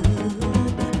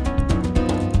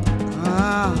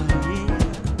 Ah, yeah.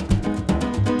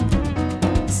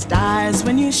 Stars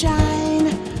when you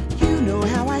shine, you know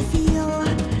how I feel.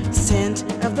 Scent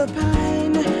of the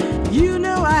pine, you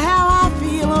know how I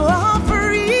feel. Oh,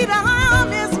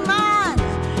 freedom is mine.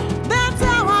 That's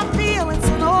how I feel. It's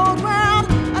an old world,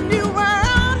 a new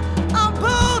world, a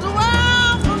bold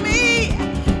world for me,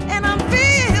 and I'm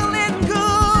feeling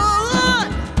good.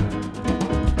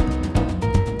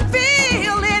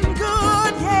 Feeling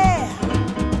good, yeah.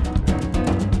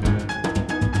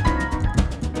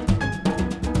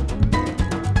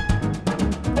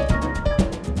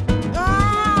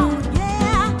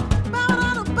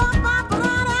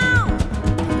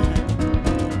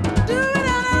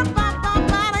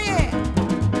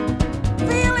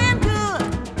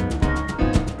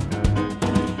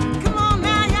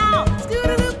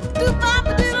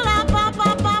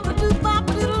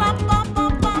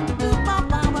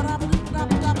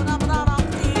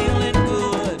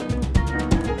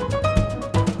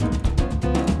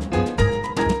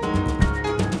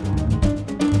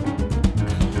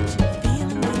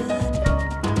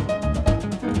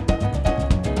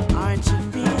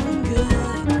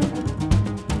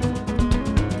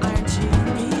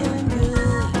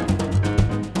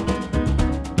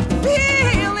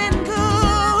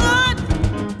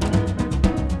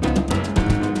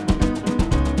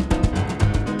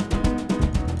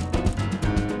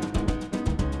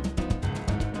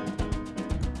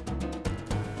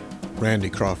 Randy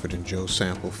Crawford and Joe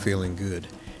Sample, Feeling Good.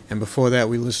 And before that,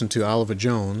 we listened to Oliver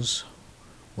Jones,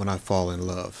 When I Fall in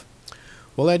Love.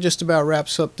 Well, that just about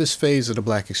wraps up this phase of the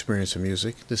Black Experience of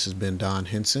Music. This has been Don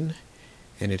Hinson,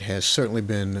 and it has certainly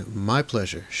been my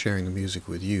pleasure sharing the music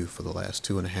with you for the last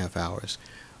 2.5 hours.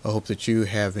 I hope that you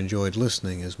have enjoyed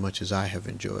listening as much as I have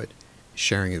enjoyed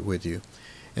sharing it with you.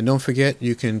 And don't forget,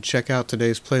 you can check out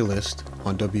today's playlist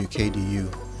on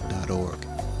WKDU.org.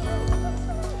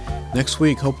 Next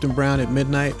week, Hopeton Brown at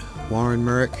midnight, Warren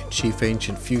Merrick, Chief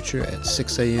Ancient Future at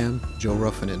 6 a.m., Joe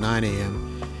Ruffin at 9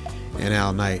 a.m., and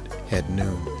Al Knight at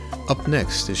noon. Up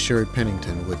next is Sherry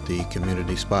Pennington with the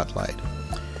Community Spotlight.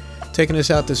 Taking us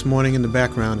out this morning in the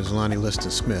background is Lonnie Liston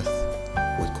Smith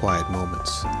with Quiet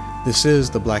Moments. This is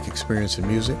the Black Experience in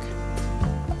Music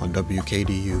on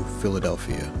WKDU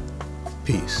Philadelphia.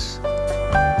 Peace.